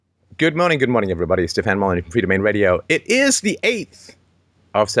Good morning, everybody. Stefan Molyneux from Freedom Main Radio. It is the 8th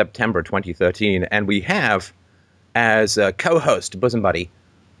of September, 2013, and we have as co-host, bosom buddy,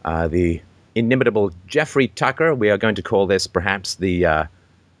 the inimitable Jeffrey Tucker. We are going to call this perhaps the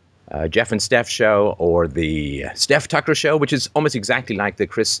Jeff and Steph Show, or the Steph Tucker Show, which is almost exactly like the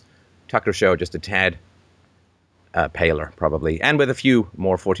Chris Tucker Show, just a tad paler, probably, and with a few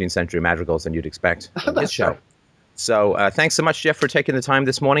more 14th century madrigals than you'd expect in his show. So thanks so much, Jeff, for taking the time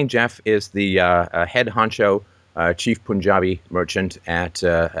this morning. Jeff is the head honcho, chief Punjabi merchant at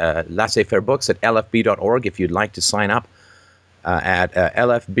Laissez-Faire Books at lfb.org. If you'd like to sign up at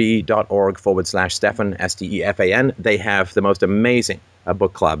lfb.org/Stefan, Stefan. They have the most amazing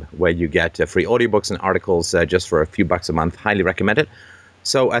book club where you get free audiobooks and articles just for a few bucks a month. Highly recommend it.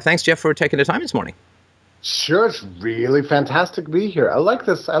 So thanks, Jeff, for taking the time this morning. Sure, it's really fantastic to be here. I like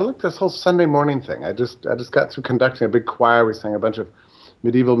this whole Sunday morning thing. I just got through conducting a big choir. We sang a bunch of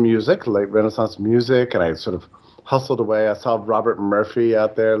medieval music, late Renaissance music, and I sort of hustled away. I saw Robert Murphy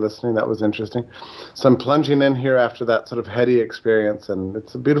out there listening. That was interesting. So I'm plunging in here after that sort of heady experience, and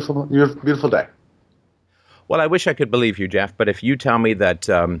it's a beautiful day. Well, I wish I could believe you, Jeff, but if you tell me that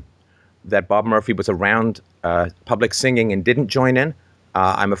that Bob Murphy was around public singing and didn't join in,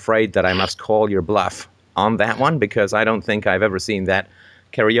 I'm afraid that I must call your bluff on that one, because I don't think I've ever seen that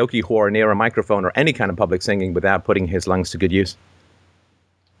karaoke whore near a microphone or any kind of public singing without putting his lungs to good use.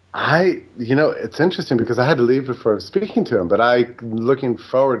 It's interesting because I had to leave before speaking to him, but I'm looking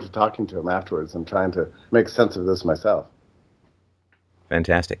forward to talking to him afterwards and trying to make sense of this myself.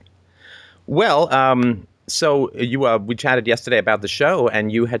 Fantastic. Well, so we chatted yesterday about the show,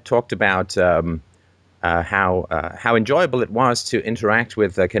 and you had talked about how enjoyable it was to interact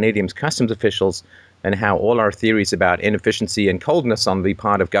with Canadians' customs officials, and how all our theories about inefficiency and coldness on the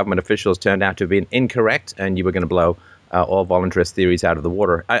part of government officials turned out to have been incorrect, and you were going to blow all voluntarist theories out of the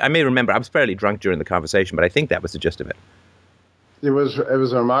water. I may remember, I was fairly drunk during the conversation, but I think that was the gist of it. It was a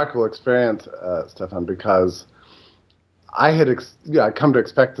remarkable experience, Stefan, because I had come to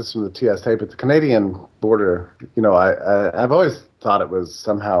expect this from the TSA, but the Canadian border, I've always thought it was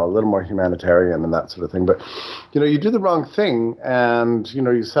somehow a little more humanitarian and that sort of thing. But, you do the wrong thing, and,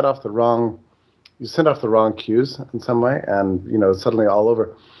 you set off the wrong cues in some way, and, suddenly all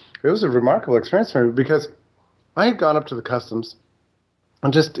over. It was a remarkable experience for me because I had gone up to the customs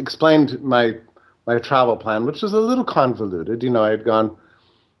and just explained my travel plan, which was a little convoluted. I had gone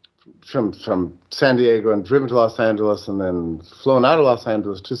from San Diego and driven to Los Angeles and then flown out of Los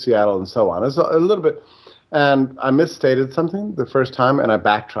Angeles to Seattle and so on. It was a little bit, and I misstated something the first time, and I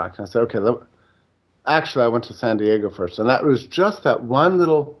backtracked. And I said, okay, actually, I went to San Diego first. And that was just that one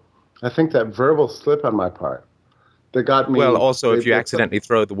little, I think, that verbal slip on my part that got me. Well, also, if you accidentally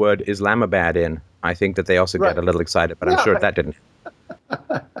throw the word Islamabad in, I think that they also get a little excited, but I'm sure that didn't.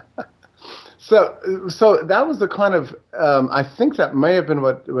 So that was the kind of, I think that may have been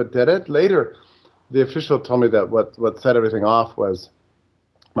what did it. Later, the official told me that what set everything off was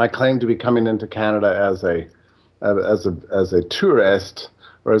my claim to be coming into Canada as a tourist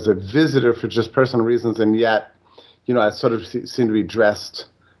or as a visitor for just personal reasons, and yet, I sort of seemed to be dressed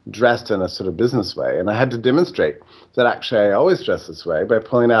in a sort of business way. And I had to demonstrate that actually I always dress this way by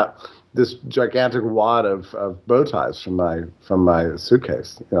pulling out this gigantic wad of bow ties from my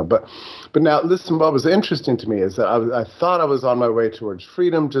suitcase. But now listen, what was interesting to me is that I thought I was on my way towards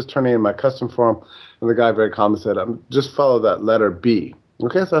freedom, just turning in my custom form, and the guy very calmly said, just follow that letter B.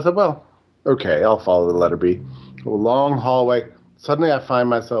 Okay, so I said, well, okay, I'll follow the letter B. A long hallway. Suddenly I find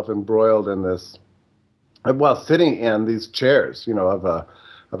myself embroiled in this, sitting in these chairs,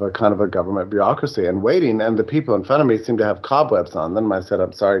 of a kind of a government bureaucracy and waiting, and the people in front of me seemed to have cobwebs on them. I said,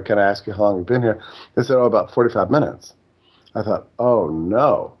 I'm sorry, can I ask you how long you've been here? They said, about 45 minutes. I thought, oh,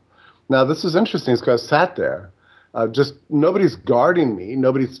 no. Now, this was interesting because I sat there. Just nobody's guarding me.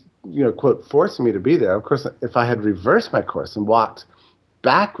 Nobody's, quote, forcing me to be there. Of course, if I had reversed my course and walked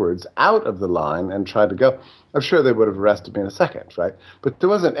backwards out of the line and tried to go, I'm sure they would have arrested me in a second, right? But there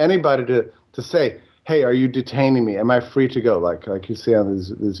wasn't anybody to say, hey, are you detaining me? Am I free to go? Like you see on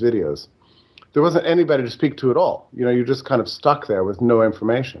these videos. There wasn't anybody to speak to at all. You're just kind of stuck there with no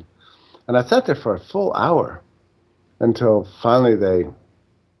information. And I sat there for a full hour until finally they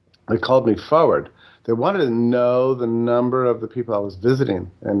called me forward. They wanted to know the number of the people I was visiting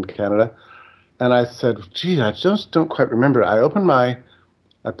in Canada. And I said, gee, I just don't quite remember. I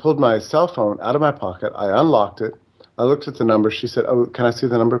pulled my cell phone out of my pocket. I unlocked it. I looked at the number. She said, oh, can I see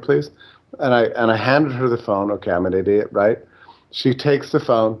the number, please? And I handed her the phone. Okay, I'm an idiot, right? She takes the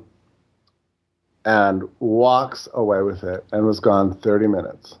phone and walks away with it and was gone 30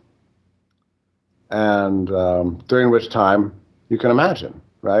 minutes. And during which time, you can imagine,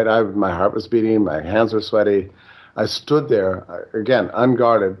 right? My heart was beating, my hands were sweaty. I stood there, again,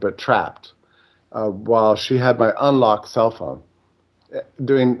 unguarded but trapped, while she had my unlocked cell phone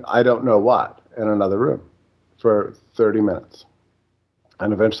doing I don't know what in another room for 30 minutes.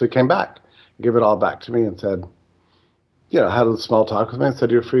 And eventually came back, gave it all back to me and said, had a small talk with me and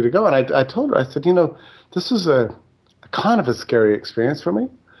said, you're free to go. And I told her, I said, this is a kind of a scary experience for me.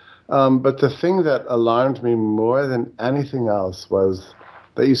 But the thing that alarmed me more than anything else was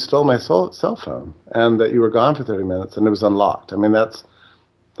that you stole my cell phone and that you were gone for 30 minutes and it was unlocked. I mean, that's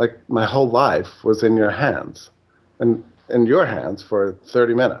like my whole life was in your hands and in your hands for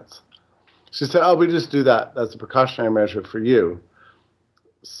 30 minutes. She said, we just do that as a precautionary measure for you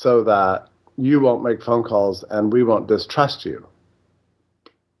so that you won't make phone calls and we won't distrust you.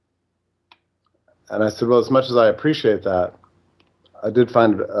 And I said, well, as much as I appreciate that, I did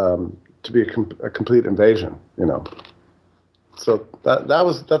find it to be a complete invasion, So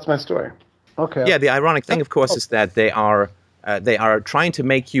that's my story. Okay. Yeah, the ironic thing, of course, is that they are trying to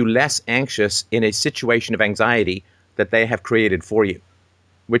make you less anxious in a situation of anxiety that they have created for you,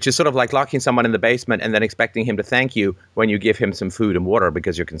 which is sort of like locking someone in the basement and then expecting him to thank you when you give him some food and water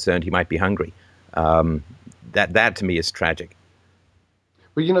because you're concerned he might be hungry. That to me is tragic.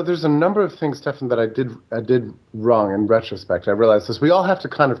 Well, there's a number of things, Stefan, that I did wrong in retrospect. I realized this. We all have to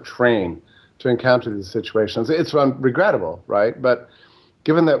kind of train to encounter these situations. It's regrettable, right? But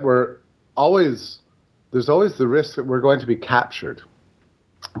given that there's always the risk that we're going to be captured,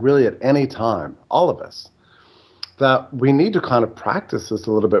 really at any time, all of us, that we need to kind of practice this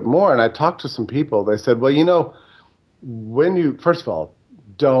a little bit more. And I talked to some people. They said, well, when you, first of all,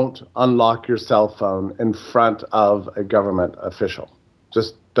 don't unlock your cell phone in front of a government official.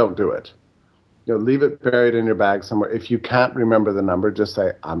 Just don't do it. Leave it buried in your bag somewhere. If you can't remember the number, just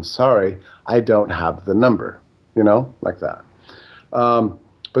say, I'm sorry, I don't have the number, like that.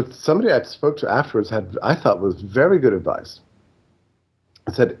 But somebody I spoke to afterwards I thought was very good advice.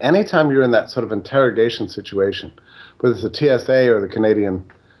 It said, anytime you're in that sort of interrogation situation, whether it's the TSA or the Canadian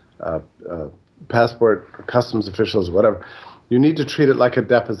passport or customs officials or whatever, you need to treat it like a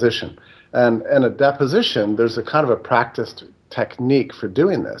deposition. And in a deposition, there's a kind of a practiced technique for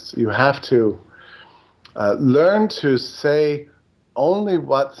doing this. You have to learn to say only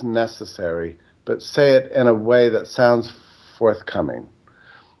what's necessary, but say it in a way that sounds forthcoming.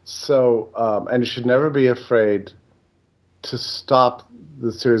 So, and you should never be afraid to stop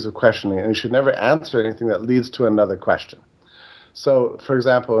the series of questioning, and you should never answer anything that leads to another question. So, for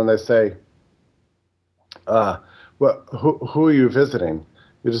example, when they say, who are you visiting?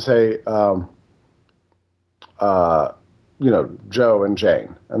 You just say, Joe and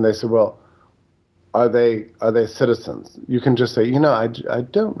Jane. And they say, well, are they citizens? You can just say, I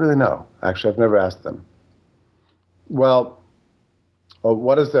don't really know. Actually, I've never asked them. Well,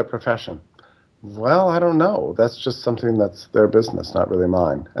 what is their profession? Well, I don't know. That's just something that's their business, not really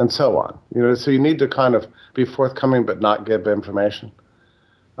mine, and so on. So you need to kind of be forthcoming but not give information.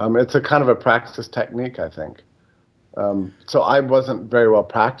 It's a kind of a practice technique, I think. So I wasn't very well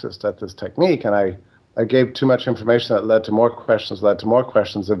practiced at this technique, and I gave too much information that led to more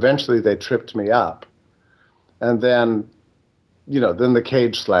questions. Eventually, they tripped me up, and then the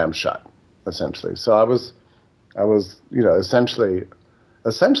cage slammed shut, essentially. So I was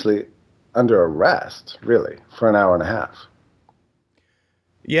essentially under arrest, really, for an hour and a half.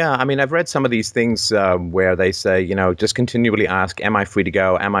 Yeah, I mean, I've read some of these things where they say, just continually ask, am I free to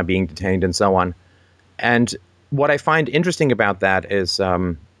go? Am I being detained? And so on. And what I find interesting about that is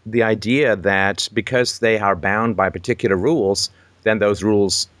the idea that because they are bound by particular rules, then those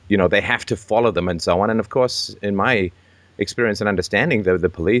rules, they have to follow them and so on. And of course, in my experience and understanding, the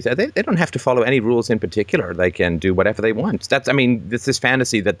police, they don't have to follow any rules in particular. They can do whatever they want. This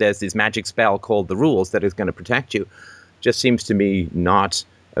fantasy that there's this magic spell called the rules that is going to protect you just seems to me not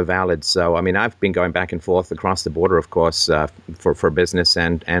valid. So, I've been going back and forth across the border, of course, for business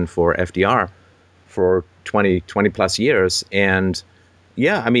and for FDR for 20 plus years. And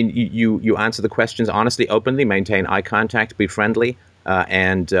yeah, you answer the questions honestly, openly, maintain eye contact, be friendly,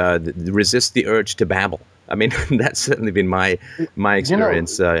 and resist the urge to babble. That's certainly been my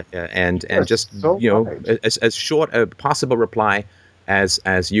experience, and just so as short a possible reply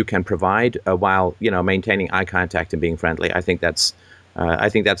as you can provide, while maintaining eye contact and being friendly. I think that's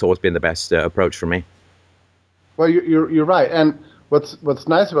always been the best approach for me. Well, you're right, and what's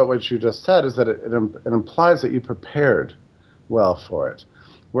nice about what you just said is that it implies that you prepared well for it.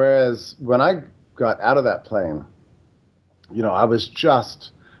 Whereas when I got out of that plane, I was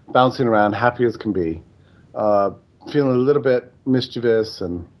just bouncing around, happy as can be. Feeling a little bit mischievous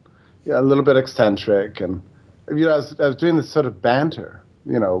and a little bit eccentric, and I was doing this sort of banter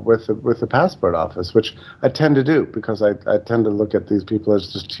with the passport office, which I tend to do because I tend to look at these people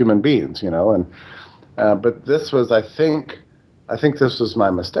as just human beings, and but this was, I think this was my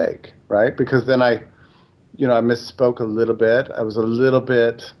mistake, right? Because then I misspoke a little bit. I was a little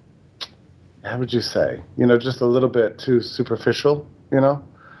bit, how would you say, just a little bit too superficial,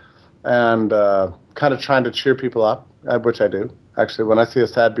 and kind of trying to cheer people up, which I do. Actually, when I see a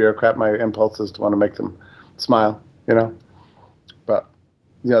sad bureaucrat, my impulse is to want to make them smile, But,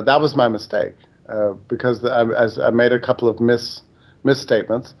 that was my mistake because as I made a couple of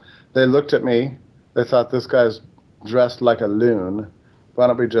misstatements. They looked at me. They thought, this guy's dressed like a loon. Why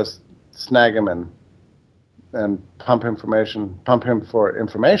don't we just snag him and pump him for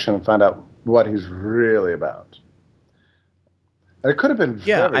information and find out what he's really about. And it could have been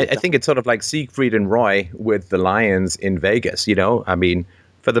Yeah, I think it's sort of like Siegfried and Roy with the lions in Vegas, I mean,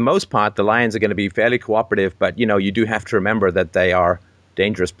 for the most part, the lions are going to be fairly cooperative, but, you do have to remember that they are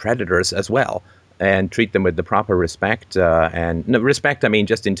dangerous predators as well and treat them with the proper respect. And no, respect, I mean,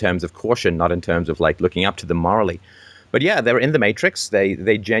 just in terms of caution, not in terms of like looking up to them morally. But yeah, they're in the Matrix.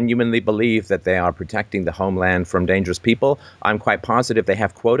 They genuinely believe that they are protecting the homeland from dangerous people. I'm quite positive they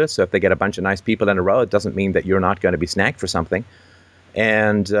have quotas. So if they get a bunch of nice people in a row, it doesn't mean that you're not going to be snagged for something.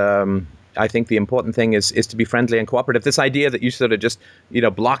 And I think the important thing is to be friendly and cooperative. This idea that you sort of just,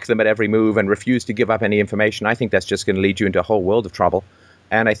 block them at every move and refuse to give up any information, I think that's just going to lead you into a whole world of trouble.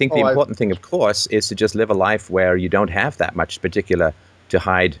 And I think the important thing, of course, is to just live a life where you don't have that much particular to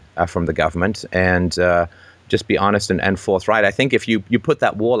hide from the government and just be honest and forthright. I think if you put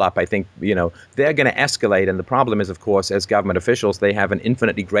that wall up, I think, they're going to escalate. And the problem is, of course, as government officials, they have an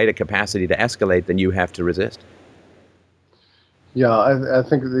infinitely greater capacity to escalate than you have to resist. Yeah, I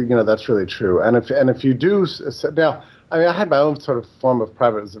think that's really true. And if you do now, I mean, I had my own sort of form of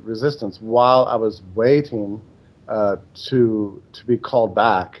private resistance while I was waiting to be called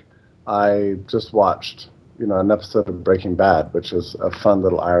back. I just watched an episode of Breaking Bad, which is a fun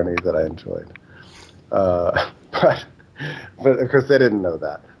little irony that I enjoyed. But of course they didn't know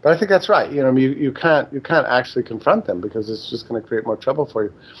that. But I think that's right. You can't actually confront them because it's just going to create more trouble for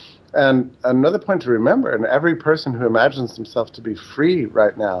you. And another point to remember, and every person who imagines himself to be free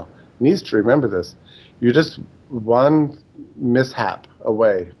right now needs to remember this, you're just one mishap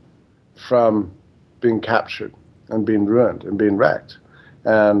away from being captured and being ruined and being wrecked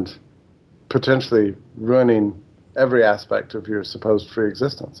and potentially ruining every aspect of your supposed free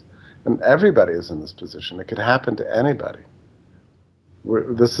existence. And everybody is in this position. It could happen to anybody.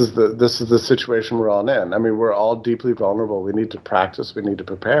 This is the situation we're all in. I mean, we're all deeply vulnerable. We need to practice. We need to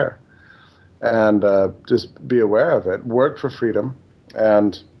prepare, and just be aware of it. Work for freedom,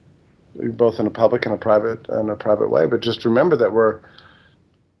 and both in a public and a private way. But just remember that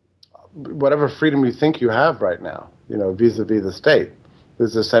whatever freedom you think you have right now, vis-a-vis the state,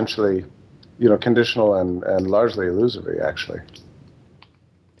 is essentially, conditional and largely illusory, actually.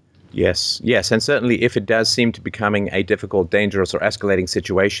 Yes, and certainly if it does seem to be becoming a difficult, dangerous, or escalating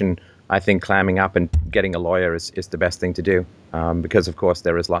situation, I think climbing up and getting a lawyer is the best thing to do, because, of course,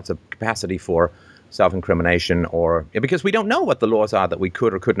 there is lots of capacity for self-incrimination because we don't know what the laws are that we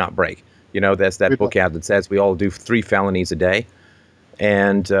could or could not break. There's that book out that says we all do 3 felonies a day.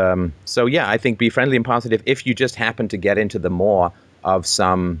 And so, yeah, I think be friendly and positive. If you just happen to get into the maw of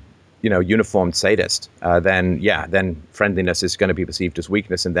some uniformed sadist, then friendliness is going to be perceived as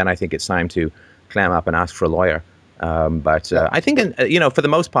weakness. And then I think it's time to clam up and ask for a lawyer. But I think, for the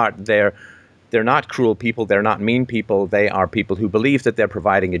most part, they're not cruel people. They're not mean people. They are people who believe that they're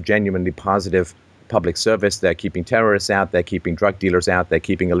providing a genuinely positive public service. They're keeping terrorists out. They're keeping drug dealers out. They're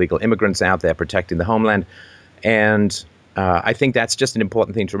keeping illegal immigrants out. They're protecting the homeland. And I think that's just an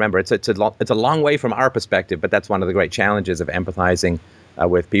important thing to remember. It's a long way from our perspective, but that's one of the great challenges of empathizing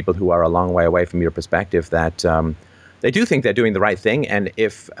with people who are a long way away from your perspective, that they do think they're doing the right thing. And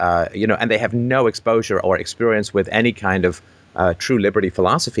if, and they have no exposure or experience with any kind of true liberty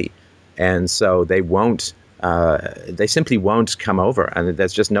philosophy. And so they simply won't come over. And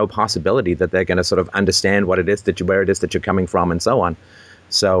there's just no possibility that they're going to sort of understand where it is that you're coming from and so on.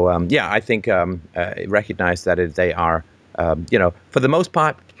 So, I think recognize that they are, for the most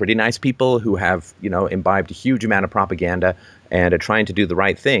part, pretty nice people who have, imbibed a huge amount of propaganda and are trying to do the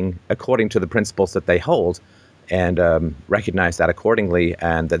right thing according to the principles that they hold, and recognize that accordingly,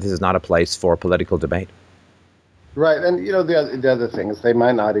 and that this is not a place for political debate. Right, and the other thing is they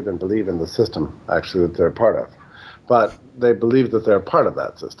might not even believe in the system, actually, that they're a part of, but they believe that they're a part of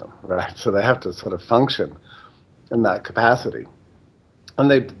that system, right? So they have to sort of function in that capacity. And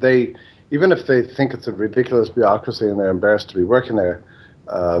they even if they think it's a ridiculous bureaucracy and they're embarrassed to be working there,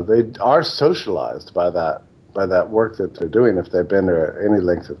 they are socialized by that that work that they're doing if they've been there any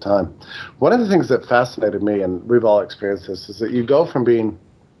length of time. One of the things that fascinated me, and we've all experienced this, is that you go from being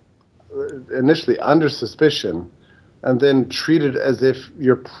initially under suspicion and then treated as if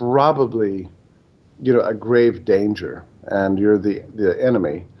you're probably, a grave danger and you're the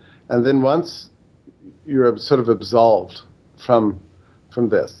enemy. And then once you're sort of absolved from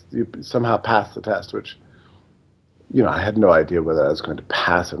this, you somehow pass the test, which, I had no idea whether I was going to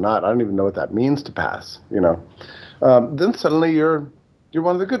pass or not. I don't even know what that means to pass, Then suddenly you're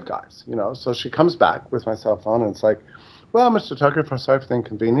one of the good guys, So she comes back with my cell phone, and it's like, well, Mr. Tucker, sorry for the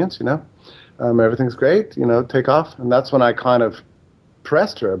inconvenience, everything's great, take off. And that's when I kind of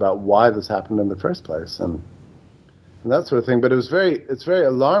pressed her about why this happened in the first place and that sort of thing. But it's very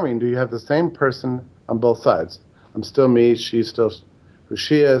alarming. Do you have the same person on both sides? I'm still me, she's still who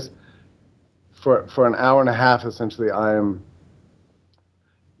she is. For an hour and a half, essentially, I'm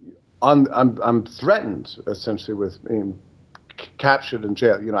threatened essentially with being captured in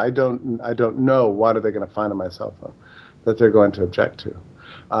jail. I don't know what are they going to find on my cell phone that they're going to object to.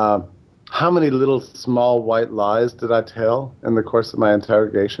 How many little small white lies did I tell in the course of my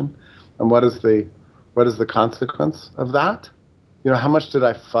interrogation, and what is the consequence of that? How much did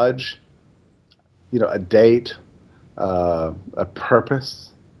I fudge? A date, a purpose,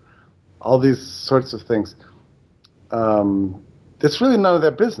 all these sorts of things. It's really none of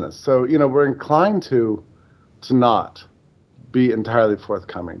their business. So we're inclined to not be entirely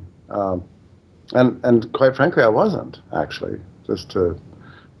forthcoming, and quite frankly, I wasn't actually. Just to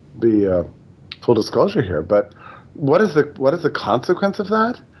be full disclosure here, but what is the consequence of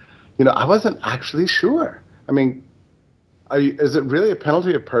that? I wasn't actually sure. I mean, is it really a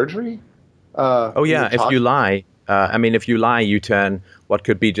penalty of perjury? Oh yeah, if you lie, if you lie, you turn what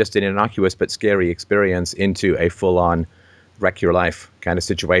could be just an innocuous but scary experience into a full-on wreck your life kind of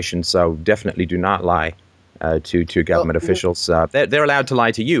situation. So definitely do not lie to government officials. They're allowed to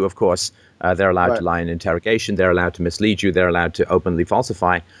lie to you, of course. They're allowed to lie in interrogation. They're allowed to mislead you. They're allowed to openly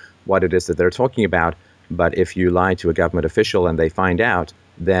falsify what it is that they're talking about. But if you lie to a government official and they find out,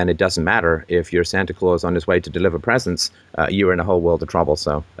 then it doesn't matter if you're Santa Claus on his way to deliver presents. You're in a whole world of trouble.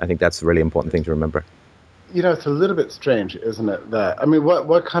 So I think that's a really important thing to remember. It's a little bit strange, isn't it?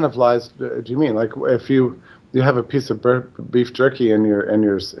 What kind of lies do you mean? Like if you have a piece of beef jerky in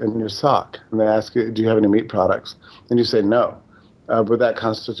your sock, and they ask you, do you have any meat products? And you say no. Would that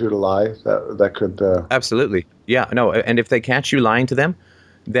constitute a lie? That could... Absolutely. Yeah, no. And if they catch you lying to them,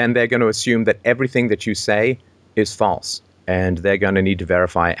 then they're going to assume that everything that you say is false. And they're going to need to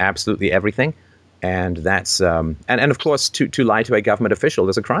verify absolutely everything. And that's... and of course, to lie to a government official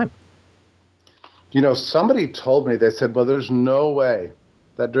is a crime. Somebody told me, they said, well, there's no way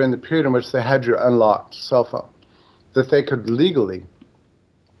that during the period in which they had your unlocked cell phone, that they could legally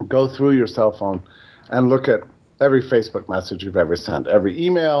go through your cell phone and look at every Facebook message you've ever sent, every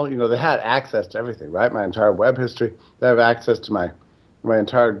email. They had access to everything, right? My entire web history. They have access to my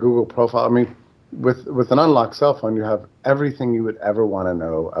entire Google profile. I mean, with an unlocked cell phone, you have everything you would ever want to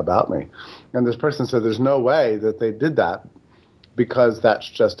know about me. And this person said there's no way that they did that because that's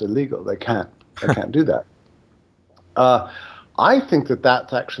just illegal. They can't do that. I think that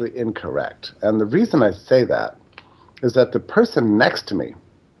that's actually incorrect. And the reason I say that is that the person next to me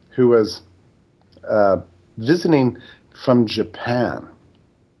who was visiting from Japan,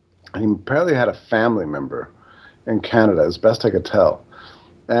 he apparently had a family member in Canada, as best I could tell.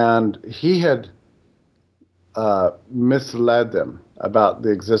 And he had misled them about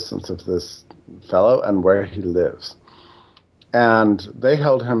the existence of this fellow and where he lives. And they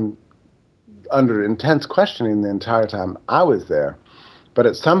held him under intense questioning the entire time I was there. But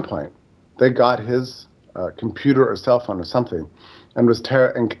at some point, they got his computer or cell phone or something and was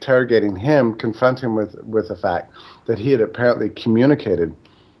interrogating him, confronting him with the fact that he had apparently communicated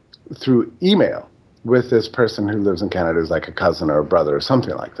through email with this person who lives in Canada, who's like a cousin or a brother or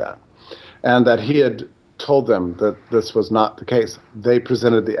something like that. And that he had told them that this was not the case. They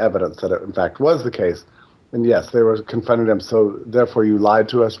presented the evidence that it in fact was the case. And yes, they were confronting him. So therefore you lied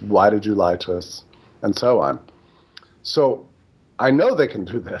to us. Why did you lie to us? And so on. So I know they can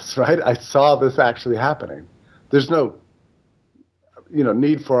do this, right? I saw this actually happening. There's no,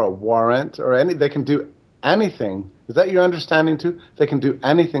 need for a warrant or any. They can do anything. Is that your understanding too? They can do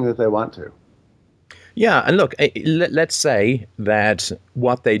anything that they want to. Yeah, and look, let's say that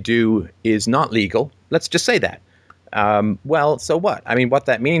what they do is not legal. Let's just say that. Well, so what? I mean, what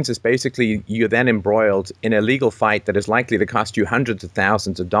that means is basically you're then embroiled in a legal fight that is likely to cost you hundreds of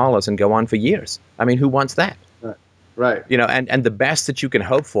thousands of dollars and go on for years. I mean, who wants that? Right. And the best that you can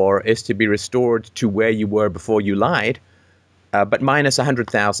hope for is to be restored to where you were before you lied, but minus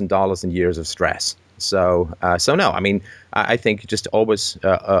 $100,000 in years of stress. So no, I mean, I think just always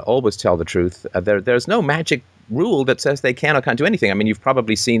tell the truth. There's no magic rule that says they can or can't do anything. I mean, you've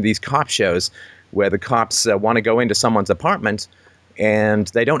probably seen these cop shows where the cops want to go into someone's apartment and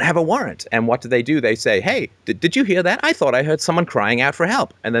they don't have a warrant. And what do? They say, hey, did you hear that? I thought I heard someone crying out for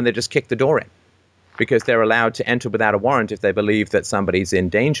help. And then they just kick the door in because they're allowed to enter without a warrant if they believe that somebody's in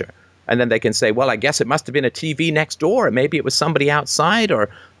danger. And then they can say, well, I guess it must have been a TV next door. Or maybe it was somebody outside, or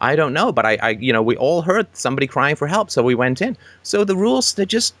I don't know. But we all heard somebody crying for help, so we went in. So the rules,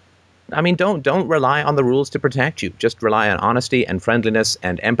 don't rely on the rules to protect you. Just rely on honesty and friendliness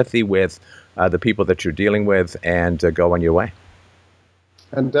and empathy with the people that you're dealing with, and go on your way.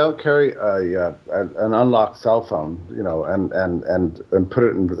 And don't carry an unlocked cell phone, and put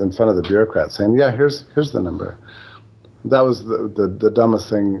it in front of the bureaucrat saying, yeah, here's the number. That was the dumbest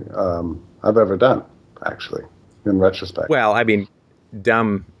thing I've ever done, actually, in retrospect. Well, I mean,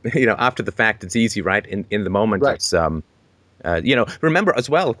 dumb, after the fact, it's easy, right? In the moment, right. It's, remember as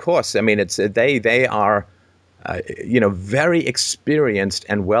well, of course, I mean, it's they are, very experienced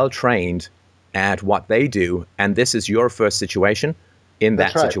and well-trained at what they do. And this is your first situation in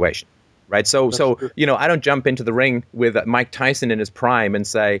that situation, right? So I don't jump into the ring with Mike Tyson in his prime and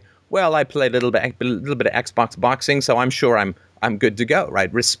say, well, I play a little bit of Xbox boxing, so I'm sure I'm good to go,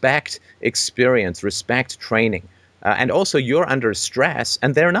 right? Respect experience, respect training, and also you're under stress,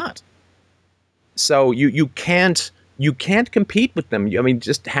 and they're not. So you can't compete with them. I mean,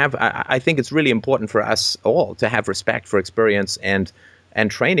 just have. I think it's really important for us all to have respect for experience and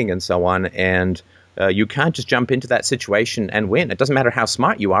training and so on. And you can't just jump into that situation and win. It doesn't matter how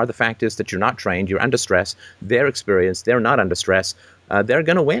smart you are. The fact is that you're not trained. You're under stress. They're experienced. They're not under stress. They're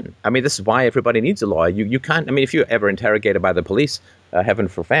going to win. I mean, this is why everybody needs a lawyer. You can't. I mean, if you're ever interrogated by the police, heaven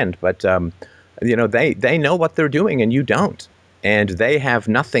forfend. But they know what they're doing, and you don't. And they have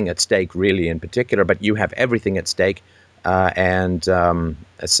nothing at stake really in particular, but you have everything at stake. So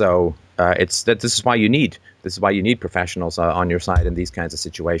this is why you need professionals on your side in these kinds of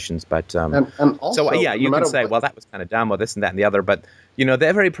situations. But and also, so yeah, you can say, well, that was kind of dumb, or this and that and the other. But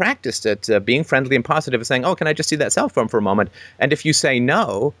they're very practiced at being friendly and positive, and saying, oh, can I just see that cell phone for a moment? And if you say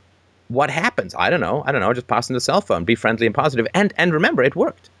no, what happens? I don't know. Just pass them the cell phone. Be friendly and positive, and remember, it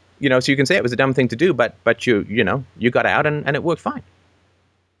worked. So you can say it was a dumb thing to do, but you got out and it worked fine.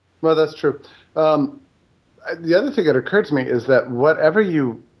 Well, that's true. The other thing that occurred to me is that whatever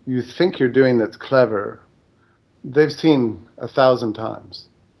you think you're doing that's clever, they've seen 1,000 times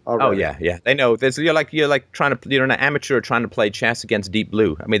already. Oh yeah. They know. You're like trying to. You're an amateur trying to play chess against Deep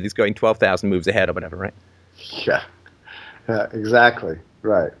Blue. I mean, he's going 12,000 moves ahead or whatever, right? Yeah, exactly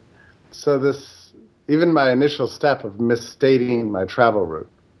right. So even my initial step of misstating my travel route,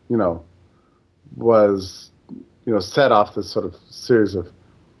 was set off this sort of series of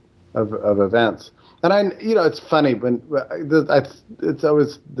events. And it's funny when it's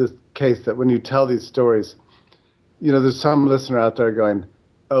always this case that when you tell these stories, there's some listener out there going,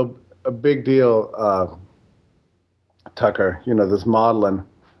 "Oh, a big deal, Tucker. This modeling,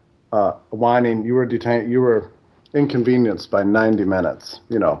 whining. You were detained. You were inconvenienced by 90 minutes.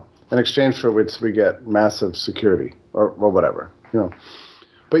 In exchange for which we get massive security or whatever.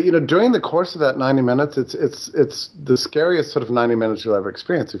 But during the course of that 90 minutes, it's the scariest sort of 90 minutes you'll ever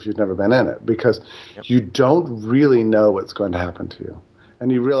experience if you've never been in it, because you don't really know what's going to happen to you, and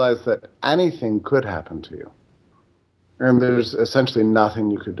you realize that anything could happen to you, and there's essentially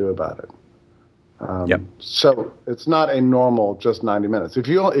nothing you could do about it. So it's not a normal just 90 minutes. If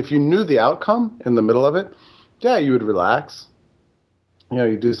you knew the outcome in the middle of it, yeah, you would relax.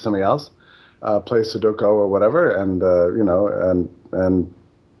 You do something else, play Sudoku or whatever, and and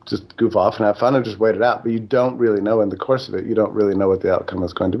just goof off and have fun and just wait it out. But you don't really know in the course of it. You don't really know what the outcome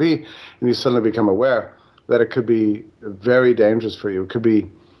is going to be, and you suddenly become aware that it could be very dangerous for you. It could be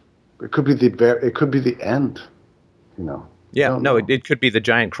the end. Yeah, no, it could be the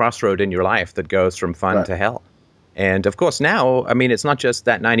giant crossroad in your life that goes from fun to hell. And of course, now, I mean, it's not just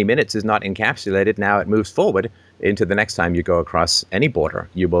that 90 minutes is not encapsulated. Now it moves forward into the next time you go across any border.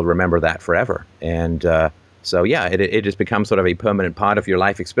 You will remember that forever. And so, yeah, it has become sort of a permanent part of your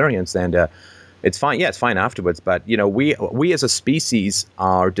life experience. And it's fine. Yeah, it's fine afterwards. But, we as a species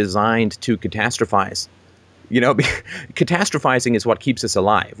are designed to catastrophize. Catastrophizing is what keeps us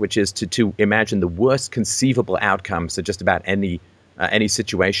alive, which is to imagine the worst conceivable outcomes to just about any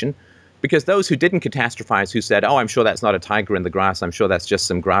situation. Because those who didn't catastrophize, who said, oh, I'm sure that's not a tiger in the grass, I'm sure that's just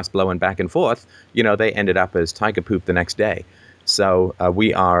some grass blowing back and forth, they ended up as tiger poop the next day. So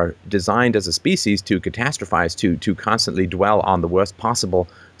we are designed as a species to catastrophize, to constantly dwell on the worst possible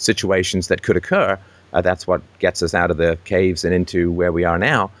situations that could occur. That's what gets us out of the caves and into where we are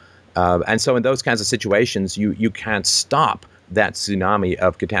now. And so in those kinds of situations, you can't stop that tsunami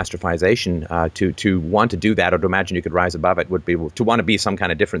of catastrophization. To want to do that or to imagine you could rise above it would be to want to be some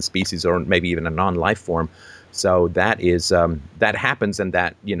kind of different species or maybe even a non-life form. So that is that happens, and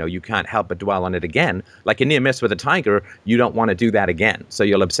that you can't help but dwell on it again. Like a near miss with a tiger, you don't want to do that again. So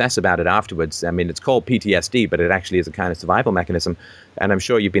you'll obsess about it afterwards. I mean, it's called PTSD, but it actually is a kind of survival mechanism. And I'm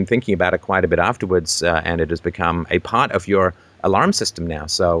sure you've been thinking about it quite a bit afterwards, and it has become a part of your alarm system now.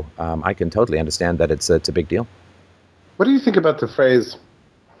 So I can totally understand that it's a big deal. What do you think about the phrase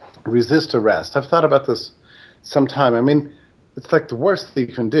resist arrest? I've thought about this sometime. I mean, it's like the worst thing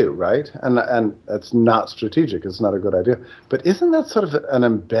you can do, right? And it's not strategic. It's not a good idea. But isn't that sort of an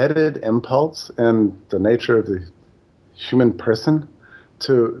embedded impulse in the nature of the human person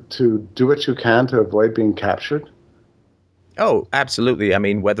to do what you can to avoid being captured? Oh, absolutely. I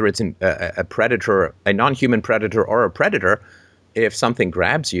mean, whether it's a predator, a non-human predator, or a predator, if something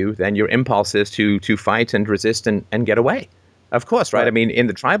grabs you, then your impulse is to fight and resist and get away. Of course, right? I mean, in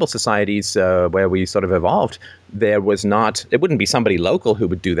the tribal societies where we sort of evolved, it wouldn't be somebody local who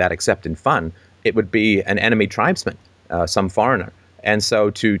would do that except in fun. It would be an enemy tribesman, some foreigner. And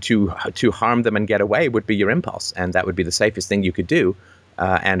so to harm them and get away would be your impulse, and that would be the safest thing you could do.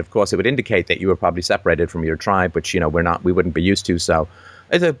 And of course, it would indicate that you were probably separated from your tribe, which we wouldn't be used to. So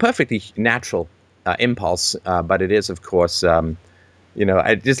it's a perfectly natural impulse, but it is, of course,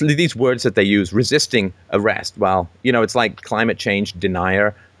 just these words that they use, resisting arrest. Well, it's like climate change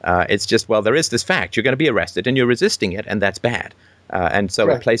denier. It's just, well, there is this fact. You're going to be arrested, and you're resisting it, and that's bad. And so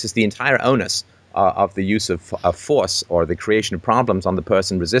It places the entire onus of the use of force or the creation of problems on the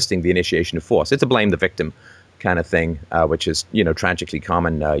person resisting the initiation of force. It's a blame the victim kind of thing, which is, tragically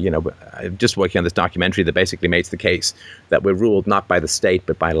common. Just working on this documentary that basically makes the case that we're ruled not by the state,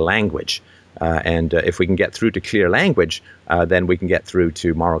 but by language. And if we can get through to clear language, then we can get through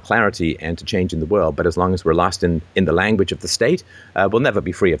to moral clarity and to change in the world. But as long as we're lost in the language of the state, we'll never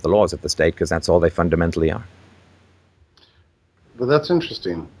be free of the laws of the state, because that's all they fundamentally are. Well, that's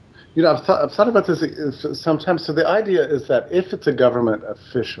interesting. I've thought about this sometimes. So the idea is that if it's a government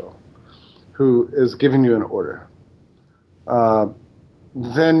official who is giving you an order,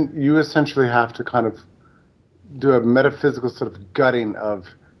 then you essentially have to kind of do a metaphysical sort of gutting of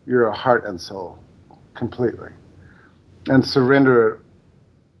your heart and soul completely, and surrender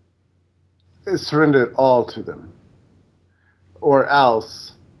it all to them, or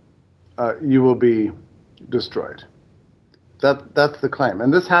else you will be destroyed. That's the claim,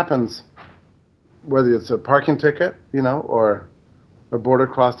 and this happens whether it's a parking ticket, or a border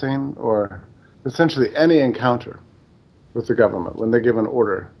crossing, or essentially any encounter with the government. When they give an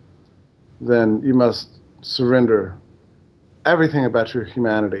order, then you must surrender everything about your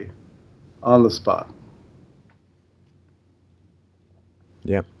humanity on the spot.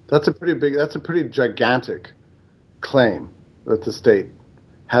 Yeah. That's a pretty gigantic claim that the state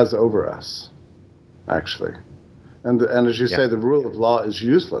has over us, actually. And as you say, the rule of law is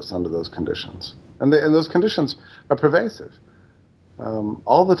useless under those conditions. And those conditions are pervasive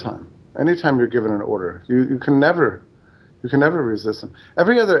all the time. Anytime you're given an order, you can never resist them.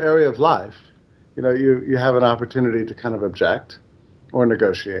 Every other area of life, you have an opportunity to kind of object or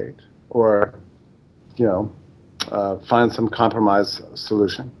negotiate or, find some compromise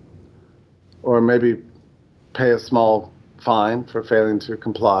solution, or maybe pay a small fine for failing to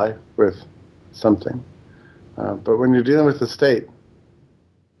comply with something. But when you're dealing with the state,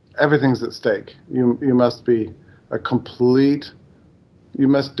 everything's at stake. You must be you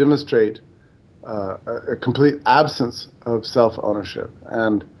must demonstrate a complete absence of self-ownership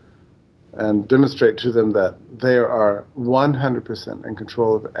and demonstrate to them that they are 100% in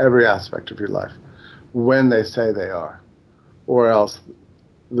control of every aspect of your life when they say they are, or else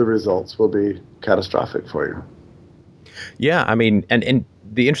the results will be catastrophic for you. Yeah, I mean, and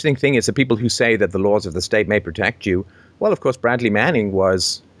the interesting thing is the people who say that the laws of the state may protect you, well, of course, Bradley Manning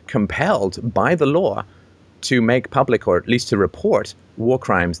was compelled by the law to make public, or at least to report, war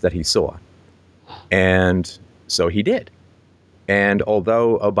crimes that he saw. And so he did. And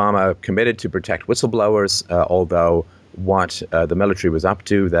although Obama committed to protect whistleblowers, although what the military was up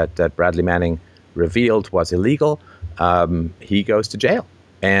to that Bradley Manning revealed was illegal, he goes to jail.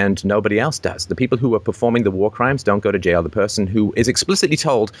 And nobody else does. The people who are performing the war crimes don't go to jail. The person who is explicitly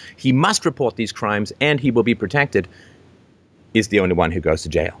told he must report these crimes and he will be protected is the only one who goes to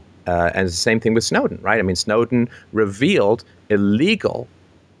jail. And it's the same thing with Snowden, right? I mean, Snowden revealed illegal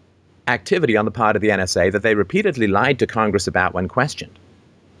activity on the part of the NSA that they repeatedly lied to Congress about when questioned.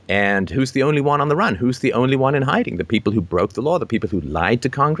 And who's the only one on the run? Who's the only one in hiding? The people who broke the law, the people who lied to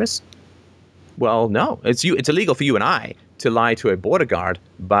Congress? Well, no, it's illegal for you and I to lie to a border guard,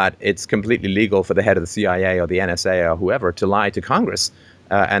 but it's completely legal for the head of the CIA or the NSA or whoever to lie to Congress.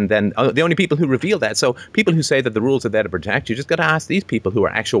 And then the only people who reveal that, so people who say that the rules are there to protect you, just got to ask these people who are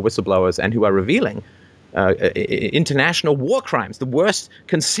actual whistleblowers and who are revealing international war crimes, the worst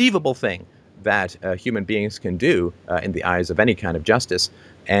conceivable thing that human beings can do in the eyes of any kind of justice.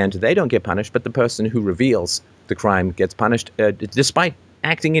 And they don't get punished, but the person who reveals the crime gets punished despite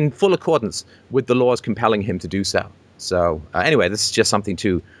acting in full accordance with the laws compelling him to do so. So anyway, this is just something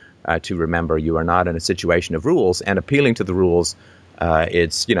to remember. You are not in a situation of rules, and appealing to the rules,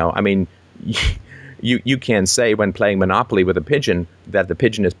 it's, I mean, you can say when playing Monopoly with a pigeon that the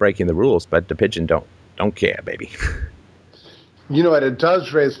pigeon is breaking the rules, but the pigeon don't care, baby. It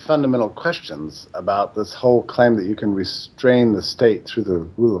does raise fundamental questions about this whole claim that you can restrain the state through the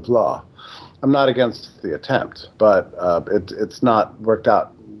rule of law. I'm not against the attempt, but it's not worked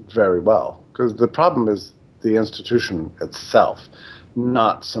out very well, because the problem is the institution itself,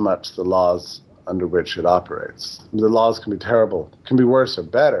 not so much the laws under which it operates. The laws can be terrible, can be worse or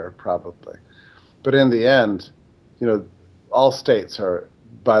better, probably. But in the end, all states are,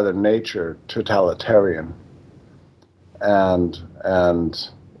 by their nature, totalitarian and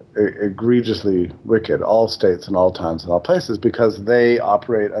egregiously wicked, all states and all times and all places, because they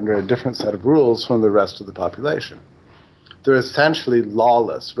operate under a different set of rules from the rest of the population. They're essentially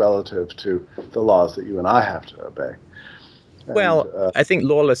lawless relative to the laws that you and I have to obey. Well, I think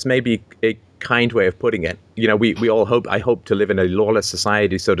lawless may be a kind way of putting it. We all I hope to live in a lawless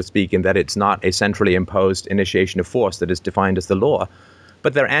society, so to speak, in that it's not a centrally imposed initiation of force that is defined as the law.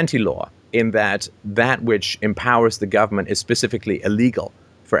 But they're anti-law in that which empowers the government is specifically illegal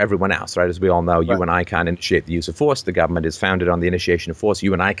for everyone else, right? As we all know, right. You and I can't initiate the use of force. The government is founded on the initiation of force.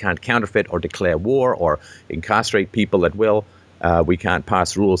 You and I can't counterfeit or declare war or incarcerate people at will. We can't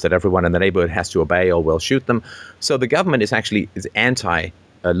pass rules that everyone in the neighborhood has to obey or we'll shoot them. So the government is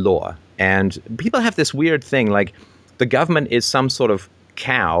anti-law. And people have this weird thing, like the government is some sort of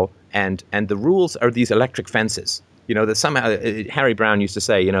cow and the rules are these electric fences. That somehow Harry Brown used to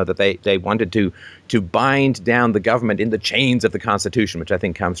say, that they wanted to bind down the government in the chains of the Constitution, which I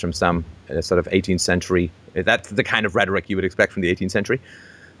think comes from some sort of 18th century. That's the kind of rhetoric you would expect from the 18th century.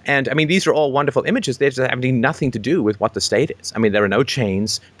 And I mean, these are all wonderful images. They just have nothing to do with what the state is. I mean, there are no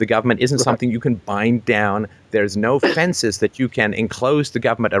chains. The government isn't something you can bind down. There's no fences that you can enclose the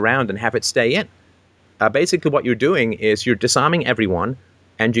government around and have it stay in. Basically, what you're doing is you're disarming everyone,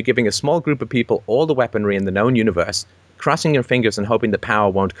 and you're giving a small group of people all the weaponry in the known universe, crossing your fingers and hoping the power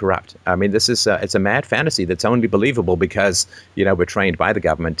won't corrupt. I mean, this is it's a mad fantasy that's only believable because, we're trained by the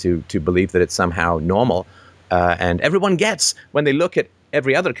government to believe that it's somehow normal. And everyone gets, when they look at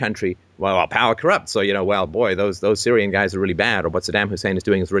every other country, well, power corrupts. So, well, boy, those Syrian guys are really bad, or what Saddam Hussein is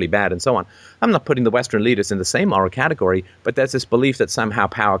doing is really bad, and so on. I'm not putting the Western leaders in the same moral category, but there's this belief that somehow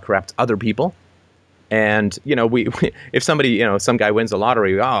power corrupts other people. And, we if somebody, some guy wins the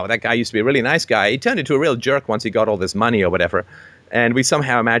lottery, oh, that guy used to be a really nice guy. He turned into a real jerk once he got all this money or whatever. And we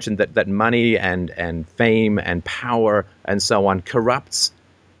somehow imagine that money and fame and power and so on corrupts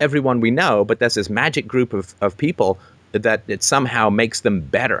everyone we know. But there's this magic group of people that it somehow makes them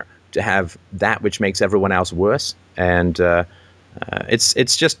better to have that which makes everyone else worse. And it's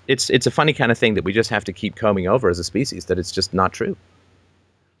a funny kind of thing that we just have to keep combing over as a species, that it's just not true.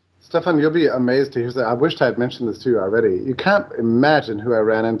 Stefan, you'll be amazed to hear that. I wished I had mentioned this to you already. You can't imagine who I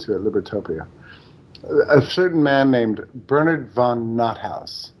ran into at Libertopia. A certain man named Bernard von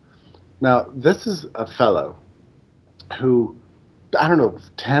Nothaus. Now, this is a fellow who,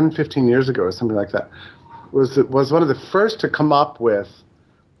 10, 15 years ago or something like that, was one of the first to come up with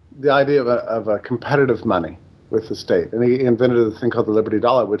the idea of a competitive money with the state. And he invented a thing called the Liberty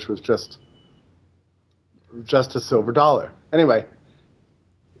Dollar, which was just a silver dollar. Anyway,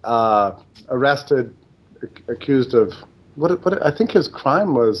 arrested, accused of what I think his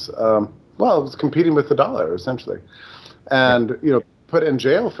crime was. It was competing with the dollar essentially, and put in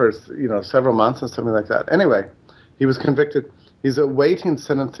jail for several months and something like that. Anyway, he was convicted. He's awaiting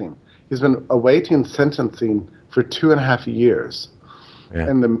sentencing. He's been awaiting sentencing for 2.5 years. Yeah.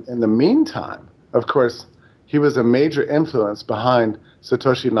 In the meantime, of course, he was a major influence behind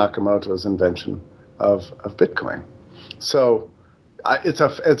Satoshi Nakamoto's invention of Bitcoin. So. It's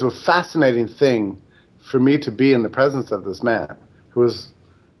a fascinating thing for me to be in the presence of this man who was,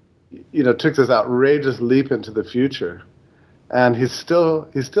 took this outrageous leap into the future, and he's still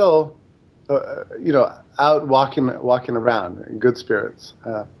out walking around in good spirits.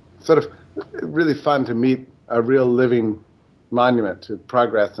 Sort of really fun to meet a real living monument to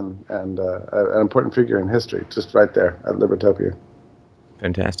progress and an important figure in history, just right there at Libertopia.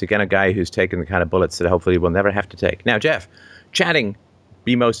 Fantastic. And a guy who's taken the kind of bullets that hopefully we'll never have to take. Now, Jeff, chatting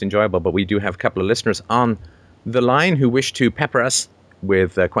be most enjoyable, but we do have a couple of listeners on the line who wish to pepper us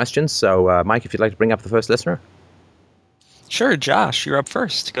with questions. So, Mike, if you'd like to bring up the first listener. Sure, Josh, you're up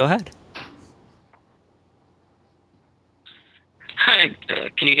first. Go ahead. Hi,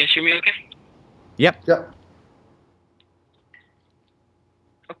 can you guys hear me okay? Yep. Yep.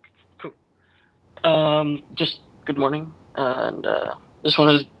 Okay, cool. Just good morning, and just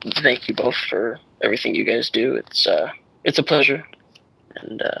wanted to thank you both for everything you guys do. It's a pleasure,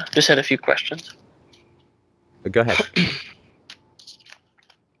 and just had a few questions. Go ahead.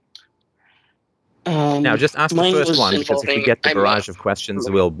 Now, just ask the first one, because if we get the barrage of questions,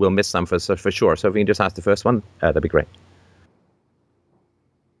 we'll miss some for sure. So if you can just ask the first one, that'd be great.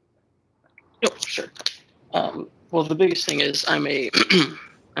 Oh, sure. Well, the biggest thing is I'm a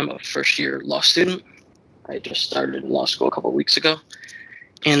I'm a first year law student. I just started in law school a couple of weeks ago,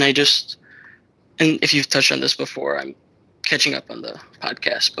 and and if you've touched on this before, I'm catching up on the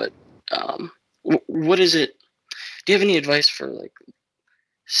podcast. But what is it? Do you have any advice for like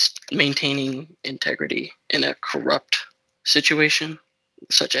maintaining integrity in a corrupt situation,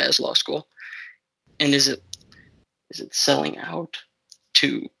 such as law school? And is it selling out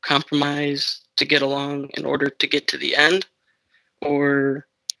to compromise to get along in order to get to the end, or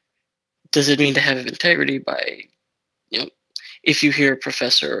does it mean to have integrity by, if you hear a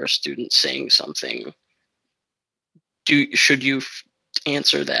professor or a student saying something, should you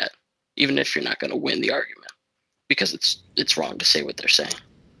answer that even if you're not going to win the argument because it's wrong to say what they're saying?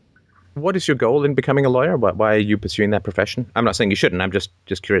 What is your goal in becoming a lawyer? Why are you pursuing that profession? I'm not saying you shouldn't. I'm just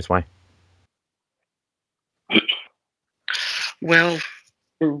curious why. Well,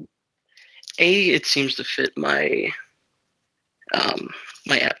 it seems to fit my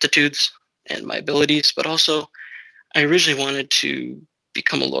my aptitudes and my abilities, but also I originally wanted to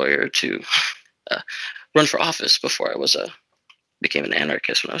become a lawyer to run for office before I became an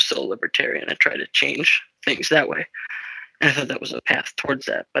anarchist when I was still a libertarian and tried to change things that way. And I thought that was a path towards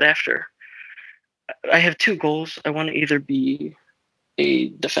that. But after, I have two goals. I want to either be a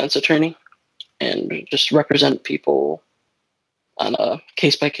defense attorney and just represent people on a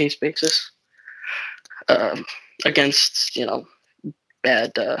case-by-case basis against,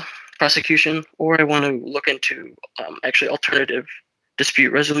 bad prosecution, or I want to look into actually alternative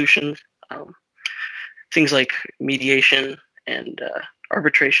dispute resolution, things like mediation and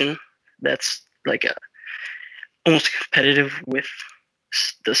arbitration. That's like almost competitive with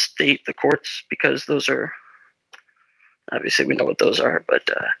the state, the courts, because those are, obviously we know what those are, but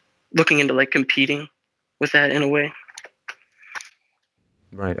looking into like competing with that in a way.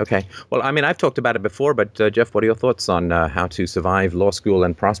 Right. Okay. Well, I mean, I've talked about it before, but Jeff, what are your thoughts on how to survive law school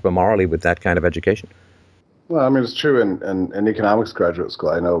and prosper morally with that kind of education? Well, I mean, it's true in economics graduate school.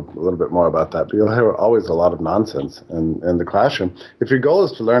 I know a little bit more about that, but you'll hear always a lot of nonsense in the classroom. If your goal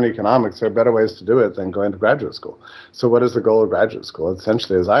is to learn economics, there are better ways to do it than going to graduate school. So what is the goal of graduate school?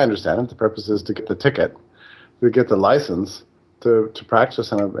 Essentially, as I understand it, the purpose is to get the ticket, to get the license to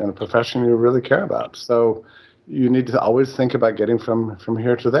practice in a profession you really care about. So you need to always think about getting from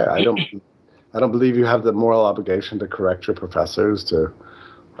here to there. I don't believe you have the moral obligation to correct your professors, to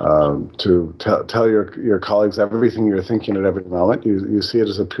tell your colleagues everything you're thinking at every moment. You see it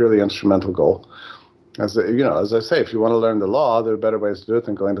as a purely instrumental goal. As I say, if you want to learn the law, there are better ways to do it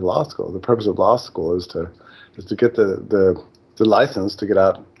than going to law school. The purpose of law school is to get the license to get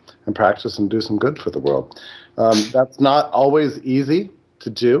out and practice and do some good for the world. That's not always easy to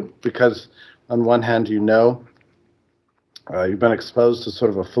do because, on one hand, you've been exposed to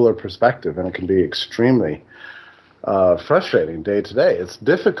sort of a fuller perspective, and it can be extremely frustrating day to day. It's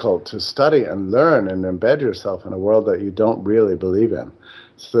difficult to study and learn and embed yourself in a world that you don't really believe in.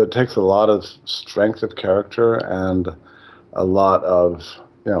 So it takes a lot of strength of character and a lot of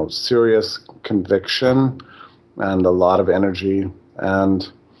serious conviction and a lot of energy.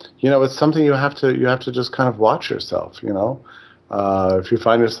 And it's something you have to just kind of watch yourself. If you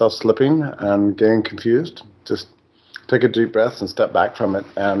find yourself slipping and getting confused, just take a deep breath and step back from it,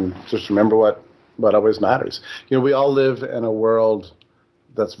 and just remember what always matters. We all live in a world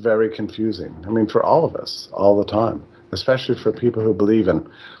that's very confusing. I mean, for all of us, all the time, especially for people who believe in,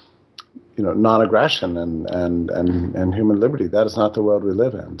 non-aggression and human liberty. That is not the world we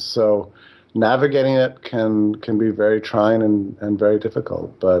live in. So navigating it can be very trying and very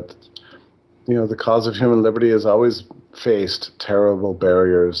difficult. But, the cause of human liberty has always faced terrible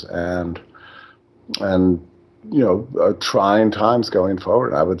barriers and trying times going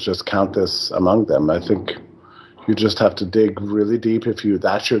forward. I would just count this among them. I think you just have to dig really deep.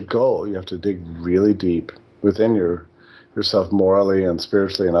 That's your goal, you have to dig really deep within yourself morally and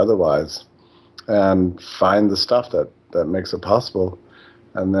spiritually and otherwise, and find the stuff that makes it possible.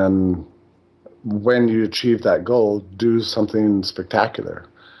 And then when you achieve that goal, do something spectacular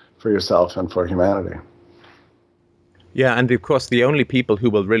for yourself and for humanity. Yeah, and of course, the only people who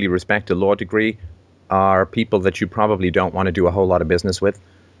will really respect a law degree are people that you probably don't want to do a whole lot of business with.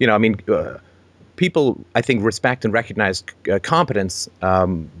 People, I think, respect and recognize competence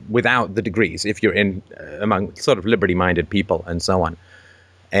without the degrees if you're in among sort of liberty-minded people and so on.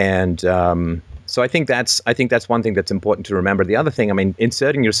 And so I think that's one thing that's important to remember. The other thing, I mean,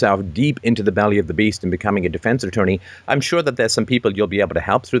 inserting yourself deep into the belly of the beast and becoming a defense attorney, I'm sure that there's some people you'll be able to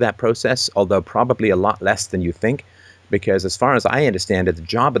help through that process, although probably a lot less than you think. Because as far as I understand it, the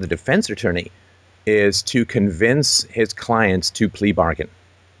job of the defense attorney is to convince his clients to plea bargain,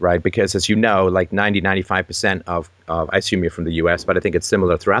 right? Because as you know, like 95% of I assume you're from the US, but I think it's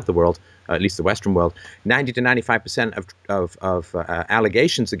similar throughout the world, at least the Western world, 90 to 95% of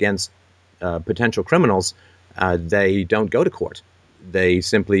allegations against potential criminals, they don't go to court. They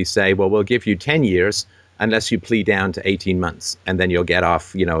simply say, well, we'll give you 10 years unless you plead down to 18 months, and then you'll get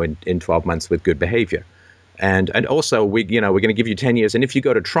off, in 12 months with good behavior. And also, we're going to give you 10 years. And if you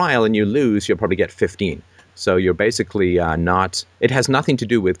go to trial and you lose, you'll probably get 15. So you're basically not – it has nothing to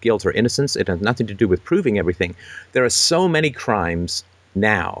do with guilt or innocence. It has nothing to do with proving everything. There are so many crimes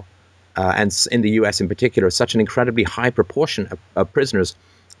now, and in the U.S. in particular, such an incredibly high proportion of prisoners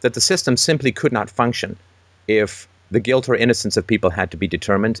that the system simply could not function if the guilt or innocence of people had to be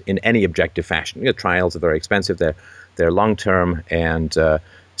determined in any objective fashion. Trials are very expensive. They're long-term. And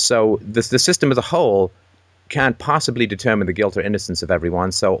so the system as a whole – can't possibly determine the guilt or innocence of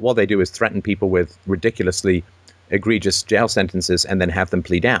everyone. So all they do is threaten people with ridiculously egregious jail sentences and then have them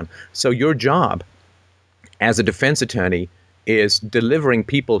plea down. So your job as a defense attorney is delivering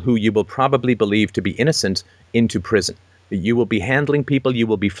people who you will probably believe to be innocent into prison. You will be handling people, you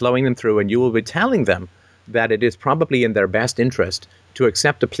will be flowing them through, and you will be telling them that it is probably in their best interest to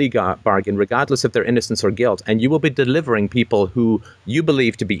accept a plea bargain regardless of their innocence or guilt. And you will be delivering people who you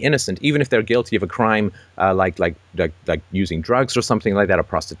believe to be innocent, even if they're guilty of a crime like using drugs or something like that, or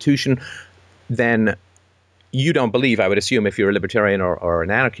prostitution. Then you don't believe, I would assume, if you're a libertarian or an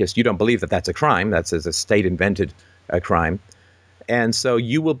anarchist, you don't believe that that's a crime. That's a state-invented crime. And so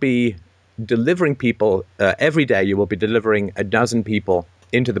you will be delivering people every day. You will be delivering a dozen people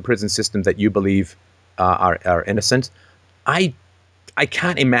into the prison system that you believe are innocent. I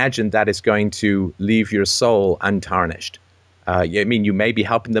can't imagine that is going to leave your soul untarnished. I mean, you may be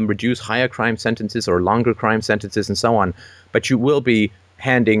helping them reduce higher crime sentences or longer crime sentences and so on, but you will be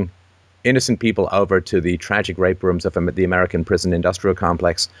handing innocent people over to the tragic rape rooms of the American prison industrial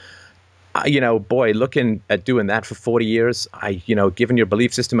complex. Looking at doing that for 40 years, given your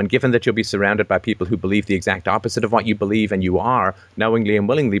belief system and given that you'll be surrounded by people who believe the exact opposite of what you believe, and you are knowingly and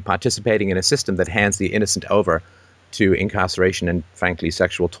willingly participating in a system that hands the innocent over to incarceration and, frankly,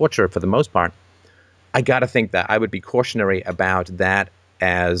 sexual torture for the most part, I got to think that I would be cautionary about that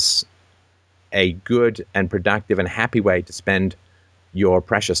as a good and productive and happy way to spend your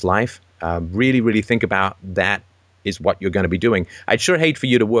precious life. Really, really think about that is what you're going to be doing. I'd sure hate for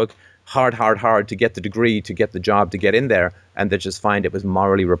you to work hard to get the degree, to get the job, to get in there, and then just find it was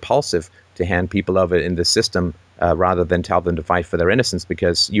morally repulsive to hand people over in the system rather than tell them to fight for their innocence,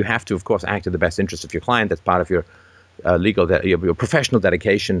 because you have to, of course, act in the best interest of your client. That's part of your your professional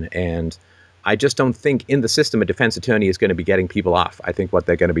dedication. And I just don't think in the system a defense attorney is going to be getting people off. I think what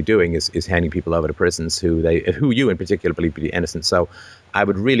they're going to be doing is handing people over to prisons who you in particular believe to be innocent. So I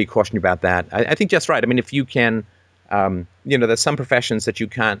would really caution you about that. I think Jeff's right. I mean, if you can, there's some professions that you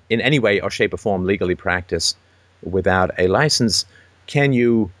can't in any way or shape or form legally practice without a license. Can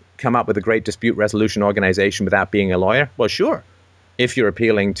you come up with a great dispute resolution organization without being a lawyer? Well, sure. If you're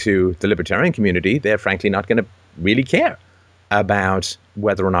appealing to the libertarian community, they're frankly not going to really care about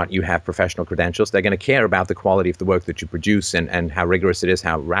whether or not you have professional credentials. They're going to care about the quality of the work that you produce and how rigorous it is,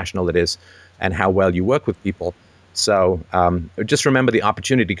 how rational it is, and how well you work with people. So just remember the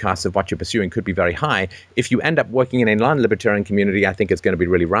opportunity cost of what you're pursuing could be very high. If you end up working in a non-libertarian community, I think it's going to be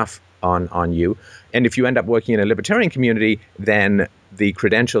really rough on you. And if you end up working in a libertarian community, then the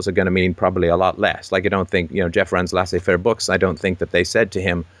credentials are going to mean probably a lot less. Like, I don't think, Jeff runs Laissez-Faire Books. I don't think that they said to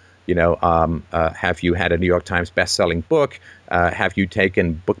him, have you had a New York Times best-selling book? Have you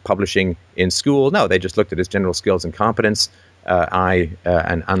taken book publishing in school? No, they just looked at his general skills and competence.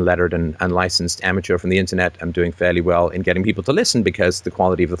 An unlettered and unlicensed amateur from the internet, am doing fairly well in getting people to listen, because the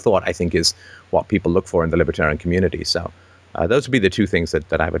quality of the thought, I think, is what people look for in the libertarian community. So those would be the two things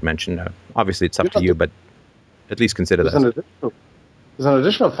that I would mention. Obviously, it's up to you, but at least consider there's those. there's an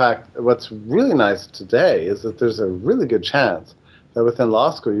additional fact. What's really nice today is that there's a really good chance that within law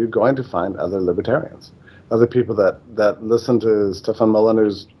school you're going to find other libertarians, other people that listen to Stefan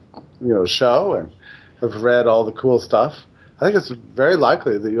Molyneux's show and have read all the cool stuff. I think it's very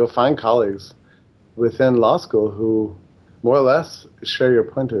likely that you'll find colleagues within law school who more or less share your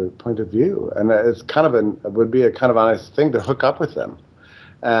point of view, and it's would be a kind of a nice thing to hook up with them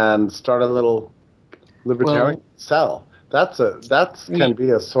and start a little libertarian cell. Can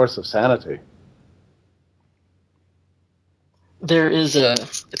be a source of sanity. There is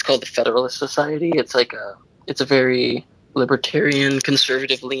it's called the Federalist Society. It's it's a very libertarian,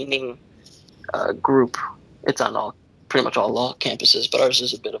 conservative leaning group. It's on pretty much all law campuses, but ours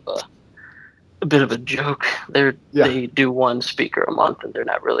is a bit of a joke. They do one speaker a month, and they're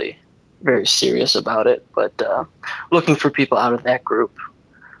not really very serious about it. But looking for people out of that group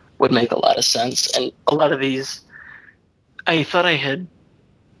would make a lot of sense. And a lot of these, I thought I had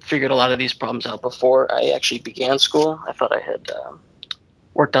figured a lot of these problems out before I actually began school. I thought I had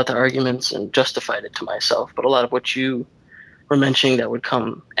worked out the arguments and justified it to myself. But a lot of what you were mentioning that would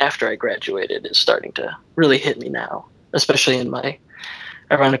come after I graduated is starting to really hit me now, especially in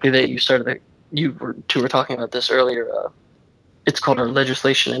ironically that you two were talking about this earlier. It's called our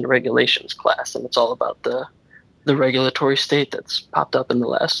legislation and regulations class, and it's all about the regulatory state that's popped up in the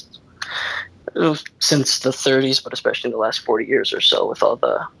last since the 30s, but especially in the last 40 years or so, with all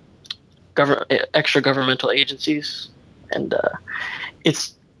the extra governmental agencies, and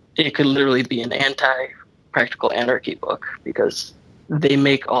it could literally be an anti-practical anarchy book because they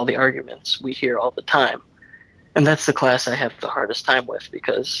make all the arguments we hear all the time, and that's the class I have the hardest time with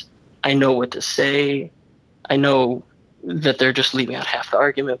because I know what to say. I know that they're just leaving out half the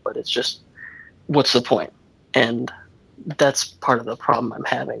argument, but it's just, what's the point? And that's part of the problem I'm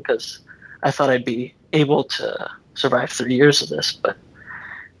having because I thought I'd be able to survive 3 years of this, but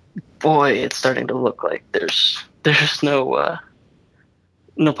boy, it's starting to look like there's no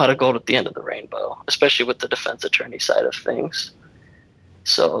pot of gold at the end of the rainbow, especially with the defense attorney side of things.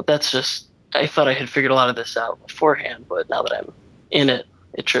 So that's just, I thought I had figured a lot of this out beforehand, but now that I'm in it,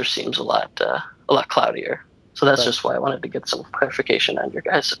 it sure seems a lot cloudier. So that's just why I wanted to get some clarification on your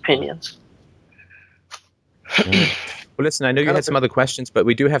guys' opinions. Yeah. Well, listen, I know you had some other questions, but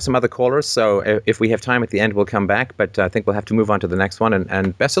we do have some other callers. So if we have time at the end, we'll come back. But I think we'll have to move on to the next one.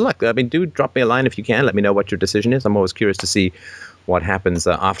 And best of luck. I mean, do drop me a line if you can. Let me know what your decision is. I'm always curious to see what happens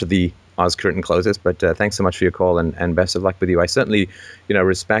after the Oz curtain closes. But thanks so much for your call and best of luck with you. I certainly,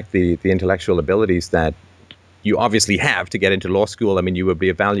 respect the intellectual abilities that you obviously have to get into law school. I mean, you would be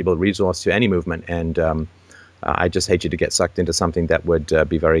a valuable resource to any movement. And I just hate you to get sucked into something that would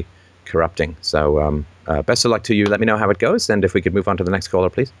be very corrupting. So best of luck to you. Let me know how it goes. And if we could move on to the next caller,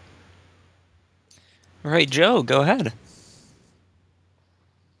 please. All right, Joe, go ahead.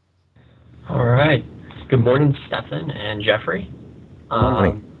 All right. Good morning, Stefan and Jeffrey.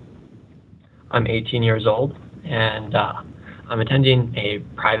 Morning. I'm 18 years old, and I'm attending a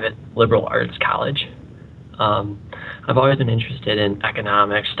private liberal arts college. I've always been interested in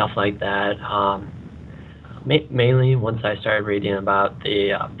economics, stuff like that. Mainly once I started reading about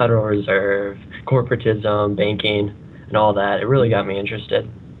the Federal Reserve, corporatism, banking, and all that, it really got me interested.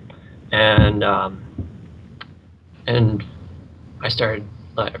 And I started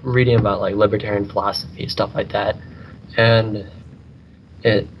reading about libertarian philosophy, stuff like that, and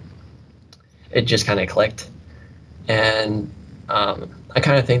it just kind of clicked. And I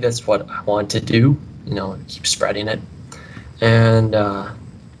kind of think that's what I want to do, keep spreading it.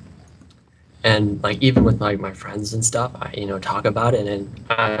 And even with my friends and stuff, I talk about it, and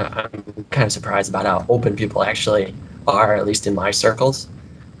I'm kind of surprised about how open people actually are, at least in my circles,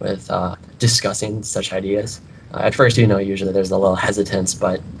 with discussing such ideas. At first, usually there's a little hesitance,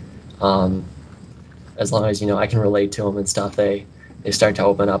 but as long as I can relate to them and stuff, they start to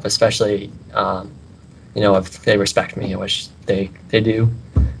open up, especially if they respect me, which they do,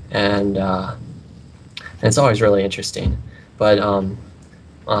 and it's always really interesting. But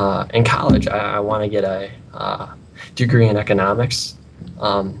in college, I want to get a degree in economics.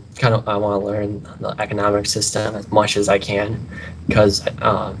 I want to learn the economic system as much as I can because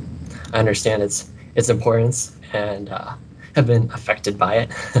I understand its importance and have been affected by it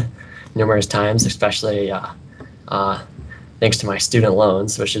numerous times, especially thanks to my student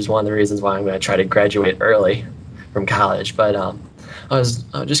loans, which is one of the reasons why I'm going to try to graduate early from college. But I was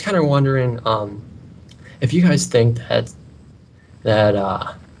just kind of wondering if you guys think that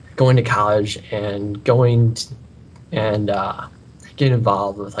going to college and getting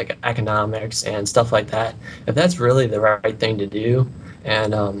involved with economics and stuff like that, if that's really the right thing to do,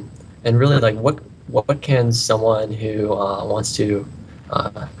 and really what can someone who wants to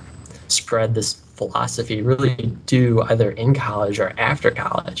spread this philosophy really do either in college or after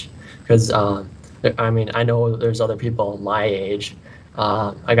college. Because, I mean, I know there's other people my age.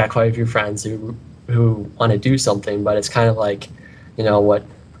 I got quite a few friends who want to do something, but it's kind of like,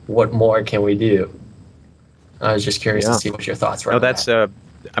 what more can we do? I was just curious to see what your thoughts were No, on that's that.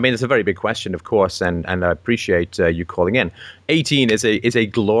 I mean, it's a very big question, of course, and I appreciate you calling in. 18 is a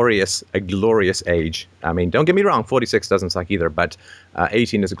glorious age. I mean, don't get me wrong, 46 doesn't suck either, but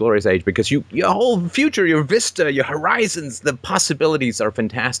 18 is a glorious age because your whole future, your vista, your horizons, the possibilities are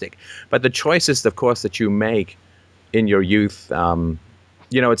fantastic. But the choices, of course, that you make in your youth,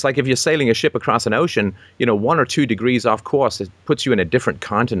 it's like if you're sailing a ship across an ocean, 1 or 2 degrees off course, it puts you in a different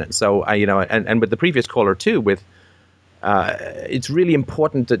continent. So, and with the previous caller too, it's really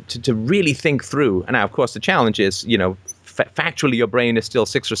important to really think through. And now, of course, the challenge is, factually, your brain is still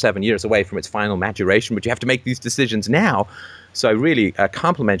 6 or 7 years away from its final maturation, but you have to make these decisions now. So I really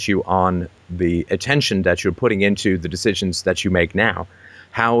compliment you on the attention that you're putting into the decisions that you make now,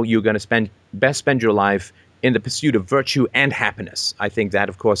 how you're going to best spend your life in the pursuit of virtue and happiness. I think that,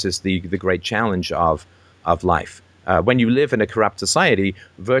 of course, is the great challenge of life. When you live in a corrupt society,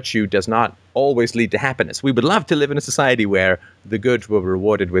 virtue does not always lead to happiness. We would love to live in a society where the good were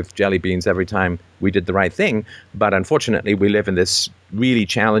rewarded with jelly beans every time we did the right thing. But unfortunately, we live in this really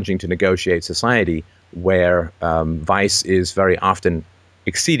challenging to negotiate society where vice is very often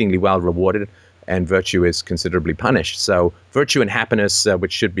exceedingly well rewarded and virtue is considerably punished. So virtue and happiness,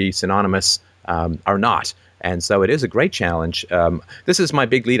 which should be synonymous, are not. And so it is a great challenge. This is my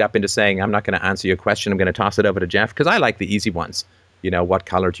big lead up into saying I'm not going to answer your question. I'm going to toss it over to Jeff because I like the easy ones. What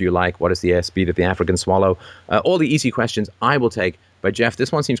color do you like? What is the airspeed of the African swallow? All the easy questions I will take. But Jeff,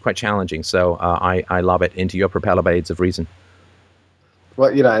 this one seems quite challenging. So I lob it into your propeller blades of reason.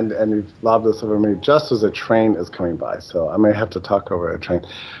 Well, and you've lobbed this over me just as a train is coming by. So I may have to talk over a train.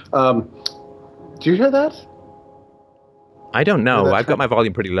 Do you hear that? I don't know. I've got my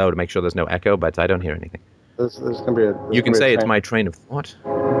volume pretty low to make sure there's no echo, but I don't hear anything. There's going to be a. You can say it's my train of what?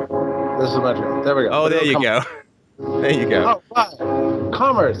 This is my train. There we go. Oh, there you go. There you go. Oh, right.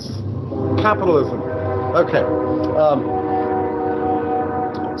 Commerce, capitalism. Okay.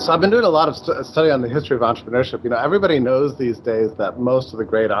 So I've been doing a lot of study on the history of entrepreneurship. Everybody knows these days that most of the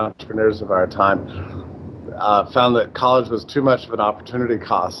great entrepreneurs of our time found that college was too much of an opportunity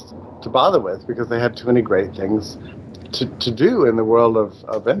cost to bother with because they had too many great things to do in the world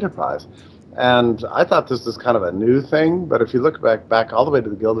of enterprise. And I thought this was kind of a new thing, but if you look back all the way to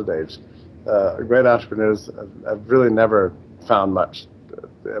the Gilded Age, great entrepreneurs have really never found much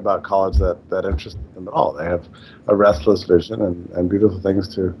about college that interested them at all. They have a restless vision and beautiful things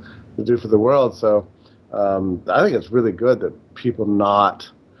to do for the world. So I think it's really good that people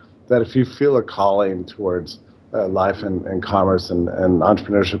that if you feel a calling towards life and commerce and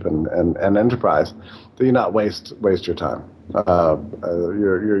entrepreneurship and enterprise, that you not waste your time.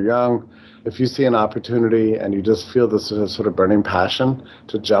 You're young. If you see an opportunity and you just feel this sort of burning passion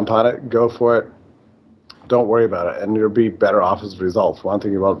to jump on it, go for it. Don't worry about it, and you'll be better off as a result. One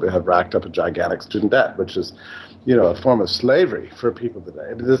thing, you won't have racked up a gigantic student debt, which is, a form of slavery for people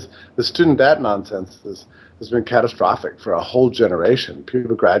today. The student debt nonsense has been catastrophic for a whole generation.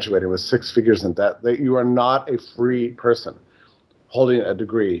 People graduating with 6 figures in debt. You are not a free person holding a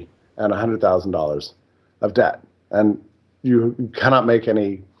degree and $100,000 of debt, and you cannot make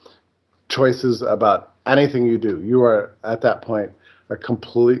any choices about anything you do. You are at that point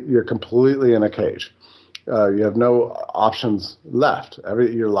you're completely in a cage. You have no options left.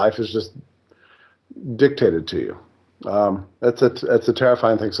 Your life is just dictated to you. It's a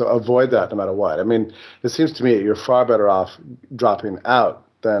terrifying thing. So avoid that no matter what. I mean, it seems to me you're far better off dropping out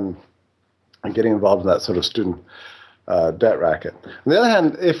than getting involved in that sort of student debt racket. On the other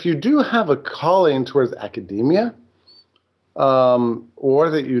hand, if you do have a calling towards academia, or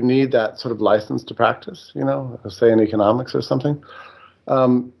that you need that sort of license to practice, say in economics or something,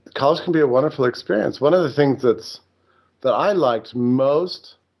 college can be a wonderful experience. One of the things that I liked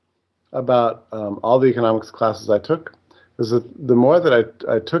most about all the economics classes I took is that the more that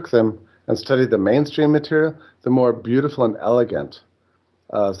I took them and studied the mainstream material, the more beautiful and elegant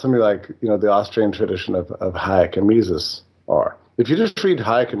something like the Austrian tradition of Hayek and Mises are. If you just read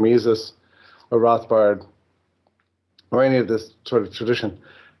Hayek and Mises or Rothbard or any of this sort of tradition,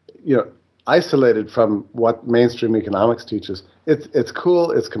 isolated from what mainstream economics teaches, it's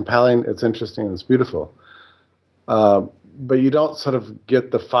cool, it's compelling, it's interesting, it's beautiful. But you don't sort of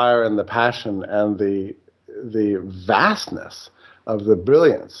get the fire and the passion and the vastness of the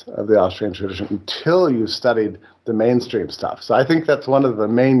brilliance of the Austrian tradition until you studied the mainstream stuff. So I think that's one of the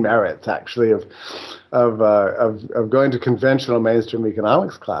main merits, actually, of going to conventional mainstream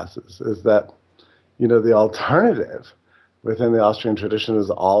economics classes, is that, the alternative within the Austrian tradition is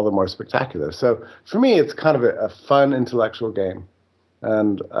all the more spectacular. So for me, it's kind of a fun intellectual game,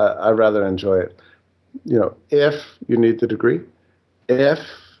 and I rather enjoy it. If you need the degree, if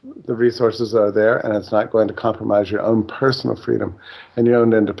the resources are there and it's not going to compromise your own personal freedom and your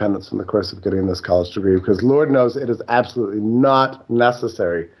own independence in the course of getting this college degree, because Lord knows it is absolutely not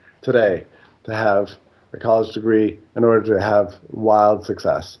necessary today to have a college degree in order to have wild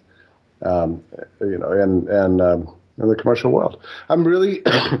success, in the commercial world. I'm really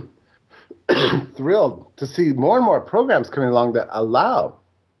thrilled to see more and more programs coming along that allow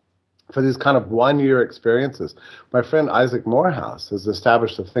for these kind of one-year experiences. My friend Isaac Morehouse has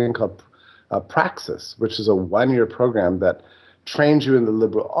established a thing called Praxis, which is a one-year program that trains you in the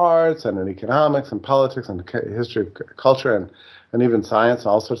liberal arts and in economics and politics and history of culture and even science and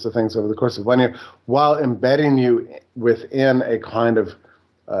all sorts of things over the course of 1 year, while embedding you within a kind of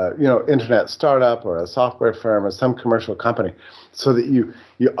internet startup or a software firm or some commercial company, so that you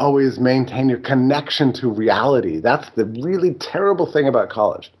always maintain your connection to reality. That's the really terrible thing about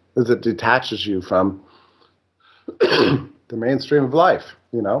college, is it detaches you from the mainstream of life.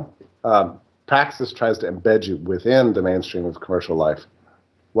 Praxis tries to embed you within the mainstream of commercial life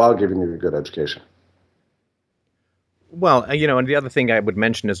while giving you a good education. Well, and the other thing I would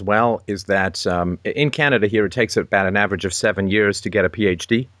mention as well is that in Canada here, it takes about an average of 7 years to get a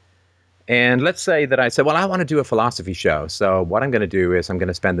PhD. And let's say that I said, well, I want to do a philosophy show. So what I'm going to do is I'm going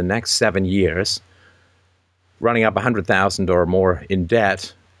to spend the next 7 years running up 100,000 or more in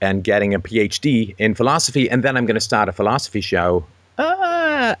debt and getting a PhD in philosophy, and then I'm going to start a philosophy show.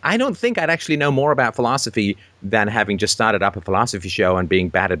 I don't think I'd actually know more about philosophy than having just started up a philosophy show and being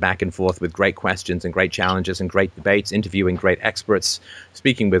batted back and forth with great questions and great challenges and great debates, interviewing great experts,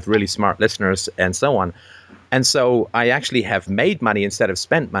 speaking with really smart listeners, and so on. And so I actually have made money instead of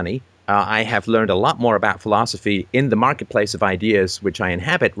spent money. I have learned a lot more about philosophy in the marketplace of ideas which I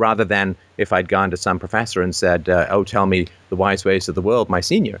inhabit, rather than if I'd gone to some professor and said, oh, tell me the wise ways of the world, my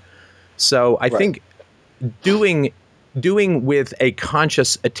senior. So I think doing with a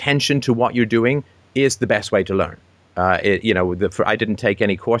conscious attention to what you're doing is the best way to learn. I didn't take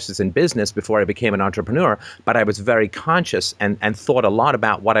any courses in business before I became an entrepreneur, but I was very conscious and thought a lot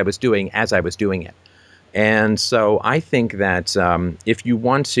about what I was doing as I was doing it. And so I think that if you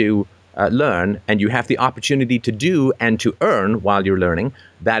want to learn and you have the opportunity to do and to earn while you're learning,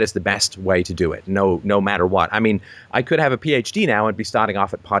 that is the best way to do it, no matter what. I mean, I could have a PhD now and be starting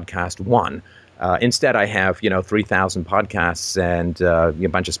off at podcast 1. Instead, I have, 3,000 podcasts and a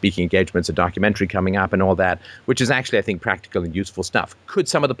bunch of speaking engagements, a documentary coming up and all that, which is actually, I think, practical and useful stuff. Could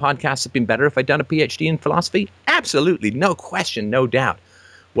some of the podcasts have been better if I'd done a PhD in philosophy? Absolutely. No question, no doubt.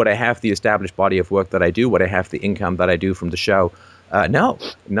 Would I have the established body of work that I do? Would I have the income that I do from the show? No,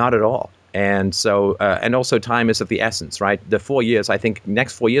 not at all. And so, and also time is of the essence, right? The 4 years, I think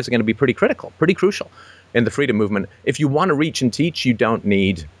next 4 years are going to be pretty critical, pretty crucial in the freedom movement. If you want to reach and teach, you don't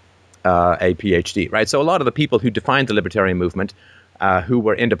need a PhD, right? So a lot of the people who defined the libertarian movement, who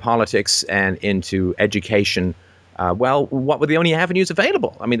were into politics and into education, what were the only avenues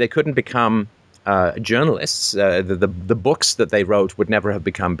available? I mean, they couldn't become journalists. The books that they wrote would never have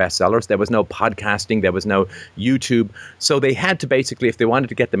become bestsellers. There was no podcasting. There was no YouTube. So they had to basically, if they wanted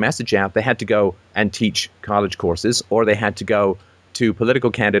to get the message out, they had to go and teach college courses, or they had to go to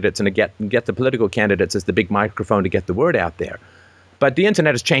political candidates and get the political candidates as the big microphone to get the word out there. But the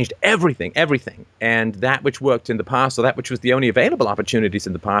internet has changed everything. And that which worked in the past, or that which was the only available opportunities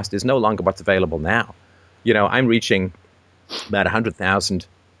in the past, is no longer what's available now. I'm reaching about 100,000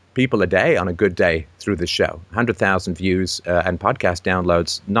 people a day on a good day through this show. 100,000 views and podcast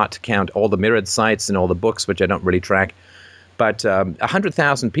downloads, not to count all the mirrored sites and all the books, which I don't really track. But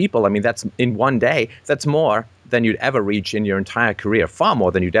 100,000 people, I mean, that's in one day. That's more than you'd ever reach in your entire career, far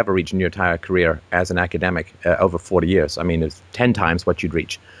more than you'd ever reach in your entire career as an academic over 40 years. I mean, it's 10 times what you'd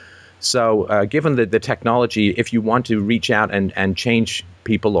reach. So given the technology, if you want to reach out and change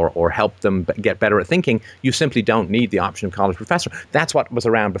people or help them get better at thinking, you simply don't need the option of college professor. That's what was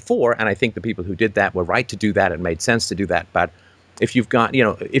around before, and I think the people who did that were right to do that. It made sense to do that. But if you've got,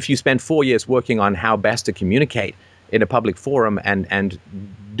 if you spend 4 years working on how best to communicate in a public forum and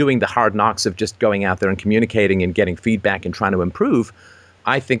doing the hard knocks of just going out there and communicating and getting feedback and trying to improve,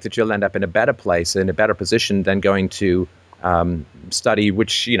 I think that you'll end up in a better place, in a better position than going to study,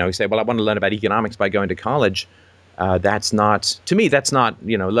 which, you say, well, I want to learn about economics by going to college. That's not, to me, that's not,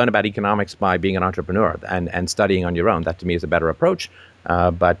 learn about economics by being an entrepreneur and studying on your own. That to me is a better approach.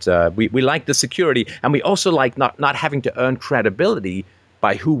 But we like the security, and we also like not having to earn credibility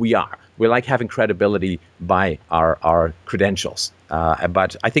by who we are. We like having credibility by our credentials.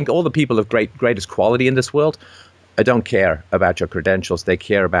 But I think all the people of greatest quality in this world don't care about your credentials. They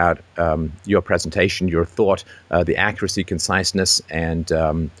care about your presentation, your thought, the accuracy, conciseness, and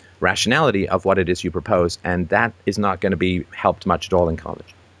rationality of what it is you propose. And that is not going to be helped much at all in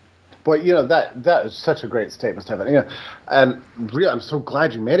college. Boy, that is such a great statement, Stefan. And really, I'm so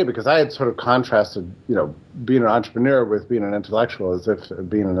glad you made it, because I had sort of contrasted, being an entrepreneur with being an intellectual, as if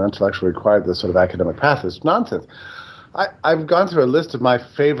being an intellectual required this sort of academic path. It's nonsense. I've gone through a list of my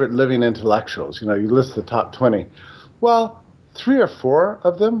favorite living intellectuals. You list the top 20. Well, 3 or 4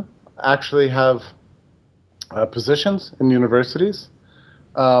 of them actually have positions in universities,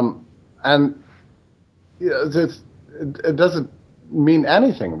 and it doesn't mean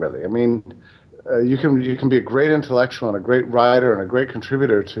anything really. I mean, you can be a great intellectual and a great writer and a great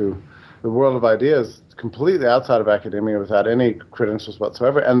contributor to the world of ideas completely outside of academia without any credentials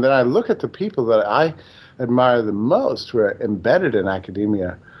whatsoever. And then I look at the people that I admire the most who are embedded in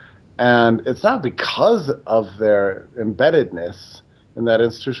academia, and it's not because of their embeddedness in that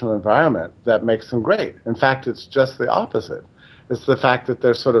institutional environment that makes them great. In fact, it's just the opposite. It's the fact that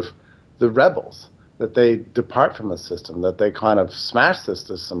they're sort of the rebels, that they depart from the system, that they kind of smash the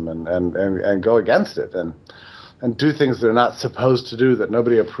system and go against it and do things they're not supposed to do, that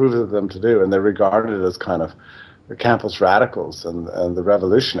nobody approves of them to do, and they're regarded as kind of the campus radicals and the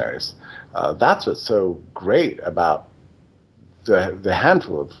revolutionaries. That's what's so great about the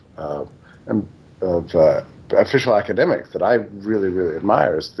handful of official academics that I really, really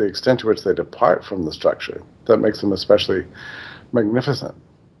admire, is the extent to which they depart from the structure. That makes them especially magnificent.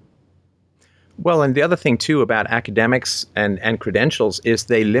 Well, and the other thing, too, about academics and credentials is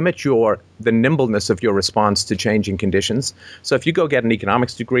they limit the nimbleness of your response to changing conditions. So if you go get an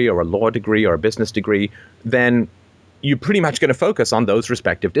economics degree or a law degree or a business degree, then you're pretty much going to focus on those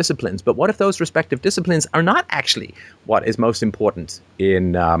respective disciplines. But what if those respective disciplines are not actually what is most important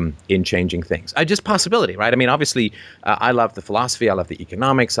in changing things? Just possibility, right? I mean, obviously, I love the philosophy, I love the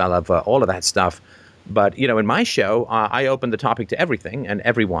economics, I love all of that stuff. But, in my show, I open the topic to everything, and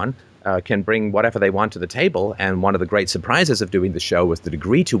everyone can bring whatever they want to the table. And one of the great surprises of doing the show was the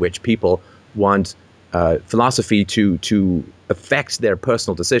degree to which people want philosophy to affect their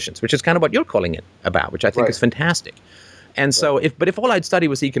personal decisions, which is kind of what you're calling it about, which I think is fantastic. And so if all I'd study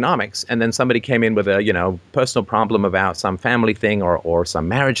was economics, and then somebody came in with a, personal problem about some family thing or some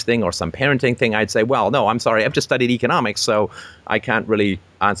marriage thing or some parenting thing, I'd say, well, no, I'm sorry, I've just studied economics, so I can't really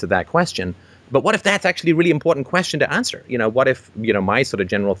answer that question. But what if that's actually a really important question to answer? What if, my sort of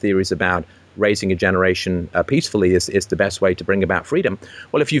general theories about raising a generation peacefully is the best way to bring about freedom?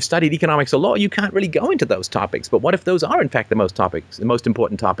 Well, if you've studied economics or law, you can't really go into those topics. But what if those are, in fact, the most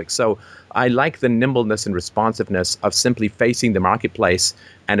important topics? So I like the nimbleness and responsiveness of simply facing the marketplace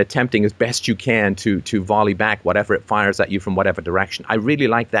and attempting as best you can to volley back whatever it fires at you from whatever direction. I really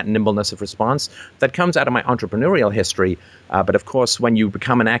like that nimbleness of response that comes out of my entrepreneurial history. But of course, when you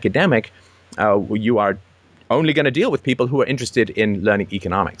become an academic, you are only going to deal with people who are interested in learning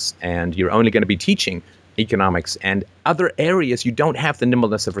economics, and you're only going to be teaching economics, and other areas you don't have the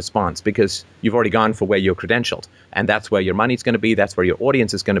nimbleness of response because you've already gone for where you're credentialed, and that's where your money's going to be, that's where your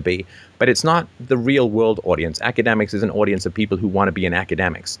audience is going to be. But it's not the real world audience. Academics is an audience of people who want to be in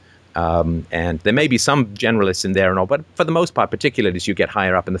academics. And there may be some generalists in there and all, but for the most part, particularly as you get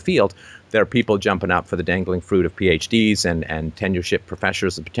higher up in the field, there are people jumping up for the dangling fruit of PhDs and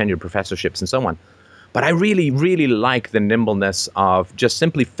tenured professorships and so on. But I really, really like the nimbleness of just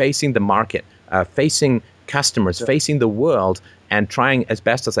simply facing the market, facing customers, facing the world, and trying as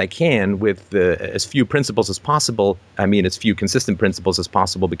best as I can with as few principles as possible. I mean, as few consistent principles as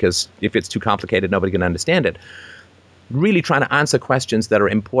possible, because if it's too complicated, nobody can understand it. Really trying to answer questions that are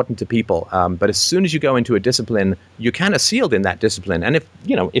important to people. But as soon as you go into a discipline, you're kind of sealed in that discipline. And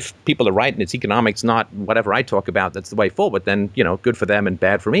if people are right and it's economics, not whatever I talk about, that's the way forward, then, good for them and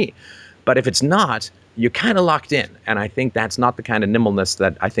bad for me. But if it's not, you're kind of locked in. And I think that's not the kind of nimbleness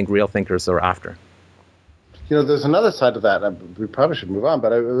that I think real thinkers are after. There's another side to that, and we probably should move on,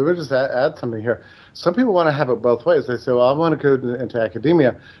 but I would just add something here. Some people want to have it both ways. They say, well, I want to go into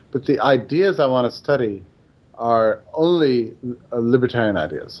academia, but the ideas I want to study are only libertarian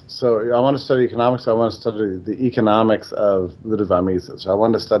ideas. So I want to study economics. I want to study the economics of Ludwig Mises. I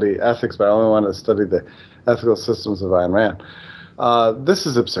want to study ethics, but I only want to study the ethical systems of Ayn Rand. This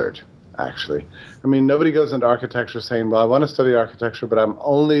is absurd. actually. I mean, nobody goes into architecture saying, well, I want to study architecture, but I'm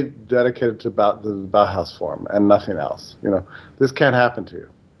only dedicated to the Bauhaus form and nothing else. This can't happen to you.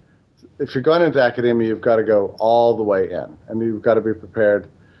 If you're going into academia, you've got to go all the way in, and you've got to be prepared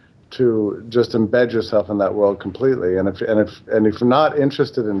to just embed yourself in that world completely. And if you're not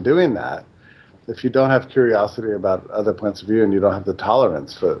interested in doing that, if you don't have curiosity about other points of view and you don't have the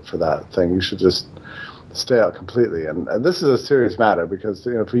tolerance for that thing, you should just stay out completely. And this is a serious matter because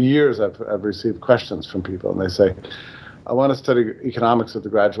for years I've received questions from people, and they say, I want to study economics at the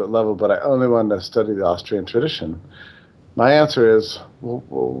graduate level, but I only want to study the Austrian tradition. My answer is, well,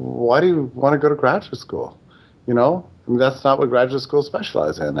 why do you want to go to graduate school? I mean, that's not what graduate schools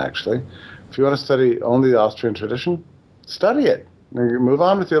specialize in, actually. If you want to study only the Austrian tradition, study it. Move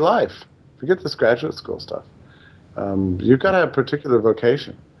on with your life. Forget this graduate school stuff. You've got to have a particular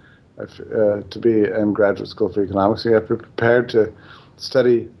vocation to be in graduate school for economics. You have to be prepared to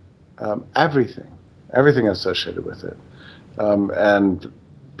study everything associated with it. And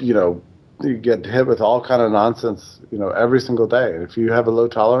you get hit with all kind of nonsense, every single day. And if you have a low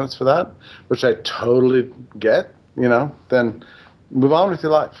tolerance for that, which I totally get, then move on with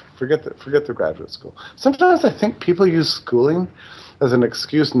your life. Forget the graduate school. Sometimes I think people use schooling as an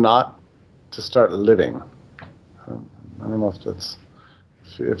excuse not to start living. I don't know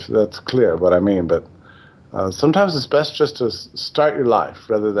if that's clear what I mean, but sometimes it's best just to start your life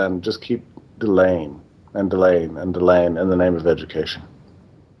rather than just keep delaying and delaying and delaying in the name of education.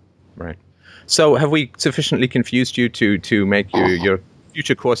 Right. So have we sufficiently confused you to make your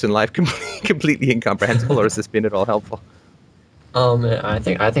future course in life completely incomprehensible, or has this been at all helpful? I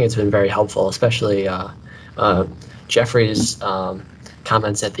think it's been very helpful, especially Jeffrey's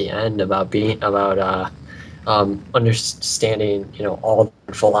comments at the end about understanding all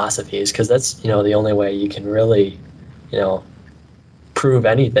philosophies, because that's the only way you can really prove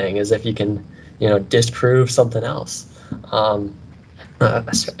anything is if you can disprove something else. And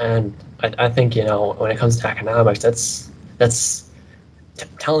I think when it comes to economics, that's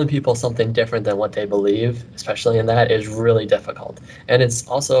telling people something different than what they believe, especially in that, is really difficult. And it's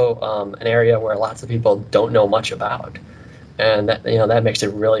also an area where lots of people don't know much about, and that makes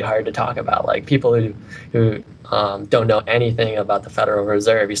it really hard to talk about. Like people who don't know anything about the Federal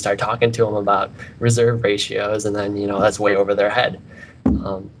Reserve, you start talking to them about reserve ratios, and then that's way over their head.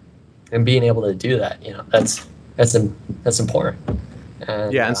 And being able to do that, that's important.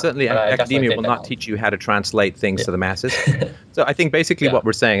 And certainly academia will not teach you how to translate things to the masses. So I think basically what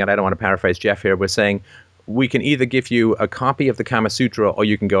we're saying, and I don't want to paraphrase Jeff here, we're saying we can either give you a copy of the Kama Sutra or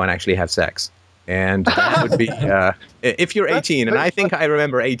you can go and actually have sex. And that would be, if you're 18, and I think I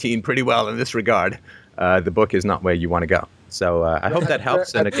remember 18 pretty well in this regard, the book is not where you want to go. So I hope that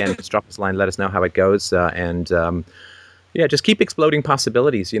helps. And again, just drop us a line, let us know how it goes. Just keep exploding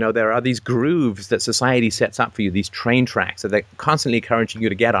possibilities. There are these grooves that society sets up for you, these train tracks that they're constantly encouraging you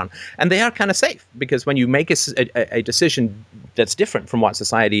to get on. And they are kind of safe, because when you make a decision that's different from what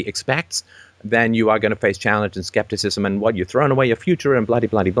society expects, then you are going to face challenge and skepticism and you're throwing away your future and blah.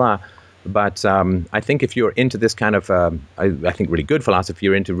 But I think if you're into this kind of, I think really good philosophy,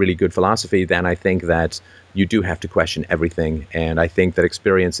 you're into really good philosophy, then I think that you do have to question everything. And I think that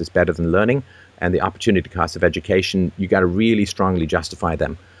experience is better than learning. And the opportunity cost of education, you got to really strongly justify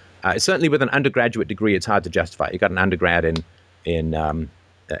them. Certainly with an undergraduate degree, it's hard to justify. You got an undergrad in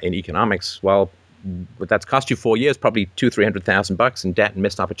economics. Well, that's cost you 4 years, probably $200,000-$300,000 in debt and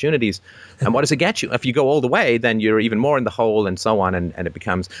missed opportunities. And what does it get you? If you go all the way, then you're even more in the hole, and so on. And it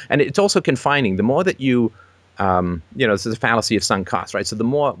becomes, and it's also confining. The more that you this is a fallacy of sunk cost, right? So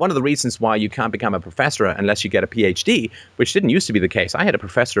one of the reasons why you can't become a professor unless you get a PhD, which didn't used to be the case. I had a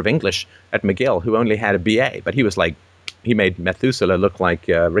professor of English at McGill who only had a BA, but he made Methuselah look like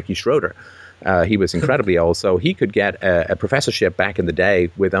Ricky Schroeder. He was incredibly old, so he could get a professorship back in the day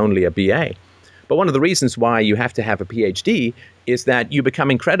with only a BA. But one of the reasons why you have to have a PhD is that you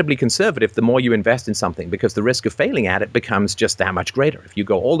become incredibly conservative the more you invest in something, because the risk of failing at it becomes just that much greater. If you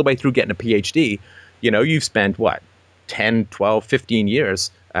go all the way through getting a PhD, you've spent, 10, 12, 15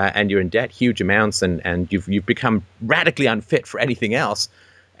 years, and you're in debt huge amounts, and you've become radically unfit for anything else.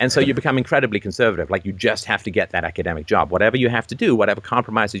 And so you become incredibly conservative. Like, you just have to get that academic job. Whatever you have to do, whatever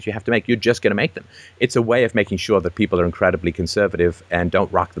compromises you have to make, you're just going to make them. It's a way of making sure that people are incredibly conservative and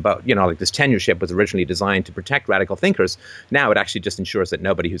don't rock the boat. Like this tenureship was originally designed to protect radical thinkers. Now it actually just ensures that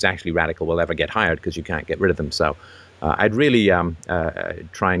nobody who's actually radical will ever get hired, because you can't get rid of them. So I'd really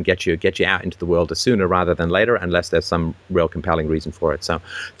try and get you out into the world sooner rather than later, unless there's some real compelling reason for it. So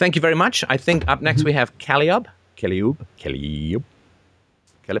thank you very much. I think up next we have Caleb.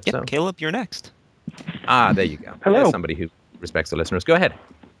 Yep, Caleb, you're next. There you go. Hello. There's somebody who respects the listeners. Go ahead.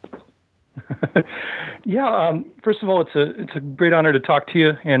 Yeah. First of all, it's a great honor to talk to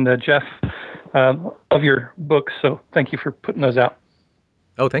you, and Jeff, of your books. So thank you for putting those out.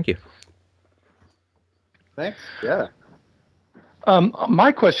 Oh, thank you. Thanks. Yeah.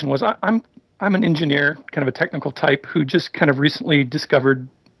 My question was, I'm an engineer, kind of a technical type, who just kind of recently discovered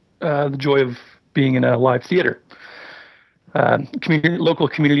the joy of being in a live theater, local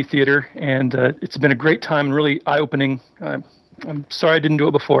community theater, and it's been a great time and really eye-opening. I'm sorry I didn't do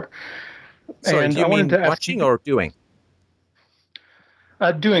it before. Sorry, And do you I wanted mean to ask watching you, or doing?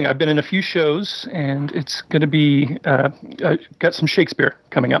 doing. I've been in a few shows, and it's going to be got some Shakespeare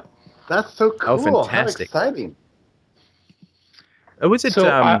coming up. That's so Oh, cool. How fantastic. exciting. Was it So,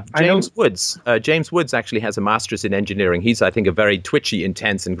 James I know, Woods? James Woods actually has a master's in engineering. He's, I think, a very twitchy,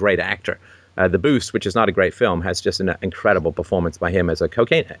 intense, and great actor. The Boost, which is not a great film, has just an incredible performance by him as a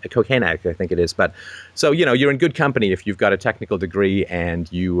cocaine addict, I think it is. But so, you're in good company if you've got a technical degree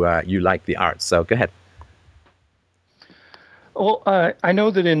and you like the arts. So go ahead. well, I know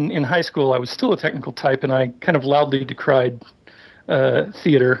that in high school I was still a technical type, and I kind of loudly decried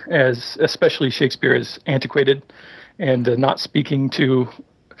theater, as especially Shakespeare, as antiquated and not speaking to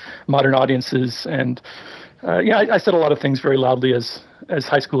modern audiences. And I said a lot of things very loudly, as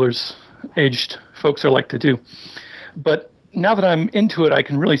high schoolers, aged folks are like to do. But now that I'm into it, I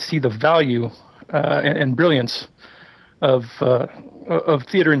can really see the value and brilliance of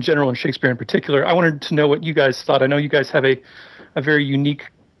theater in general and Shakespeare in particular. I wanted to know what you guys thought. I know you guys have a very unique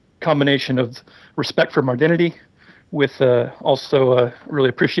combination of respect for modernity with also really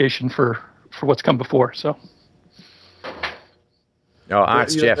appreciation for what's come before. So. Oh,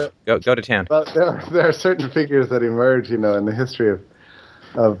 arts, Jeff, go to town. Well, there are certain figures that emerge, in the history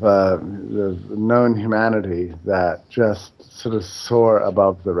of the known humanity that just sort of soar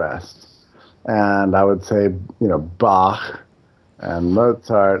above the rest. And I would say, Bach and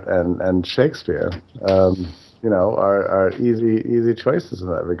Mozart and Shakespeare, are easy choices in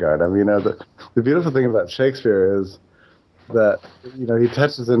that regard. I mean, the beautiful thing about Shakespeare is that, he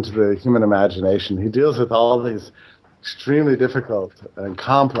touches into the human imagination. He deals with all these extremely difficult and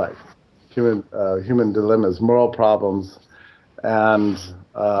complex human dilemmas, moral problems, and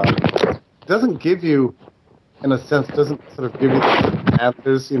doesn't give you, in a sense, doesn't sort of give you the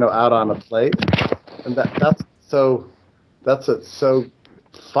answers, out on a plate, and that's what's so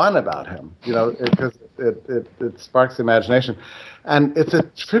fun about him, because it sparks the imagination, and it's a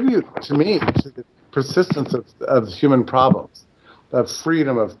tribute to me to the persistence of human problems, of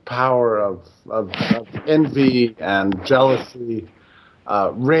freedom, of power, of envy and jealousy,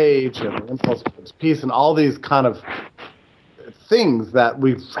 rage and impulse towards peace, and all these kind of things that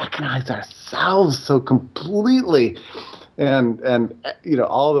we recognize ourselves so completely, and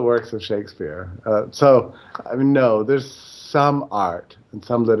all the works of Shakespeare. So I mean, no, there's some art and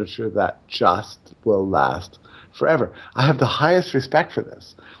some literature that just will last forever. I have the highest respect for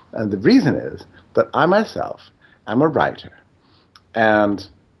this, and the reason is that I myself am a writer, and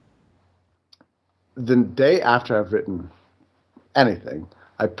the day after I've written anything,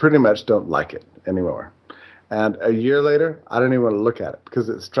 I pretty much don't like it anymore. And a year later, I don't even want to look at it because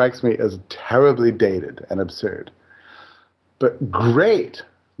it strikes me as terribly dated and absurd. But great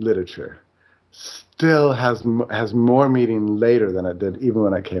literature still has more meaning later than it did even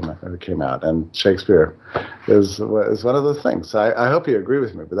when it came out. And Shakespeare is one of those things. So I hope you agree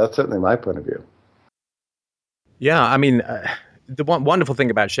with me, but that's certainly my point of view. Yeah, I mean, the one wonderful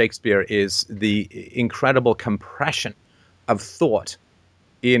thing about Shakespeare is the incredible compression of thought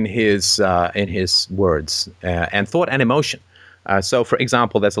in his words, and thought and emotion. So, for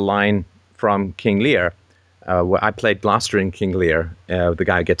example, there's a line from King Lear, where I played Gloucester in King Lear, the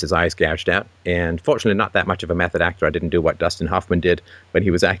guy who gets his eyes gouged out. And fortunately, not that much of a method actor. I didn't do what Dustin Hoffman did when he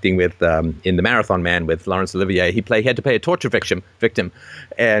was acting with in The Marathon Man with Laurence Olivier. He had to play a torture victim,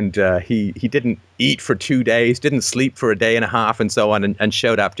 and he didn't eat for 2 days, didn't sleep for a day and a half, and so on, and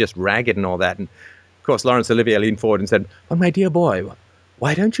showed up just ragged and all that. And of course, Laurence Olivier leaned forward and said, "Oh, my dear boy,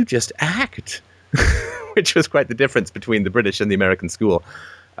 why don't you just act?" Which was quite the difference between the British and the American school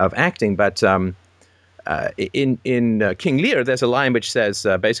of acting. But in King Lear, there's a line which says,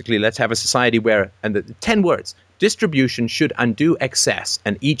 basically, let's have a society where, and the 10 words, distribution should undo excess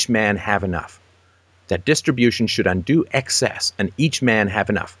and each man have enough. That distribution should undo excess and each man have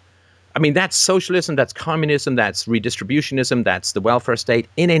enough. I mean, that's socialism, that's communism, that's redistributionism, that's the welfare state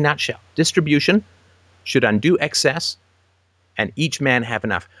in a nutshell. Distribution should undo excess and each man have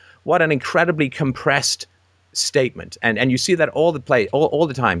enough. What an incredibly compressed statement. And you see that all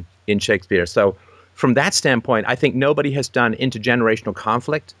the time in Shakespeare. So from that standpoint, I think nobody has done intergenerational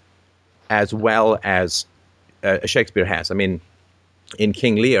conflict as well as Shakespeare has. I mean, in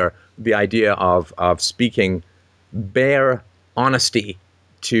King Lear, the idea of speaking bare honesty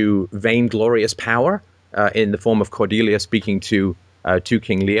to vainglorious power, in the form of Cordelia speaking to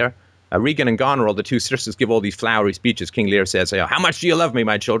King Lear. Regan and Goneril, the two sisters, give all these flowery speeches. King Lear says, "How much do you love me,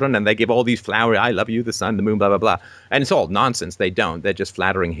 my children?" And they give all these flowery, "I love you, the sun, the moon, blah, blah, blah." And it's all nonsense. They don't. They're just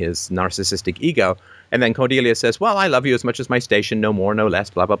flattering his narcissistic ego. And then Cordelia says, "Well, I love you as much as my station, no more, no less,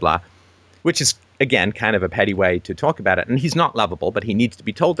 blah, blah, blah." Which is, again, kind of a petty way to talk about it. And he's not lovable, but he needs to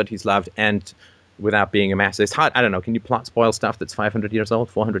be told that he's loved, and without being a masochist. I don't know. Can you plot spoil stuff that's 500 years old,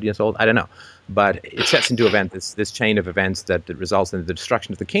 400 years old? I don't know. But it sets into event this chain of events that results in the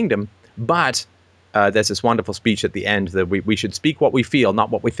destruction of the kingdom. But there's this wonderful speech at the end that we should speak what we feel, not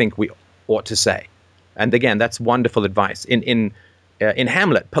what we think we ought to say. And again, that's wonderful advice. In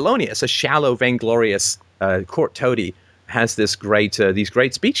Hamlet, Polonius, a shallow, vainglorious court toady, has these great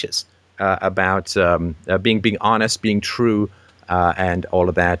speeches about being honest, being true, and all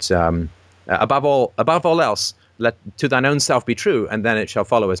of that. Above all else, let to thine own self be true, and then it shall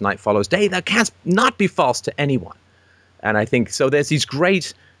follow as night follows day. Thou canst not be false to anyone. And I think so. There's these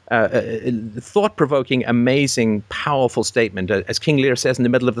great, thought-provoking, amazing, powerful statement, as King Lear says in the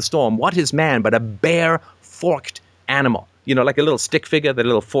middle of the storm: "What is man but a bare forked animal?" Like a little stick figure, the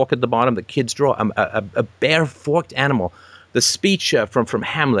little fork at the bottom that kids draw. A bare forked animal. The speech from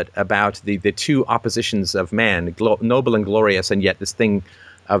Hamlet about the two oppositions of man, noble and glorious, and yet this thing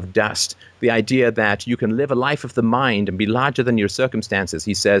of dust. The idea that you can live a life of the mind and be larger than your circumstances.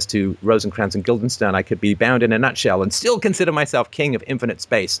 He says to Rosencrantz and Guildenstern, "I could be bound in a nutshell and still consider myself king of infinite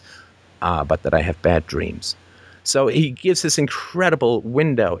space, but that I have bad dreams." So he gives this incredible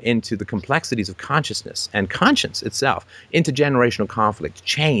window into the complexities of consciousness and conscience itself, intergenerational conflict,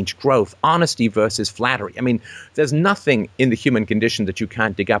 change, growth, honesty versus flattery. I mean, there's nothing in the human condition that you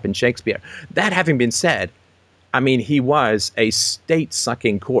can't dig up in Shakespeare. That having been said, I mean, he was a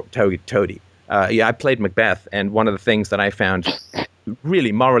state-sucking court toady. I played Macbeth, and one of the things that I found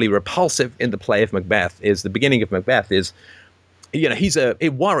really morally repulsive in the play of Macbeth is the beginning of Macbeth is, he's a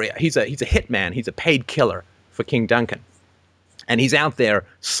warrior. He's a hitman. He's a paid killer for King Duncan. And he's out there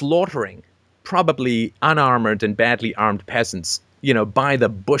slaughtering probably unarmored and badly armed peasants, by the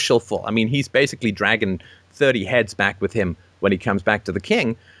bushelful. I mean, he's basically dragging 30 heads back with him when he comes back to the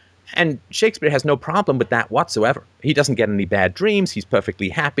king. And Shakespeare has no problem with that whatsoever. He doesn't get any bad dreams. He's perfectly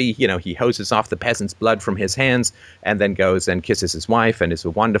happy. He hoses off the peasant's blood from his hands and then goes and kisses his wife and is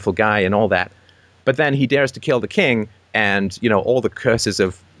a wonderful guy and all that. But then he dares to kill the king, and, all the curses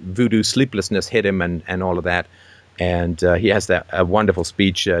of voodoo sleeplessness hit him and all of that. And he has a wonderful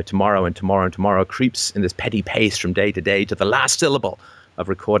speech, tomorrow and tomorrow and tomorrow creeps in this petty pace from day to day to the last syllable of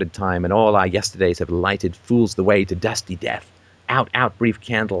recorded time, and all our yesterdays have lighted fools the way to dusty death. Out, out, brief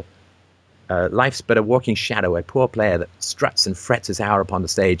candle. Life's but a walking shadow, a poor player that struts and frets his hour upon the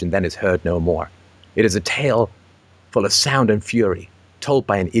stage and then is heard no more. It is a tale full of sound and fury, told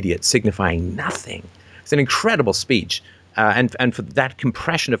by an idiot, signifying nothing. It's an incredible speech, and for that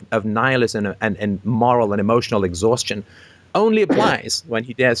compression of nihilism and moral and emotional exhaustion only applies when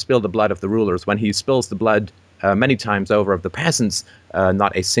he dares spill the blood of the rulers. When he spills the blood many times over of the peasants,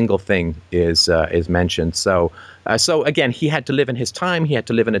 not a single thing is mentioned. So again, he had to live in his time. He had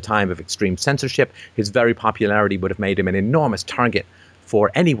to live in a time of extreme censorship. His very popularity would have made him an enormous target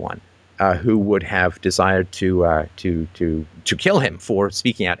for anyone who would have desired to kill him for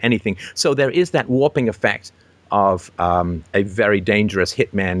speaking out anything. So there is that warping effect of a very dangerous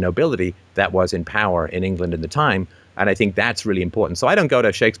hitman nobility that was in power in England in the time. And I think that's really important. So I don't go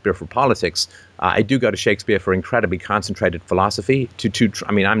to Shakespeare for politics. I do go to Shakespeare for incredibly concentrated philosophy.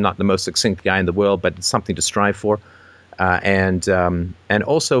 I'm not the most succinct guy in the world, but it's something to strive for, and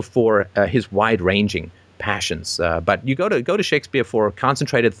also for his wide-ranging passions. But you go to Shakespeare for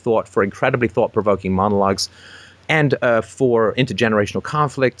concentrated thought, for incredibly thought-provoking monologues, and for intergenerational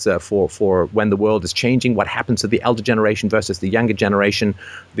conflicts, for when the world is changing, what happens to the elder generation versus the younger generation,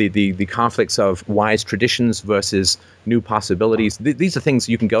 the conflicts of wise traditions versus new possibilities. These are things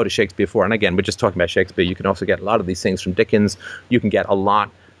you can go to Shakespeare for. And again, we're just talking about Shakespeare. You can also get a lot of these things from Dickens. You can get a lot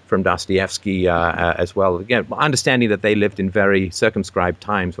from Dostoevsky as well. Again, understanding that they lived in very circumscribed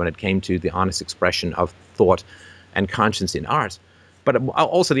times when it came to the honest expression of thought and conscience in art. But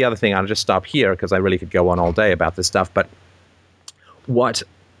also the other thing, I'll just stop here because I really could go on all day about this stuff, but what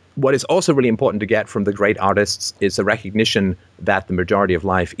is also really important to get from the great artists is a recognition that the majority of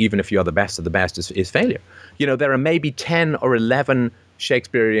life, even if you're the best of the best, is failure. There are maybe 10 or 11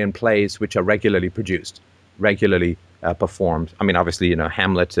 Shakespearean plays which are regularly produced, regularly performed. I mean, obviously,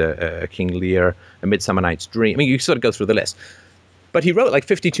 Hamlet, King Lear, A Midsummer Night's Dream. I mean, you sort of go through the list. But he wrote like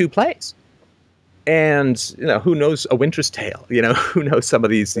 52 plays. And, who knows A Winter's Tale? Who knows some of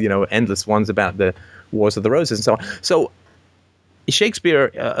these, endless ones about the Wars of the Roses and so on. So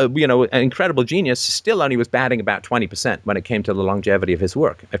Shakespeare, an incredible genius, still only was batting about 20% when it came to the longevity of his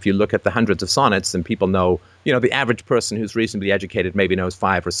work. If you look at the hundreds of sonnets, and people know, the average person who's reasonably educated maybe knows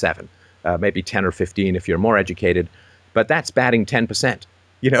 5 or 7, maybe 10 or 15 if you're more educated, but that's batting 10%.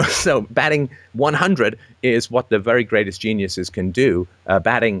 So batting 100 is what the very greatest geniuses can do.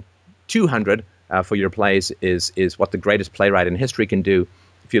 Batting 200 for your plays is what the greatest playwright in history can do.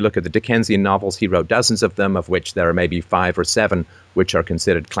 If you look at the Dickensian novels, he wrote dozens of them, of which there are maybe 5 or 7 which are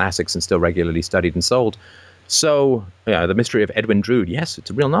considered classics and still regularly studied and sold. So, The Mystery of Edwin Drood, yes, it's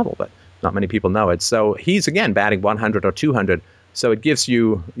a real novel, but not many people know it. So he's, again, batting 100 or 200. So it gives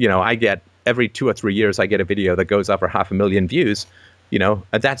you, I get every 2 or 3 years, I get a video that goes up for 500,000 views.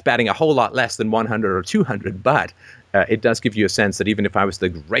 That's batting a whole lot less than 100 or 200, but it does give you a sense that even if I was the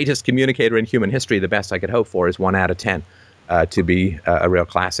greatest communicator in human history, the best I could hope for is 1 out of 10 to be a real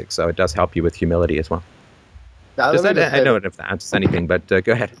classic. So it does help you with humility as well. I don't know if that answers anything, but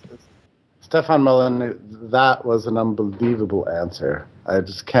go ahead. Stefan Mullen, that was an unbelievable answer. I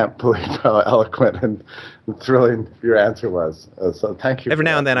just can't believe how eloquent and thrilling your answer was. So thank you. Every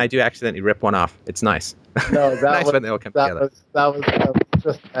now and then I do accidentally rip one off. It's nice. No, that nice when they all come together. That was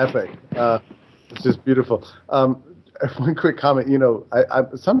just epic. It's just beautiful. One quick comment. I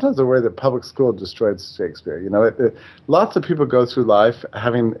sometimes I worry that public school destroyed Shakespeare. Lots of people go through life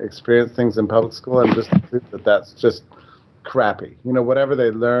having experienced things in public school and just think that that's just crappy. Whatever they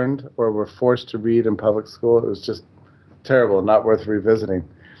learned or were forced to read in public school, it was just terrible, not worth revisiting.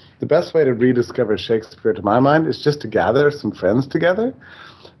 The best way to rediscover Shakespeare, to my mind, is just to gather some friends together.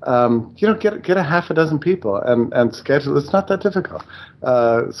 Get a half a dozen people and schedule. It's not that difficult.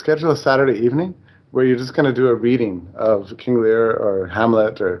 Schedule a Saturday evening where you're just going to do a reading of King Lear or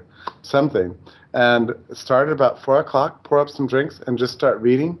Hamlet or something, and start at about 4 o'clock, pour up some drinks, and just start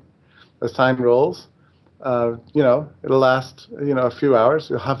reading, assign roles. It'll last, a few hours.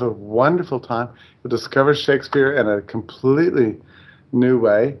 You'll have a wonderful time. You'll discover Shakespeare in a completely new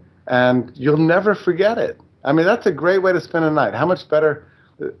way, and you'll never forget it. I mean, that's a great way to spend a night. How much better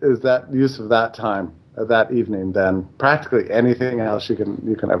is that use of that time, that evening, than practically anything else you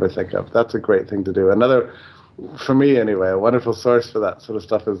can ever think of? That's a great thing to do. Another, for me anyway, a wonderful source for that sort of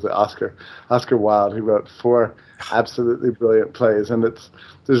stuff is the Oscar Wilde, who wrote 4 absolutely brilliant plays, and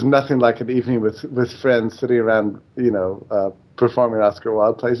there's nothing like an evening with friends sitting around, performing Oscar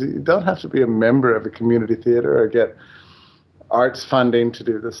Wilde plays. You don't have to be a member of a community theater or get arts funding to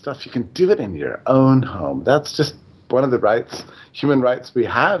do this stuff. You can do it in your own home. That's just one of the human rights we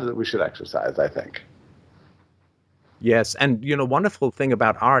have that we should exercise, I think. Yes, and wonderful thing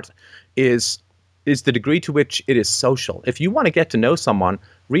about art is the degree to which it is social. If you want to get to know someone,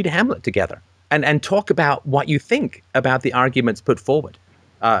 read Hamlet together and talk about what you think about the arguments put forward.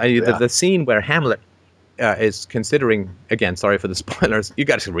 The scene where Hamlet is considering, again, sorry for the spoilers, you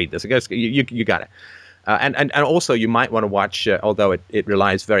got to read this. You got it. And also you might want to watch, although it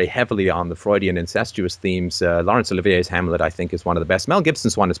relies very heavily on the Freudian incestuous themes, Laurence Olivier's Hamlet, I think, is one of the best. Mel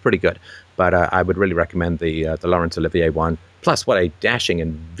Gibson's one is pretty good, but I would really recommend the Laurence Olivier one. Plus, what a dashing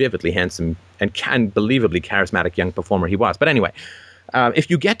and vividly handsome and unbelievably charismatic young performer he was. But anyway, if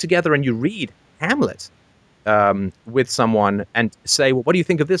you get together and you read Hamlet with someone and say, well, what do you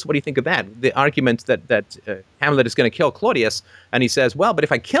think of this? What do you think of that? The argument that Hamlet is going to kill Claudius, and he says, well, but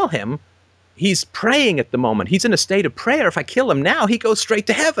if I kill him, he's praying at the moment. He's in a state of prayer. If I kill him now, he goes straight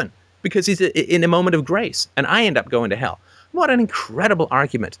to heaven because he's in a moment of grace, and I end up going to hell. What an incredible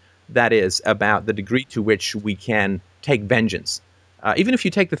argument that is about the degree to which we can take vengeance. Even if you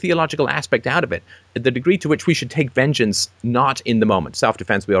take the theological aspect out of it, the degree to which we should take vengeance not in the moment.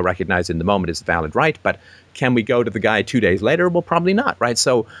 Self-defense, we all recognize in the moment is a valid right, but can we go to the guy 2 days later? Well, probably not, right?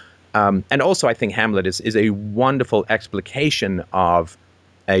 So, and also I think Hamlet is a wonderful explication of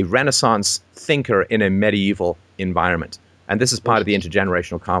a Renaissance thinker in a medieval environment. And this is part of the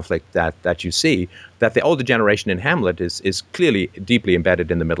intergenerational conflict that you see, that the older generation in Hamlet is clearly deeply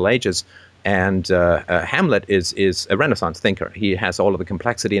embedded in the Middle Ages. And Hamlet is a Renaissance thinker. He has all of the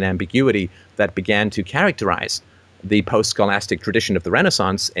complexity and ambiguity that began to characterize the post-scholastic tradition of the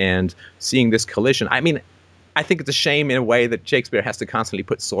Renaissance, and seeing this collision. I mean, I think it's a shame in a way that Shakespeare has to constantly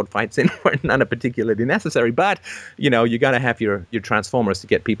put sword fights in where none are particularly necessary. But, you got to have your transformers to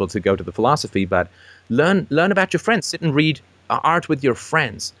get people to go to the philosophy. But learn about your friends. Sit and read art with your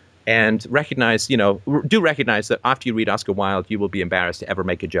friends. And recognize that after you read Oscar Wilde, you will be embarrassed to ever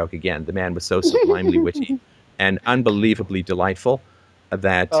make a joke again. The man was so sublimely witty and unbelievably delightful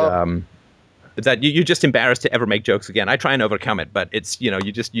that that you're just embarrassed to ever make jokes again. I try and overcome it, but it's,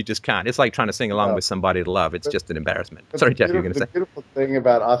 you just can't. It's like trying to sing along with somebody to love. It's just an embarrassment. Sorry, Jeff, you were going to say. The beautiful thing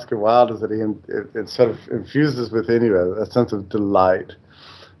about Oscar Wilde is that it sort of infuses within you a sense of delight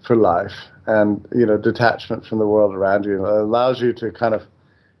for life and, detachment from the world around you. It allows you to kind of,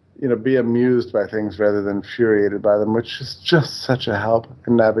 be amused by things rather than infuriated by them, which is just such a help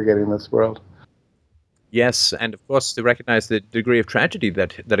in navigating this world. Yes, and of course to recognize the degree of tragedy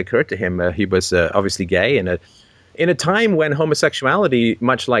that occurred to him. He was obviously gay in a time when homosexuality,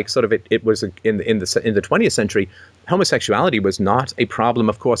 much like sort of it was in the 20th century, homosexuality was not a problem,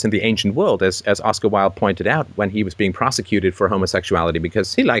 of course, in the ancient world, as Oscar Wilde pointed out when he was being prosecuted for homosexuality,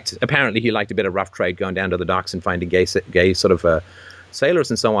 because he liked a bit of rough trade, going down to the docks and finding gay sort of sailors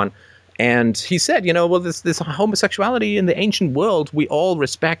and so on. And he said, well, this homosexuality in the ancient world, we all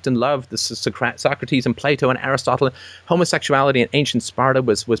respect and love. This Socrates and Plato and Aristotle. Homosexuality in ancient Sparta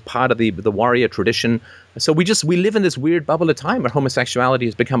was part of the warrior tradition. So we live in this weird bubble of time where homosexuality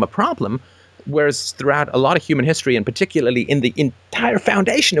has become a problem, whereas throughout a lot of human history, and particularly in the entire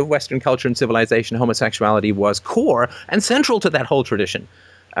foundation of Western culture and civilization, homosexuality was core and central to that whole tradition.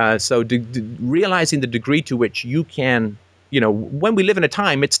 So realizing the degree to which you can, when we live in a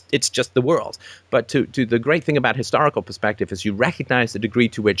time, it's just the world. But to the great thing about historical perspective is you recognize the degree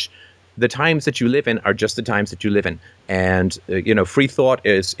to which the times that you live in are just the times that you live in. And, free thought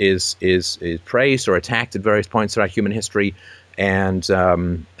is praised or attacked at various points throughout human history. And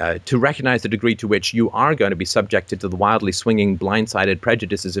to recognize the degree to which you are going to be subjected to the wildly swinging, blindsided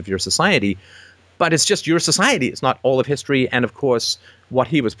prejudices of your society. But it's just your society. It's not all of history. And of course, what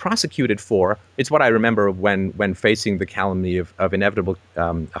he was prosecuted for, it's what I remember when facing the calumny of inevitable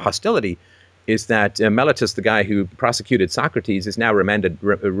hostility, is that Meletus, the guy who prosecuted Socrates, is now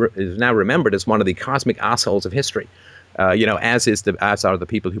remembered as one of the cosmic assholes of history. As are the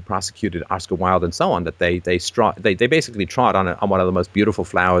people who prosecuted Oscar Wilde and so on. That they basically trod on one of the most beautiful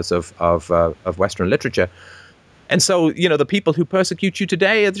flowers of Western literature. And so, the people who persecute you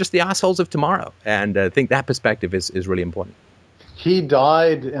today are just the assholes of tomorrow. And I think that perspective is really important. He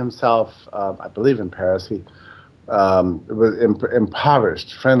died himself, I believe, in Paris. He was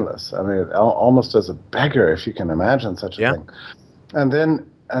impoverished, friendless. I mean, almost as a beggar, if you can imagine such a thing. And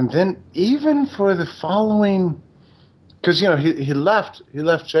then even for the following, because he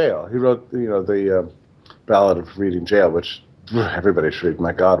left jail. He wrote the Ballad of Reading Jail, which everybody should read.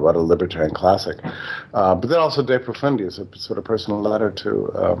 My God, what a libertarian classic! But then also De Profundis, a sort of personal letter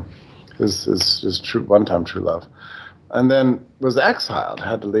to his true one-time true love. And then was exiled,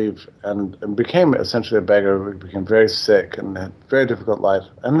 had to leave, and became essentially a beggar. Became very sick and had a very difficult life,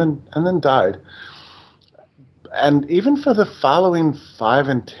 and then died. And even for the following 5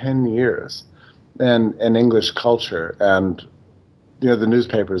 and 10 years, in English culture and the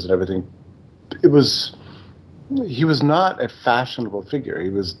newspapers and everything, he was not a fashionable figure. He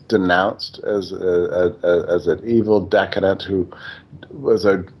was denounced as an evil decadent who was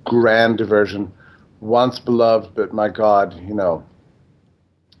a grand diversion. Once beloved, but my God,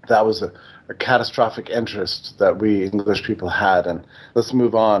 that was a catastrophic interest that we English people had. And let's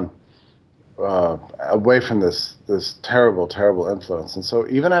move on away from this terrible, terrible influence. And so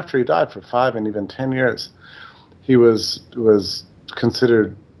even after he died for 5 and even 10 years, he was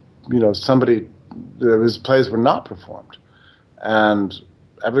considered, somebody, his plays were not performed. And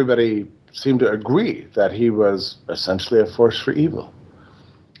everybody seemed to agree that he was essentially a force for evil.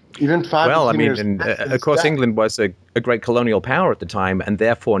 Even 5 well, I mean, years and, of course, England was a great colonial power at the time, and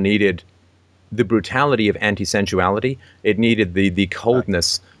therefore needed the brutality of anti-sensuality. It needed the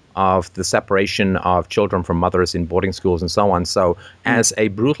coldness of the separation of children from mothers in boarding schools and so on. So as a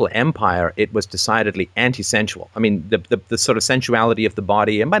brutal empire, it was decidedly anti-sensual. I mean, the sort of sensuality of the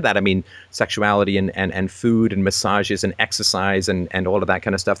body, and by that I mean sexuality and food and massages and exercise and all of that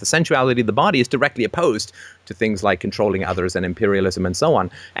kind of stuff. The sensuality of the body is directly opposed to things like controlling others and imperialism and so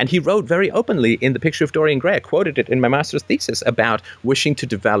on. And he wrote very openly in The Picture of Dorian Gray, I quoted it in my master's thesis, about wishing to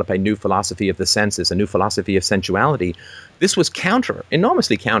develop a new philosophy of the senses, a new philosophy of sensuality. This was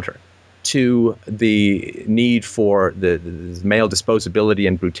enormously counter to the need for the male disposability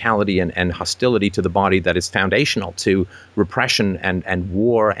and brutality and hostility to the body that is foundational to repression and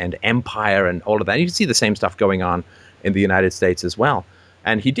war and empire and all of that. You can see the same stuff going on in the United States as well.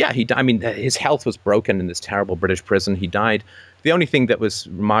 And he died. I mean, his health was broken in this terrible British prison. He died. The only thing that was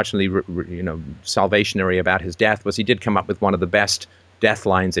marginally, salvationary about his death was he did come up with one of the best death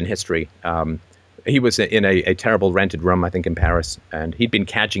lines in history. He was in a terrible rented room, I think, in Paris, and he'd been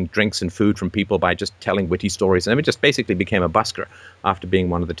catching drinks and food from people by just telling witty stories. And it just basically became a busker after being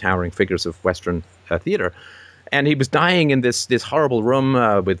one of the towering figures of Western theater. And he was dying in this horrible room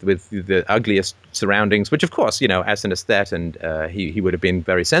with the ugliest surroundings, which, of course, as an aesthete, and he would have been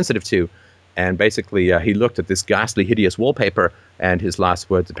very sensitive to. And basically, he looked at this ghastly, hideous wallpaper, and his last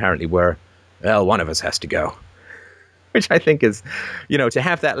words apparently were, "Well, one of us has to go." Which I think is, to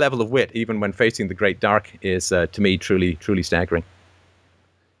have that level of wit, even when facing the great dark, is, to me, truly, truly staggering.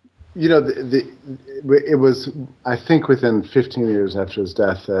 It was, I think, within 15 years after his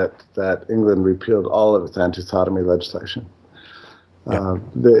death that England repealed all of its anti-sodomy legislation. Yeah.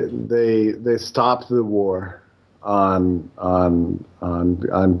 They stopped the war on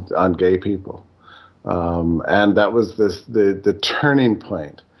gay people, and that was the turning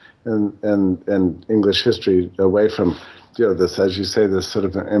point in English history away from this, as you say, this sort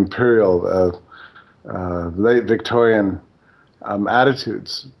of imperial late Victorian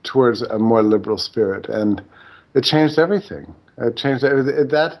attitudes towards a more liberal spirit, and it changed everything. It changed everything.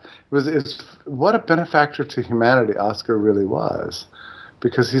 It's what a benefactor to humanity Oscar really was,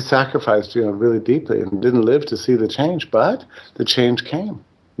 because he sacrificed, really deeply and didn't live to see the change, but the change came,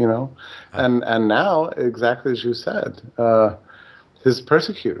 and now, exactly as you said, his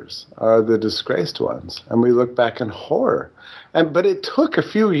persecutors are the disgraced ones, and we look back in horror. But it took a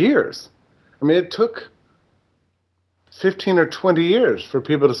few years. I mean, it took 15 or 20 years for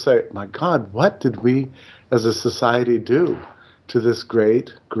people to say, my God, what did we as a society do to this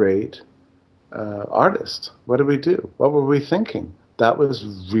great, great artist? What did we do? What were we thinking? That was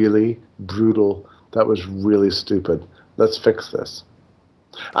really brutal. That was really stupid. Let's fix this.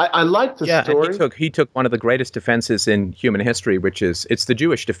 I like the story. And he took one of the greatest defenses in human history, which is, it's the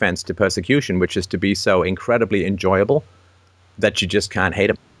Jewish defense to persecution, which is to be so incredibly enjoyable that you just can't hate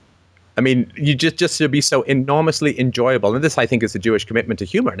him. I mean, you just to be so enormously enjoyable. And this, I think, is the Jewish commitment to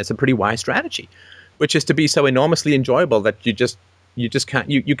humor, and it's a pretty wise strategy, which is to be so enormously enjoyable that you just can't,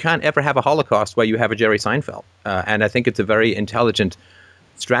 you can't ever have a Holocaust where you have a Jerry Seinfeld. And I think it's a very intelligent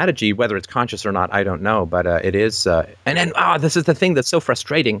strategy, whether it's conscious or not, I don't know, but it is. And then, this is the thing that's so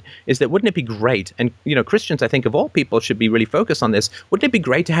frustrating, is that wouldn't it be great? And, Christians, I think, of all people, should be really focused on this. Wouldn't it be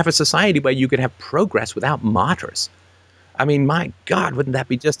great to have a society where you could have progress without martyrs? I mean, my God, wouldn't that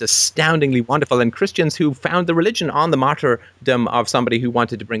be just astoundingly wonderful? And Christians who found the religion on the martyrdom of somebody who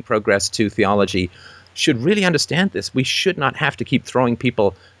wanted to bring progress to theology should really understand this. We should not have to keep throwing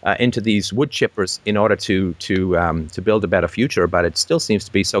people into these wood chippers in order to build a better future. But it still seems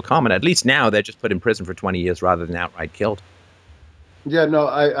to be so common. At least now they're just put in prison for 20 years rather than outright killed. Yeah, no,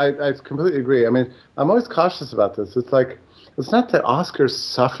 I completely agree. I mean, I'm always cautious about this. It's like, it's not that Oscar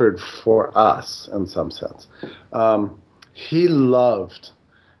suffered for us in some sense. He loved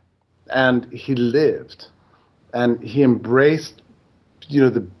and he lived and he embraced,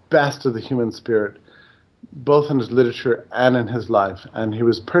 the best of the human spirit, both in his literature and in his life. And he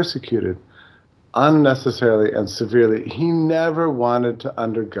was persecuted unnecessarily and severely. He never wanted to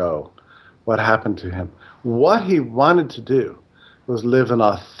undergo what happened to him. What he wanted to do was live an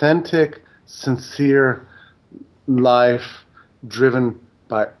authentic, sincere life driven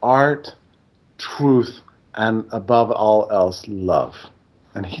by art, truth, and above all else, love.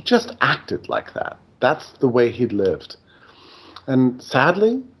 And he just acted like that. That's the way he lived. And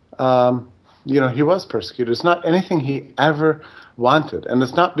sadly, he was persecuted. It's not anything he ever wanted. And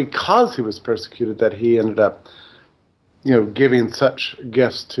it's not because he was persecuted that he ended up, giving such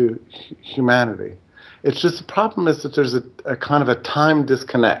gifts to humanity. It's just the problem is that there's a kind of a time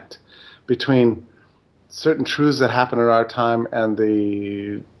disconnect between certain truths that happen in our time and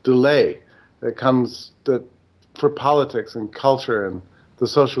the delay that comes for politics and culture and the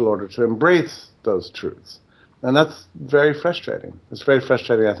social order to embrace those truths. And that's very frustrating. It's very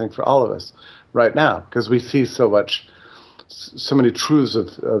frustrating, I think, for all of us right now, because we see so many truths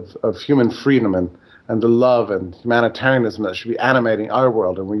of human freedom and the love and humanitarianism that should be animating our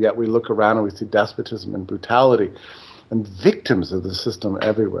world, and yet we look around and we see despotism and brutality and victims of the system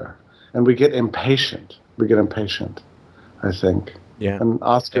everywhere. And we get impatient. I think. Yeah. And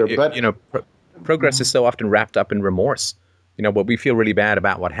Oscar, progress is so often wrapped up in remorse. But we feel really bad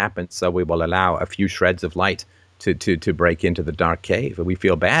about what happened, so we will allow a few shreds of light to break into the dark cave. We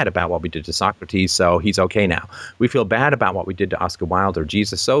feel bad about what we did to Socrates, so he's okay now. We feel bad about what we did to Oscar Wilde or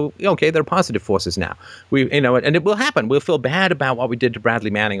Jesus, so okay, they're positive forces now. And it will happen. We'll feel bad about what we did to Bradley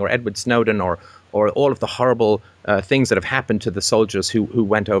Manning or Edward Snowden or all of the horrible things that have happened to the soldiers who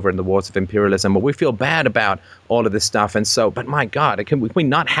went over in the wars of imperialism. But we feel bad about all of this stuff, and so, but my God, can we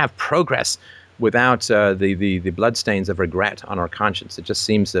not have progress without the bloodstains of regret on our conscience? It just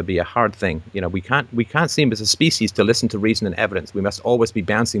seems to be a hard thing. We can't seem as a species to listen to reason and evidence. We must always be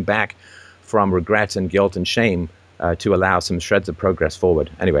bouncing back from regret and guilt and shame to allow some shreds of progress forward.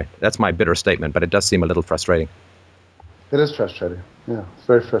 Anyway, that's my bitter statement, but it does seem a little frustrating. It is frustrating. Yeah, it's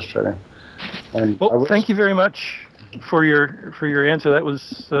very frustrating. And well, thank you very much for your answer. That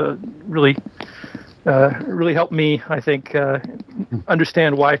was really helped me, I think,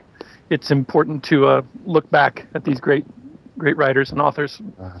 understand why it's important to look back at these great writers and authors.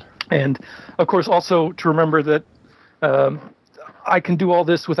 And, of course, also to remember that I can do all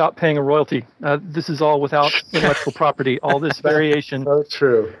this without paying a royalty. This is all without intellectual property, all this variation. So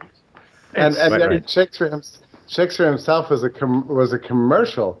true. And right. Shakespeare himself was a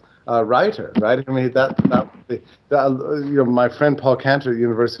commercial writer, right? I mean, my friend Paul Cantor at the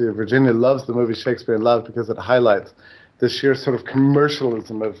University of Virginia loves the movie Shakespeare in Love because it highlights the sheer sort of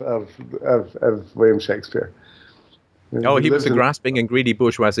commercialism of William Shakespeare. Oh, he was a grasping and greedy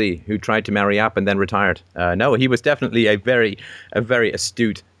bourgeoisie who tried to marry up and then retired. No, he was definitely a very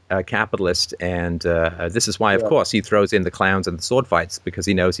astute capitalist, and this is why, of course, he throws in the clowns and the sword fights, because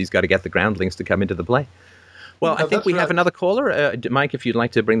he knows he's got to get the groundlings to come into the play. Well, I think we have another caller. Mike, if you'd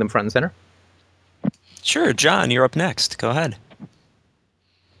like to bring them front and center. Sure, John, you're up next. Go ahead.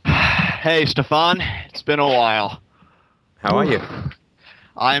 Hey, Stefan. It's been a while. How are you?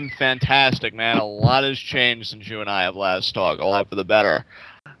 I'm fantastic, man. A lot has changed since you and I have last talked, a lot for the better.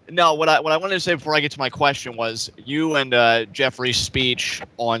 No, what I wanted to say before I get to my question was you and Jeffrey's speech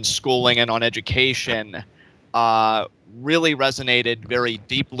on schooling and on education really resonated very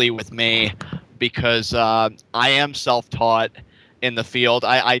deeply with me because I am self-taught in the field.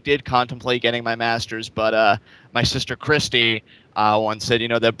 I did contemplate getting my master's, but my sister Christy once said,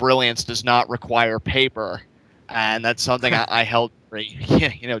 that brilliance does not require paper. And that's something I held very,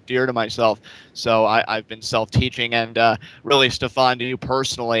 dear to myself. So I've been self-teaching, and really, Stefan, to you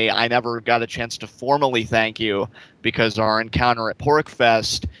personally, I never got a chance to formally thank you because our encounter at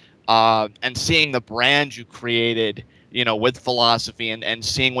PorkFest and seeing the brand you created, with philosophy and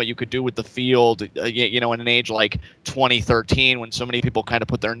seeing what you could do with the field, in an age like 2013 when so many people kind of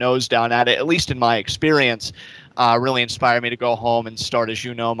put their nose down at it, at least in my experience, really inspired me to go home and start, as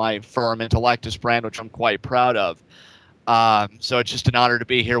you know, my firm Intellectus brand, which I'm quite proud of. So it's just an honor to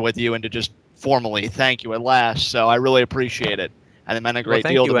be here with you and to just formally thank you at last. So I really appreciate it. And it meant a great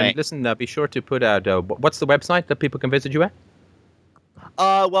deal to me. And listen, be sure to put out, what's the website that people can visit you at?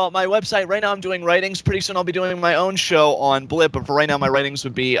 Well, my website, right now I'm doing writings. Pretty soon I'll be doing my own show on Blip, but for right now my writings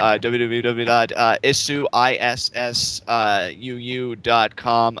would be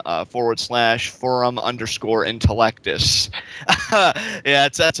www.forum_intellectus. Yeah,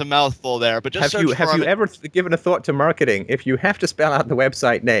 that's a mouthful there. But just have you ever given a thought to marketing? If you have to spell out the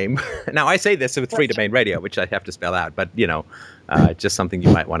website name, now I say this with Free Domain Radio, which I have to spell out, but just something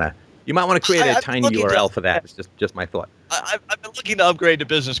you might want to. You might want to create a tiny URL for that. It's just my thought. I've been looking to upgrade to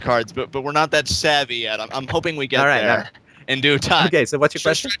business cards, but we're not that savvy yet. I'm hoping we get there in due time. Okay, so what's your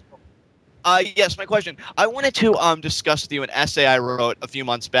question? Yes, my question. I wanted to discuss with you an essay I wrote a few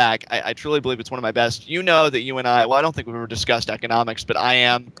months back. I truly believe it's one of my best. You know that you and I don't think we've ever discussed economics, but I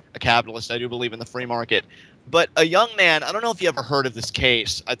am a capitalist. I do believe in the free market. But a young man, I don't know if you ever heard of this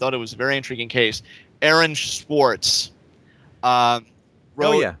case. I thought it was a very intriguing case. Aaron Swartz.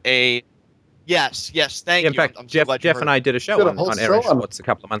 Wrote a yes, thank you. In fact, Jeff and I did a show on Aaron Swartz a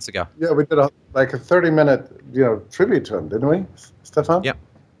couple of months ago. Yeah, we did a 30-minute tribute to him, didn't we, Stefan? Yeah.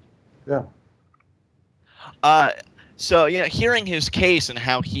 So, hearing his case and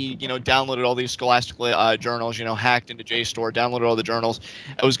how he, downloaded all these scholastic journals, hacked into JSTOR, downloaded all the journals,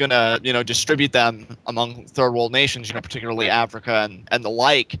 I was going to, distribute them among third world nations, particularly Africa and the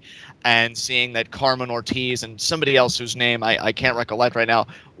like, and seeing that Carmen Ortiz and somebody else whose name I can't recollect right now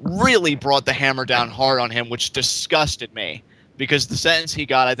really brought the hammer down hard on him, which disgusted me. Because the sentence he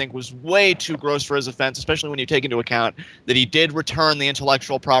got, I think, was way too gross for his offense, especially when you take into account that he did return the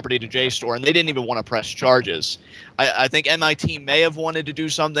intellectual property to JSTOR, and they didn't even want to press charges. I think MIT may have wanted to do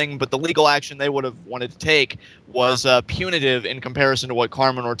something, but the legal action they would have wanted to take was punitive in comparison to what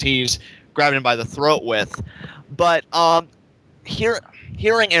Carmen Ortiz grabbed him by the throat with. But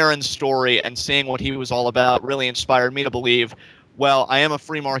hearing Aaron's story and seeing what he was all about really inspired me to believe, well, I am a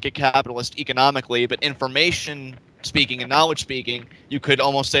free market capitalist economically, but information speaking and knowledge speaking, you could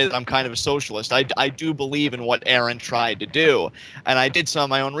almost say that I'm kind of a socialist. I do believe in what Aaron tried to do. And I did some of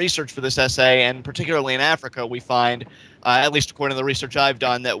my own research for this essay, and particularly in Africa, we find, at least according to the research I've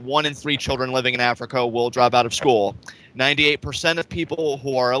done, that 1 in 3 children living in Africa will drop out of school. 98% of people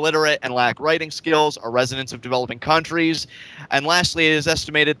who are illiterate and lack writing skills are residents of developing countries. And lastly, it is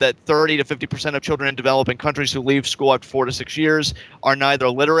estimated that 30 to 50% of children in developing countries who leave school after 4 to 6 years are neither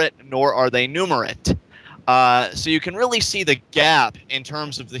literate nor are they numerate. So you can really see the gap in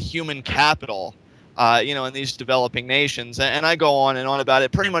terms of the human capital in these developing nations. And I go on and on about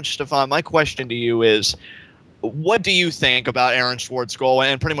it. Pretty much, Stefan, my question to you is, what do you think about Aaron Swartz's goal,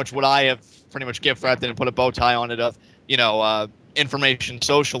 and pretty much what I have pretty much gift wrapped and put a bow tie on it of, information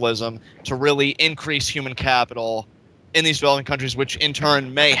socialism to really increase human capital in these developing countries, which in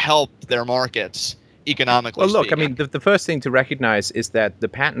turn may help their markets economically Well, look, speaking. I mean, the first thing to recognize is that the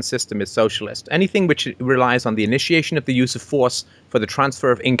patent system is socialist. Anything which relies on the initiation of the use of force for the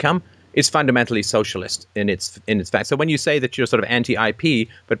transfer of income is fundamentally socialist in its fact. So when you say that you're sort of anti-IP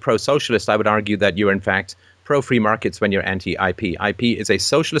but pro-socialist, I would argue that you're in fact pro-free markets when you're anti-IP. IP is a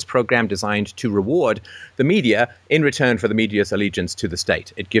socialist program designed to reward the media in return for the media's allegiance to the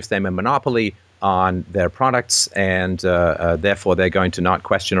state. It gives them a monopoly on their products, and therefore they're going to not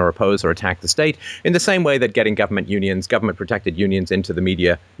question or oppose or attack the state in the same way that getting government-protected unions into the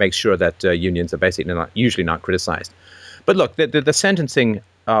media makes sure that unions are basically usually not criticized. But look, the sentencing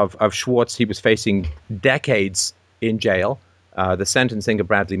of Schwartz, he was facing decades in jail. The sentencing of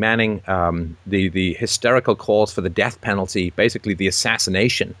Bradley Manning, the hysterical calls for the death penalty, basically the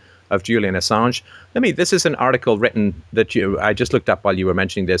assassination of Julian Assange. This is an article written that I just looked up while you were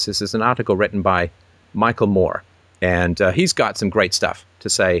mentioning this. This is an article written by Michael Moore, and he's got some great stuff to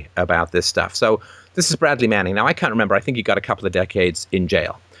say about this stuff. So this is Bradley Manning. Now, I can't remember. I think he got a couple of decades in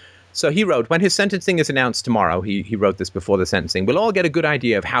jail. So he wrote, when his sentencing is announced tomorrow, he wrote this before the sentencing, we'll all get a good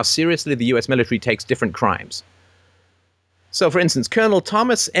idea of how seriously the U.S. military takes different crimes. So, for instance, Colonel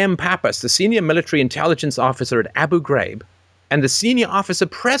Thomas M. Pappas, the senior military intelligence officer at Abu Ghraib, and the senior officer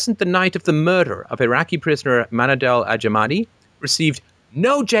present the night of the murder of Iraqi prisoner Manadel Ajamadi, received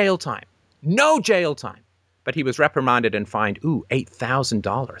no jail time, but he was reprimanded and fined,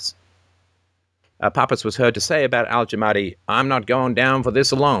 $8,000. Pappas was heard to say about Al-Jamadi, I'm not going down for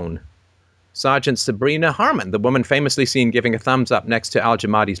this alone. Sergeant Sabrina Harmon, the woman famously seen giving a thumbs up next to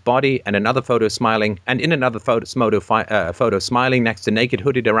Al-Jamadi's body, and another photo smiling, and in another photo smiling next to naked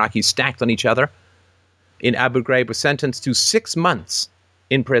hooded Iraqis stacked on each other, in Abu Ghraib, was sentenced to 6 months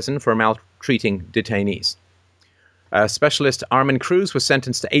in prison for maltreating detainees. Specialist Armin Cruz was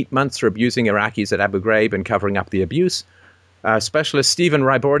sentenced to 8 months for abusing Iraqis at Abu Ghraib and covering up the abuse. Specialist Stephen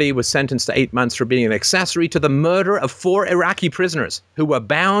Rybordy was sentenced to 8 months for being an accessory to the murder of 4 Iraqi prisoners who were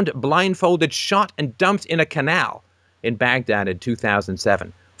bound, blindfolded, shot, and dumped in a canal in Baghdad in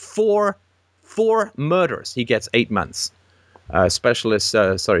 2007. Four murders. He gets 8 months. Specialist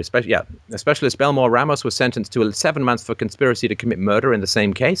Belmore Ramos was sentenced to 7 months for conspiracy to commit murder in the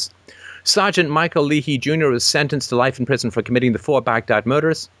same case. Sergeant Michael Leahy Jr. was sentenced to life in prison for committing the 4 Baghdad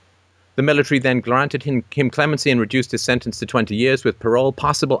murders. The military then granted him clemency and reduced his sentence to 20 years with parole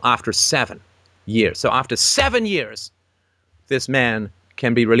possible after 7 years. So after 7 years, this man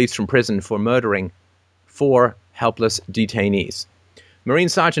can be released from prison for murdering 4 helpless detainees. Marine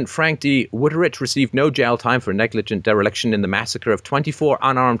Sergeant Frank D. Wooderich received no jail time for negligent dereliction in the massacre of 24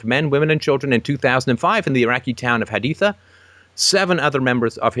 unarmed men, women, and children in 2005 in the Iraqi town of Haditha. 7 other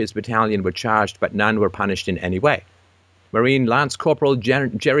members of his battalion were charged, but none were punished in any way. Marine Lance Corporal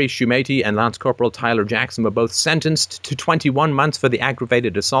Jerry Shumati and Lance Corporal Tyler Jackson were both sentenced to 21 months for the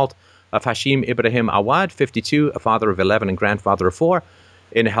aggravated assault of Hashim Ibrahim Awad, 52, a father of 11 and grandfather of 4,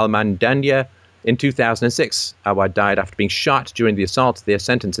 in Helmandanya in 2006. Awad died after being shot during the assault. Their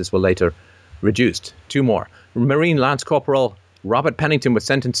sentences were later reduced. 2 more. Marine Lance Corporal Robert Pennington was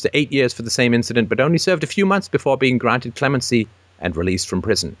sentenced to 8 years for the same incident, but only served a few months before being granted clemency and released from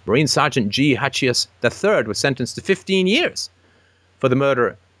prison. Marine Sergeant G. Hutchius III was sentenced to 15 years for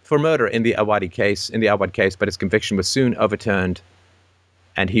murder in the Awad case, but his conviction was soon overturned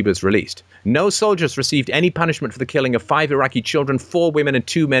and he was released. No soldiers received any punishment for the killing of 5 Iraqi children, 4 women and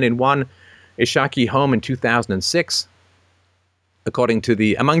 2 men in one Ishaqi home in 2006. According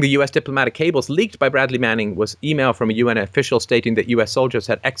to among the U.S. diplomatic cables leaked by Bradley Manning was email from a UN official stating that U.S. soldiers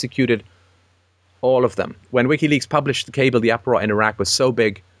had executed all of them. When WikiLeaks published the cable, the uproar in Iraq was so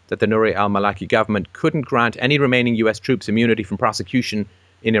big that the Nouri al-Maliki government couldn't grant any remaining U.S. troops immunity from prosecution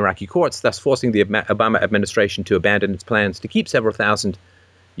in Iraqi courts, thus forcing the Obama administration to abandon its plans to keep several thousand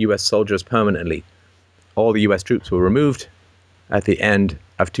U.S. soldiers permanently. All the U.S. troops were removed at the end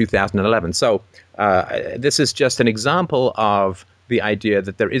of 2011. So this is just an example of the idea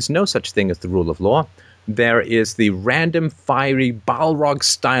that there is no such thing as the rule of law. There is the random, fiery,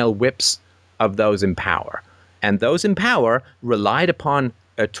 Balrog-style whips of those in power. And those in power relied upon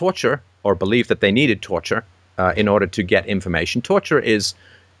torture, or believed that they needed torture in order to get information. Torture is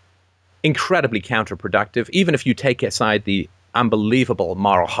incredibly counterproductive, even if you take aside the unbelievable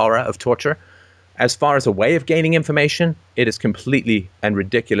moral horror of torture. As far as a way of gaining information, it is completely and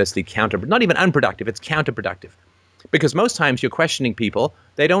ridiculously not even unproductive, it's counterproductive. Because most times you're questioning people,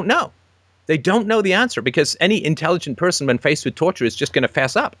 they don't know. They don't know the answer because any intelligent person, when faced with torture, is just going to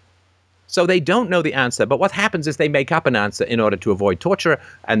fess up. So they don't know the answer. But what happens is they make up an answer in order to avoid torture,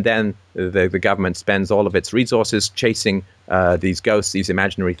 and then the government spends all of its resources chasing these ghosts, these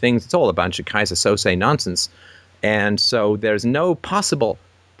imaginary things. It's all a bunch of Kaiser Sose nonsense. And so there's no possible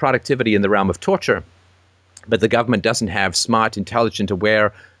productivity in the realm of torture, but the government doesn't have smart, intelligent,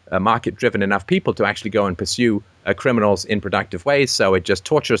 aware, market-driven enough people to actually go and pursue criminals in productive ways. So it just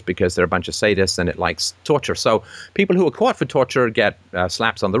tortures because they're a bunch of sadists and it likes torture. So people who are caught for torture get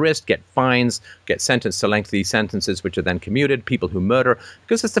slaps on the wrist, get fines, get sentenced to lengthy sentences, which are then commuted. People who murder,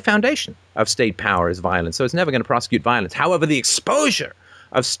 because it's the foundation of state power, is violence. So it's never going to prosecute violence. However, the exposure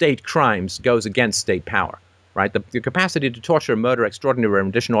of state crimes goes against state power. Right, the capacity to torture, murder, extraordinary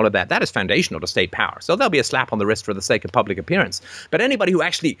rendition, all of that is foundational to state power. So there'll be a slap on the wrist for the sake of public appearance. But anybody who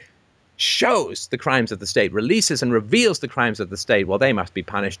actually shows the crimes of the state, releases and reveals the crimes of the state, well, they must be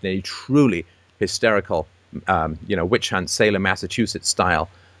punished in a truly hysterical, witch hunt, Salem, Massachusetts style.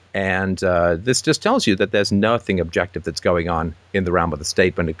 And this just tells you that there's nothing objective that's going on in the realm of the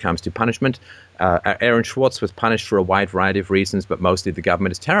state when it comes to punishment. Aaron Swartz was punished for a wide variety of reasons, but mostly the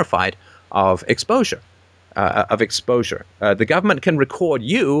government is terrified of exposure. The government can record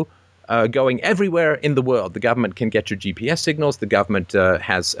you going everywhere in the world. The government can get your GPS signals. The government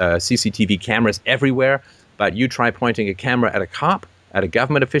has CCTV cameras everywhere. But you try pointing a camera at a cop, at a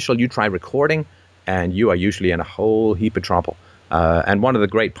government official, you try recording, and you are usually in a whole heap of trouble. And one of the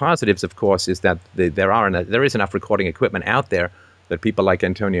great positives, of course, is that there is enough recording equipment out there that people like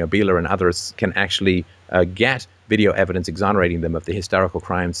Antonio Bieler and others can actually get video evidence exonerating them of the hysterical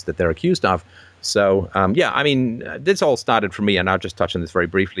crimes that they're accused of. So, this all started for me, and I'll just touch on this very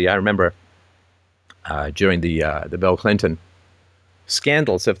briefly. I remember during the Bill Clinton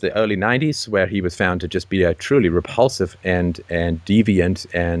scandals of the early 90s, where he was found to just be a truly repulsive and deviant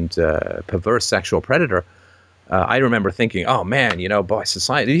and perverse sexual predator. I remember thinking, oh man,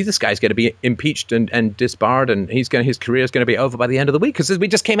 society, this guy's going to be impeached and disbarred, and his career is going to be over by the end of the week. Because we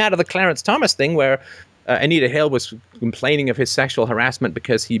just came out of the Clarence Thomas thing where Anita Hill was complaining of his sexual harassment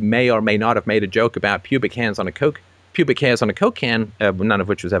because he may or may not have made a joke about pubic hairs on a Coke can, none of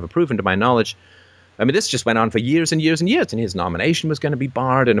which was ever proven to my knowledge. I mean, this just went on for years and years and years, and his nomination was going to be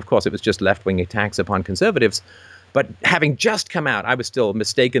barred, and of course it was just left-wing attacks upon conservatives. But having just come out, I was still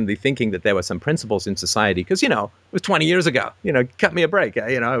mistakenly thinking that there were some principles in society because, it was 20 years ago. Cut me a break.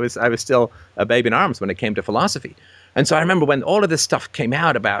 I was still a babe in arms when it came to philosophy. And so I remember when all of this stuff came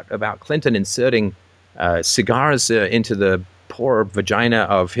out about Clinton inserting cigars into the poor vagina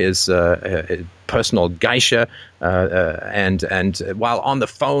of his personal geisha, and while on the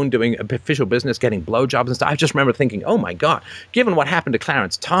phone doing official business, getting blowjobs and stuff. I just remember thinking, oh my God, given what happened to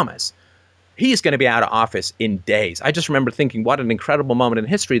Clarence Thomas, he's going to be out of office in days. I just remember thinking what an incredible moment in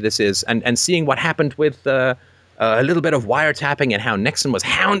history this is, and seeing what happened with a little bit of wiretapping and how Nixon was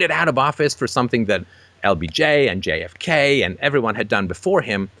hounded out of office for something that LBJ and JFK and everyone had done before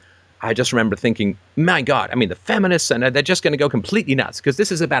him. I just remember thinking, my God, I mean, the feminists, and they're just going to go completely nuts because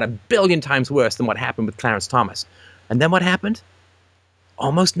this is about 1 billion times worse than what happened with Clarence Thomas. And then what happened?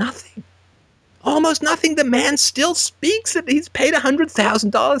 Almost nothing. Almost nothing. The man still speaks. He's paid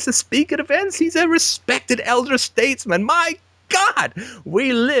 $100,000 to speak at events. He's a respected elder statesman. My God,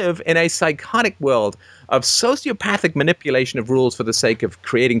 we live in a psychotic world of sociopathic manipulation of rules for the sake of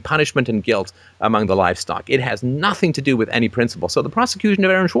creating punishment and guilt among the livestock. It has nothing to do with any principle. So the prosecution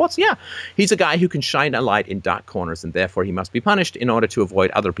of Aaron Swartz, yeah, he's a guy who can shine a light in dark corners, and therefore he must be punished in order to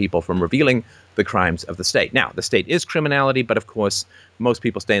avoid other people from revealing the crimes of the state. Now, the state is criminality, but of course, most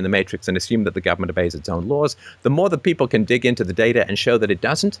people stay in the matrix and assume that the government obeys its own laws. The more that people can dig into the data and show that it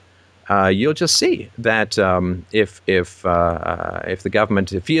doesn't, you'll just see that if the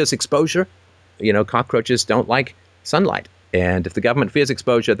government fears exposure, cockroaches don't like sunlight. And if the government fears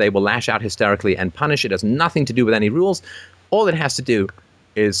exposure, they will lash out hysterically and punish. It has nothing to do with any rules. All it has to do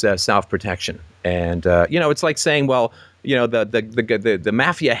is self-protection. And, it's like saying, well, the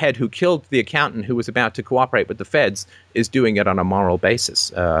mafia head who killed the accountant who was about to cooperate with the feds is doing it on a moral basis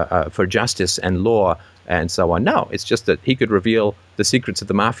for justice and law and so on. No, it's just that he could reveal the secrets of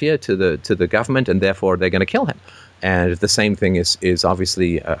the mafia to the government, and therefore they're going to kill him. And the same thing is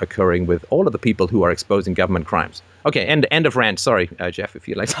obviously occurring with all of the people who are exposing government crimes. Okay, end of rant. Sorry, Jeff, if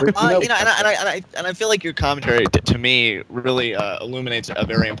you'd like to. And I feel like your commentary to me really illuminates a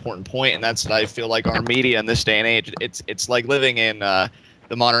very important point, and that's that I feel like our media in this day and age, it's like living in the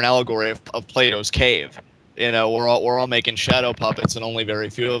modern allegory of Plato's cave. we're all making shadow puppets, and only very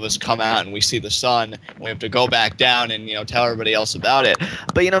few of us come out and we see the sun. And we have to go back down and tell everybody else about it.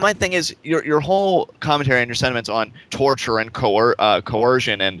 But my thing is your whole commentary and your sentiments on torture and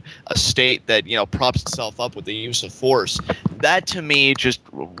coercion and a state that props itself up with the use of force. That to me just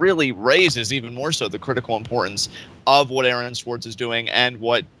really raises even more so the critical importance of what Aaron Swartz is doing and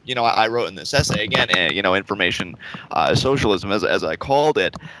what I wrote in this essay again. Information socialism as I called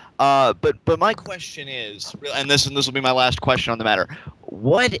it. But my question is, and this will be my last question on the matter.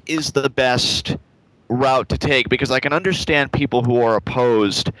 What is the best route to take? Because I can understand people who are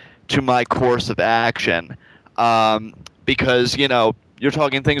opposed to my course of action, because you're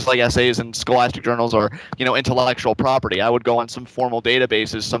talking things like essays in scholastic journals or intellectual property. I would go on some formal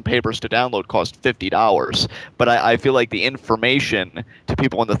databases. Some papers to download cost $50, but I feel like the information to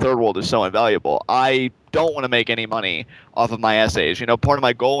people in the third world is so invaluable. I don't want to make any money off of my essays. Part of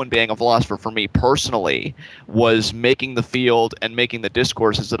my goal in being a philosopher for me personally was making the field and making the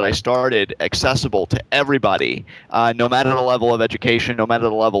discourses that I started accessible to everybody, no matter the level of education, no matter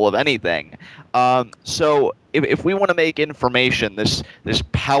the level of anything. So if we want to make information this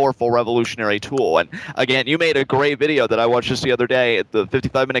powerful revolutionary tool, and again, you made a great video that I watched just the other day, the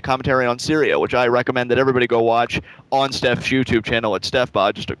 55-minute commentary on Syria, which I recommend that everybody go watch on Steph's YouTube channel at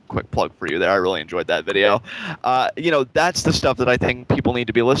StephBod. Just a quick plug for you there. I really enjoyed that video. That's the stuff that I think people need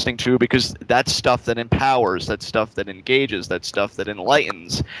to be listening to, because that's stuff that empowers, that's stuff that engages, that's stuff that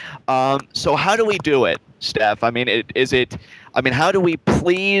enlightens. So how do we do it, Steph? How do we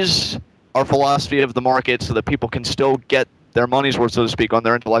please our philosophy of the market so that people can still get their money's worth, so to speak, on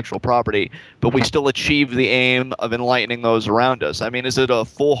their intellectual property, but we still achieve the aim of enlightening those around us? Is it a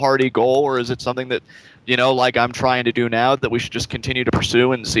foolhardy goal, or is it something that, like I'm trying to do now, that we should just continue to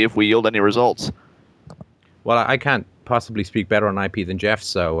pursue and see if we yield any results? Well, I can't possibly speak better on IP than Jeff,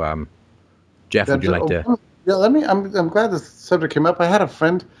 so Jeff, would you like to? Yeah, I'm glad this subject came up. I had a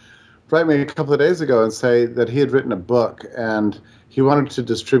friend write me a couple of days ago and say that he had written a book and he wanted to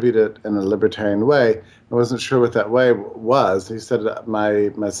distribute it in a libertarian way. I wasn't sure what that way was. He said,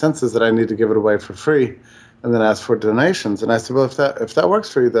 my sense is that I need to give it away for free and then ask for donations. And I said, well, if that works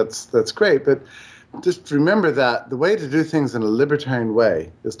for you, that's great. But just remember that the way to do things in a libertarian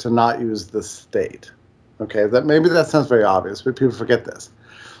way is to not use the state. Okay, maybe that sounds very obvious, but people forget this.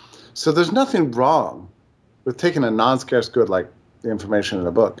 So there's nothing wrong with taking a non-scarce good like the information in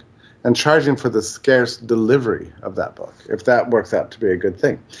a book and charging for the scarce delivery of that book, if that works out to be a good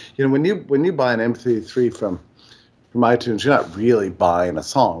thing. When you buy an MP3 from iTunes, you're not really buying a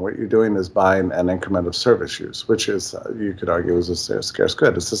song. What you're doing is buying an increment of service use, which is, you could argue, is a scarce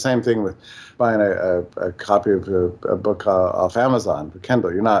good. It's the same thing with buying a copy of a book off Amazon for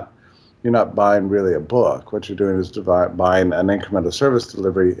Kindle. You're not buying really a book. What you're doing is buying an increment of service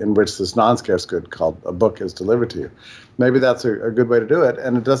delivery in which this non-scarce good called a book is delivered to you. Maybe that's a good way to do it,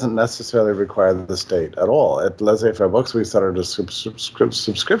 and it doesn't necessarily require the state at all. At Laissez-Faire Books, we started a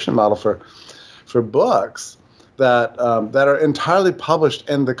subscription model for books that are entirely published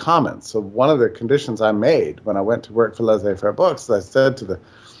in the Commons. So one of the conditions I made when I went to work for Laissez-Faire Books, I said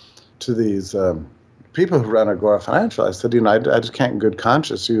to these people who run Agora Financial, I said, I just can't in good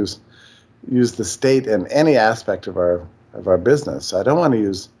conscience use the state in any aspect of our business. I don't want to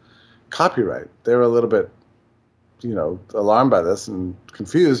use copyright. They were a little bit, alarmed by this and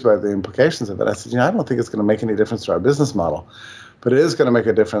confused by the implications of it. I said, I don't think it's going to make any difference to our business model, but it is going to make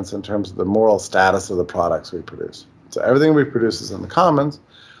a difference in terms of the moral status of the products we produce. So everything we produce is in the Commons,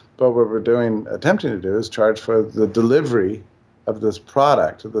 but what we're attempting to do is charge for the delivery of this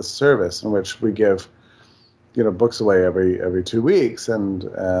product, of this service, in which we give books away every 2 weeks, and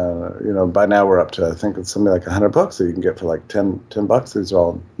by now we're up to, I think it's something like 100 books that you can get for like $10. These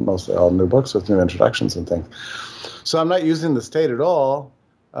are mostly all new books with new introductions and things. So I'm not using the state at all,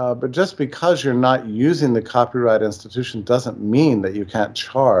 but just because you're not using the copyright institution doesn't mean that you can't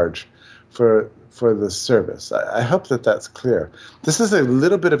charge for the service. I hope that that's clear. This is a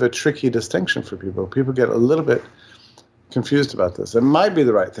little bit of a tricky distinction for people. People get a little bit confused about this. It might be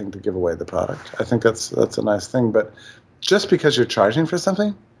the right thing to give away the product. I think that's a nice thing, but just because you're charging for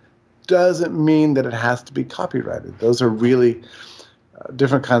something doesn't mean that it has to be copyrighted. Those are really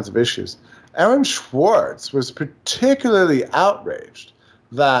different kinds of issues. Aaron Swartz was particularly outraged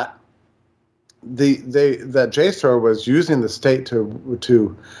that that JSTOR was using the state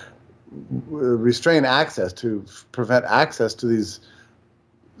to restrain access, to prevent access to these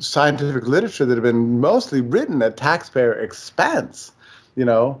scientific literature that had been mostly written at taxpayer expense,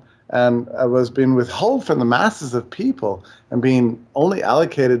 and was being withheld from the masses of people and being only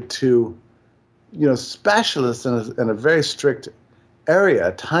allocated to, specialists in a very strict area,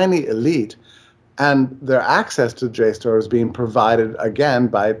 a tiny elite. And their access to JSTOR is being provided, again,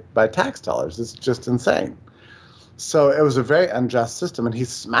 by tax dollars. It's just insane. So it was a very unjust system, and he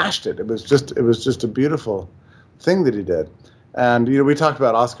smashed it. It was just a beautiful thing that he did. And, we talked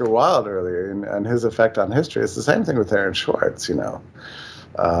about Oscar Wilde earlier and his effect on history. It's the same thing with Aaron Swartz,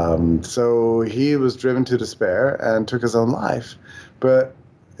 So he was driven to despair and took his own life. But,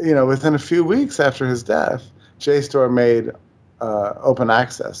 within a few weeks after his death, JSTOR made open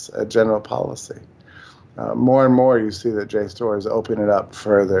access a general policy. More and more you see that JSTOR is opening it up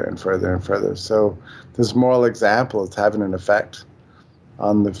further and further and further. So this moral example is having an effect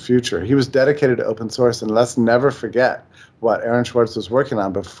on the future. He was dedicated to open source, and let's never forget what Aaron Swartz was working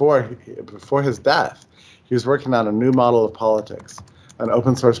on before his death. He was working on a new model of politics, an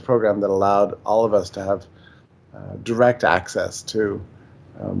open source program that allowed all of us to have direct access to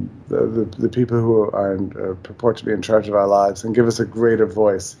the people who purport to be in charge of our lives and give us a greater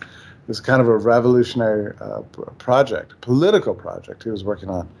voice. It was kind of a revolutionary political project he was working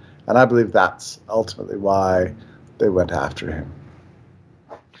on. And I believe that's ultimately why they went after him.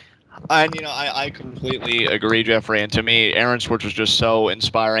 And, I completely agree, Jeffrey. And to me, Aaron Swartz was just so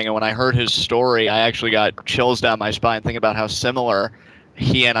inspiring. And when I heard his story, I actually got chills down my spine thinking about how similar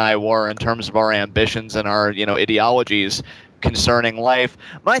he and I were in terms of our ambitions and our, ideologies concerning life.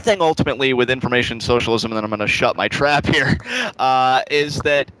 My thing ultimately with information socialism, and then I'm going to shut my trap here, is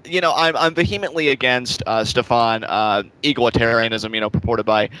that, I'm vehemently against Stefan egalitarianism, purported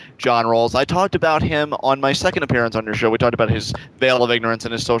by John Rawls. I talked about him on my second appearance on your show. We talked about his veil of ignorance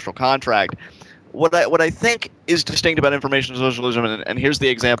and his social contract. What I think is distinct about information socialism, and here's the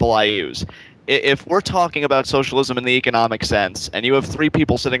example I use. If we're talking about socialism in the economic sense, and you have three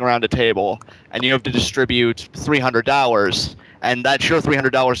people sitting around a table, and you have to distribute $300, and that's your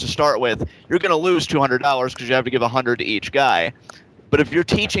 $300 to start with, you're going to lose $200 because you have to give $100 to each guy. But if you're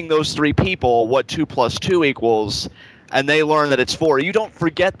teaching those three people what 2 + 2 equals, and they learn that it's 4, you don't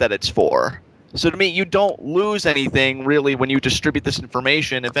forget that it's 4. So to me, you don't lose anything really when you distribute this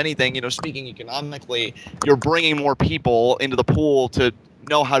information. If anything, speaking economically, you're bringing more people into the pool to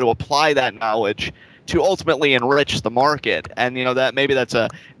know how to apply that knowledge to ultimately enrich the market. And, that maybe that's a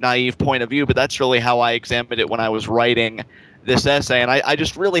naive point of view, but that's really how I examined it when I was writing this essay. And I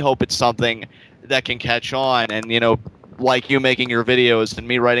just really hope it's something that can catch on. And, like you making your videos and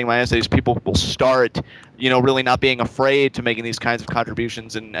me writing my essays, people will start, really not being afraid to making these kinds of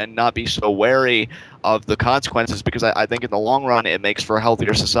contributions and not be so wary of the consequences, because I think in the long run it makes for a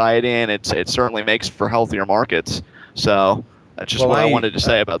healthier society, and it certainly makes for healthier markets. So that's just what I wanted to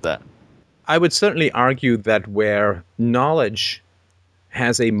say about that. I would certainly argue that where knowledge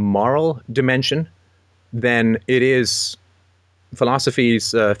has a moral dimension, then it is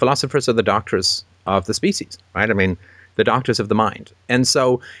philosophers are the doctors of the species, right? I mean, the doctors of the mind. And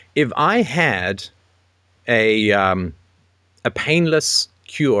so if I had a painless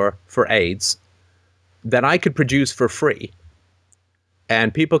cure for AIDS that I could produce for free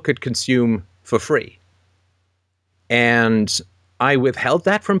and people could consume for free, and I withheld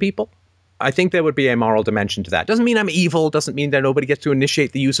that from people, I think there would be a moral dimension to that. Doesn't mean I'm evil, doesn't mean that nobody gets to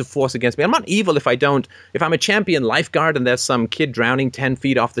initiate the use of force against me. I'm not evil if I'm a champion lifeguard and there's some kid drowning 10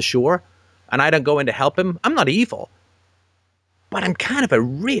 feet off the shore and I don't go in to help him. I'm not evil. But I'm kind of a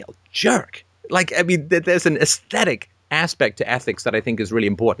real jerk. There's an aesthetic aspect to ethics that I think is really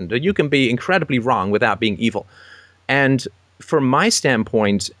important. You can be incredibly wrong without being evil. And from my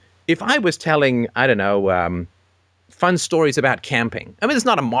standpoint, if I was telling, fun stories about camping, there's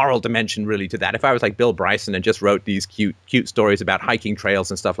not a moral dimension really to that. If I was like Bill Bryson and just wrote these cute stories about hiking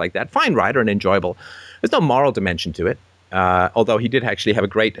trails and stuff like that, fine writer and enjoyable. There's no moral dimension to it. Although he did actually have a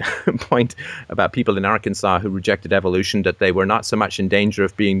great point about people in Arkansas who rejected evolution, that they were not so much in danger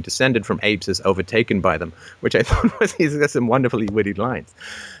of being descended from apes as overtaken by them, which I thought he's got some wonderfully witty lines.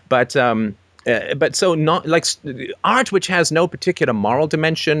 But so not like art which has no particular moral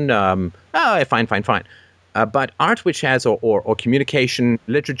dimension. Fine. But art which has or communication,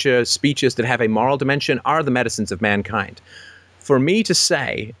 literature, speeches that have a moral dimension are the medicines of mankind. For me to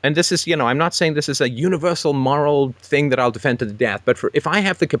say, and this is, I'm not saying this is a universal moral thing that I'll defend to the death, but if I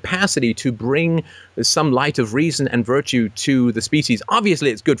have the capacity to bring some light of reason and virtue to the species, obviously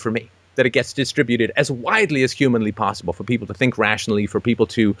it's good for me that it gets distributed as widely as humanly possible, for people to think rationally, for people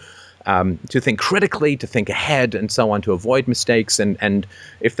to think critically, to think ahead, and so on, to avoid mistakes. And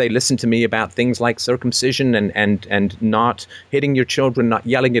if they listen to me about things like circumcision and not hitting your children, not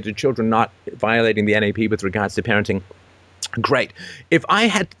yelling at your children, not violating the NAP with regards to parenting, great. If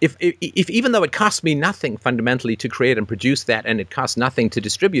even though it costs me nothing fundamentally to create and produce that, and it costs nothing to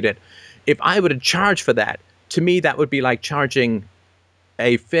distribute it, if I were to charge for that, to me that would be like charging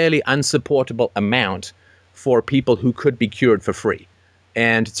a fairly unsupportable amount for people who could be cured for free.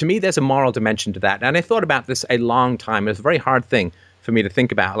 And to me, there's a moral dimension to that. And I thought about this a long time. It was a very hard thing for me to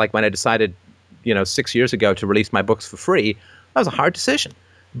think about. Like when I decided, 6 years ago to release my books for free, that was a hard decision.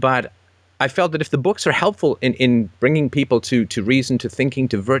 But I felt that if the books are helpful in bringing people to reason, to thinking,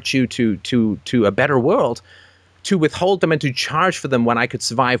 to virtue, to a better world, to withhold them and to charge for them when I could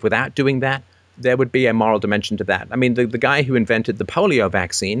survive without doing that, there would be a moral dimension to that. I mean, the guy who invented the polio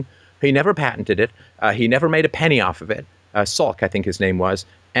vaccine, he never patented it. He never made a penny off of it. Salk, I think his name was.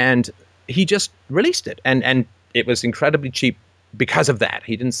 And he just released it. And it was incredibly cheap because of that.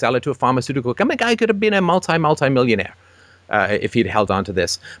 He didn't sell it to a pharmaceutical company. The guy could have been a multi-millionaire if he'd held on to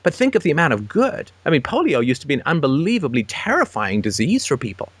this. But think of the amount of good. I mean, polio used to be an unbelievably terrifying disease for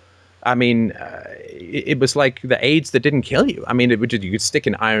people. I mean, it was like the AIDS that didn't kill you. I mean, you could stick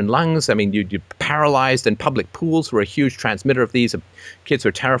in iron lungs. I mean, you're paralyzed, and public pools were a huge transmitter of these. Kids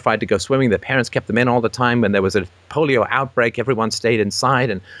were terrified to go swimming. Their parents kept them in all the time. When there was a polio outbreak, everyone stayed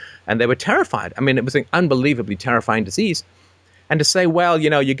inside, and they were terrified. I mean, it was an unbelievably terrifying disease. And to say, well,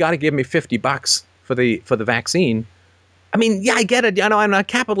 you got to give me $50 for the vaccine. I mean, yeah, I get it. I'm not a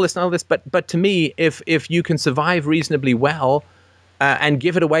capitalist and all this, but to me, if you can survive reasonably well, and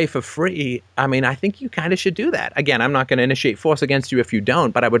give it away for free, I mean, I think you kind of should do that. Again, I'm not going to initiate force against you if you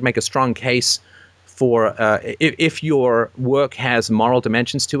don't, but I would make a strong case for if your work has moral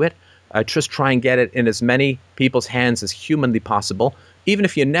dimensions to it, just try and get it in as many people's hands as humanly possible. Even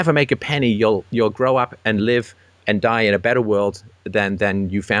if you never make a penny, you'll grow up and live and die in a better world than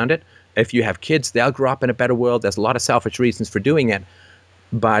you found it. If you have kids, they'll grow up in a better world. There's a lot of selfish reasons for doing it.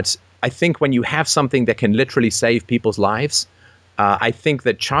 But I think when you have something that can literally save people's lives, I think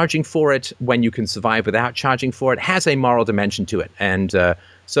that charging for it when you can survive without charging for it has a moral dimension to it. And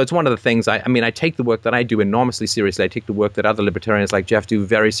so it's one of the things, I take the work that I do enormously seriously. I take the work that other libertarians like Jeff do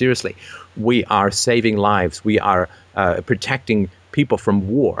very seriously. We are saving lives. We are protecting people from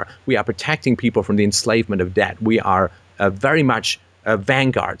war. We are protecting people from the enslavement of debt. We are very much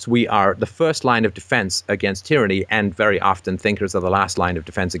vanguards. We are the first line of defense against tyranny, and very often thinkers are the last line of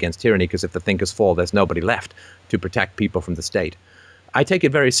defense against tyranny, because if the thinkers fall, there's nobody left to protect people from the state. I take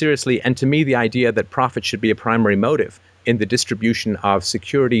it very seriously, and to me, the idea that profit should be a primary motive in the distribution of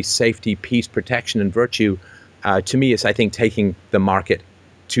security, safety, peace, protection, and virtue, to me is, I think, taking the market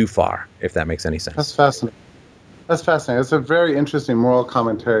too far, if that makes any sense. That's fascinating. It's a very interesting moral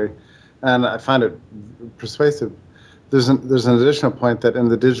commentary, and I find it persuasive. There's an additional point that in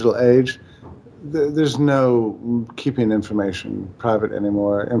the digital age, there's no keeping information private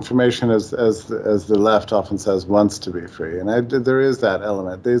anymore. Information, as the left often says, wants to be free, and there is that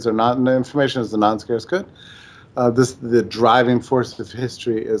element. Information is the non-scarce good. The driving force of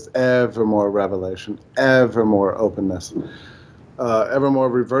history is ever more revelation, ever more openness, ever more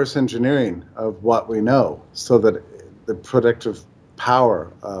reverse engineering of what we know, so that the predictive power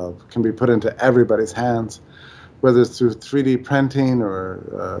can be put into everybody's hands, whether it's through 3D printing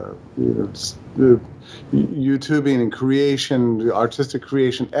or YouTubing and creation, artistic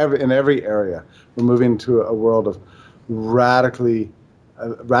creation, in every area. We're moving to a world of radical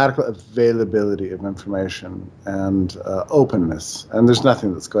availability of information and openness, and there's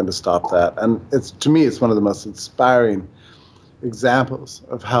nothing that's going to stop that. And to me, it's one of the most inspiring examples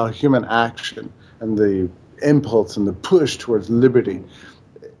of how human action and the impulse and the push towards liberty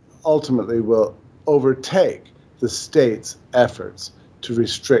ultimately will overtake the state's efforts to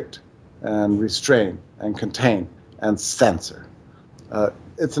restrict and restrain and contain and censor.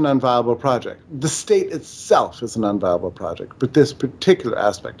 It's an unviable project. The state itself is an unviable project, but this particular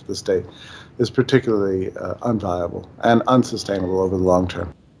aspect of the state is particularly unviable and unsustainable over the long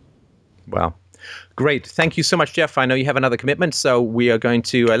term. Wow. Great. Thank you so much, Jeff. I know you have another commitment, so we are going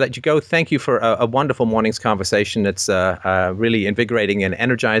to let you go. Thank you for a wonderful morning's conversation. It's really invigorating and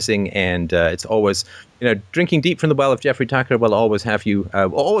energizing, and it's always, drinking deep from the well of Jeffrey Tucker will always have you,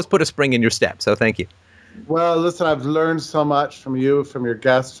 always put a spring in your step. So thank you. Well, listen, I've learned so much from you, from your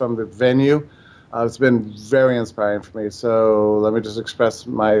guests, from the venue. It's been very inspiring for me. So let me just express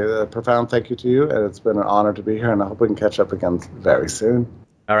my profound thank you to you, and it's been an honor to be here, and I hope we can catch up again very soon.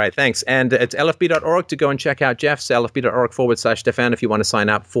 All right, thanks. And it's lfb.org to go and check out Jeff's, lfb.org/Stefan if you want to sign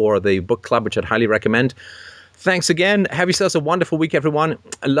up for the book club, which I'd highly recommend. Thanks again. Have yourselves a wonderful week, everyone.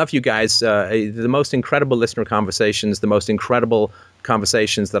 I love you guys. The most incredible listener conversations, the most incredible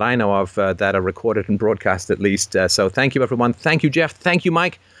conversations that I know of that are recorded and broadcast at least. So thank you, everyone. Thank you, Jeff. Thank you,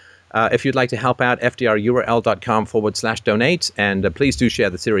 Mike. If you'd like to help out, fdrurl.com/donate. And please do share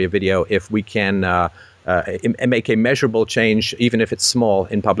the Syria video if we can make a measurable change, even if it's small,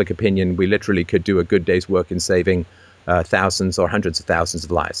 in public opinion. We literally could do a good day's work in saving thousands or hundreds of thousands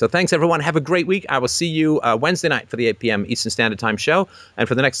of lives. So thanks, everyone. Have a great week. I will see you Wednesday night for the 8 p.m. Eastern Standard Time show. And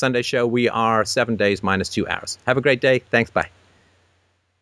for the next Sunday show, we are 7 days minus 2 hours. Have a great day. Thanks. Bye.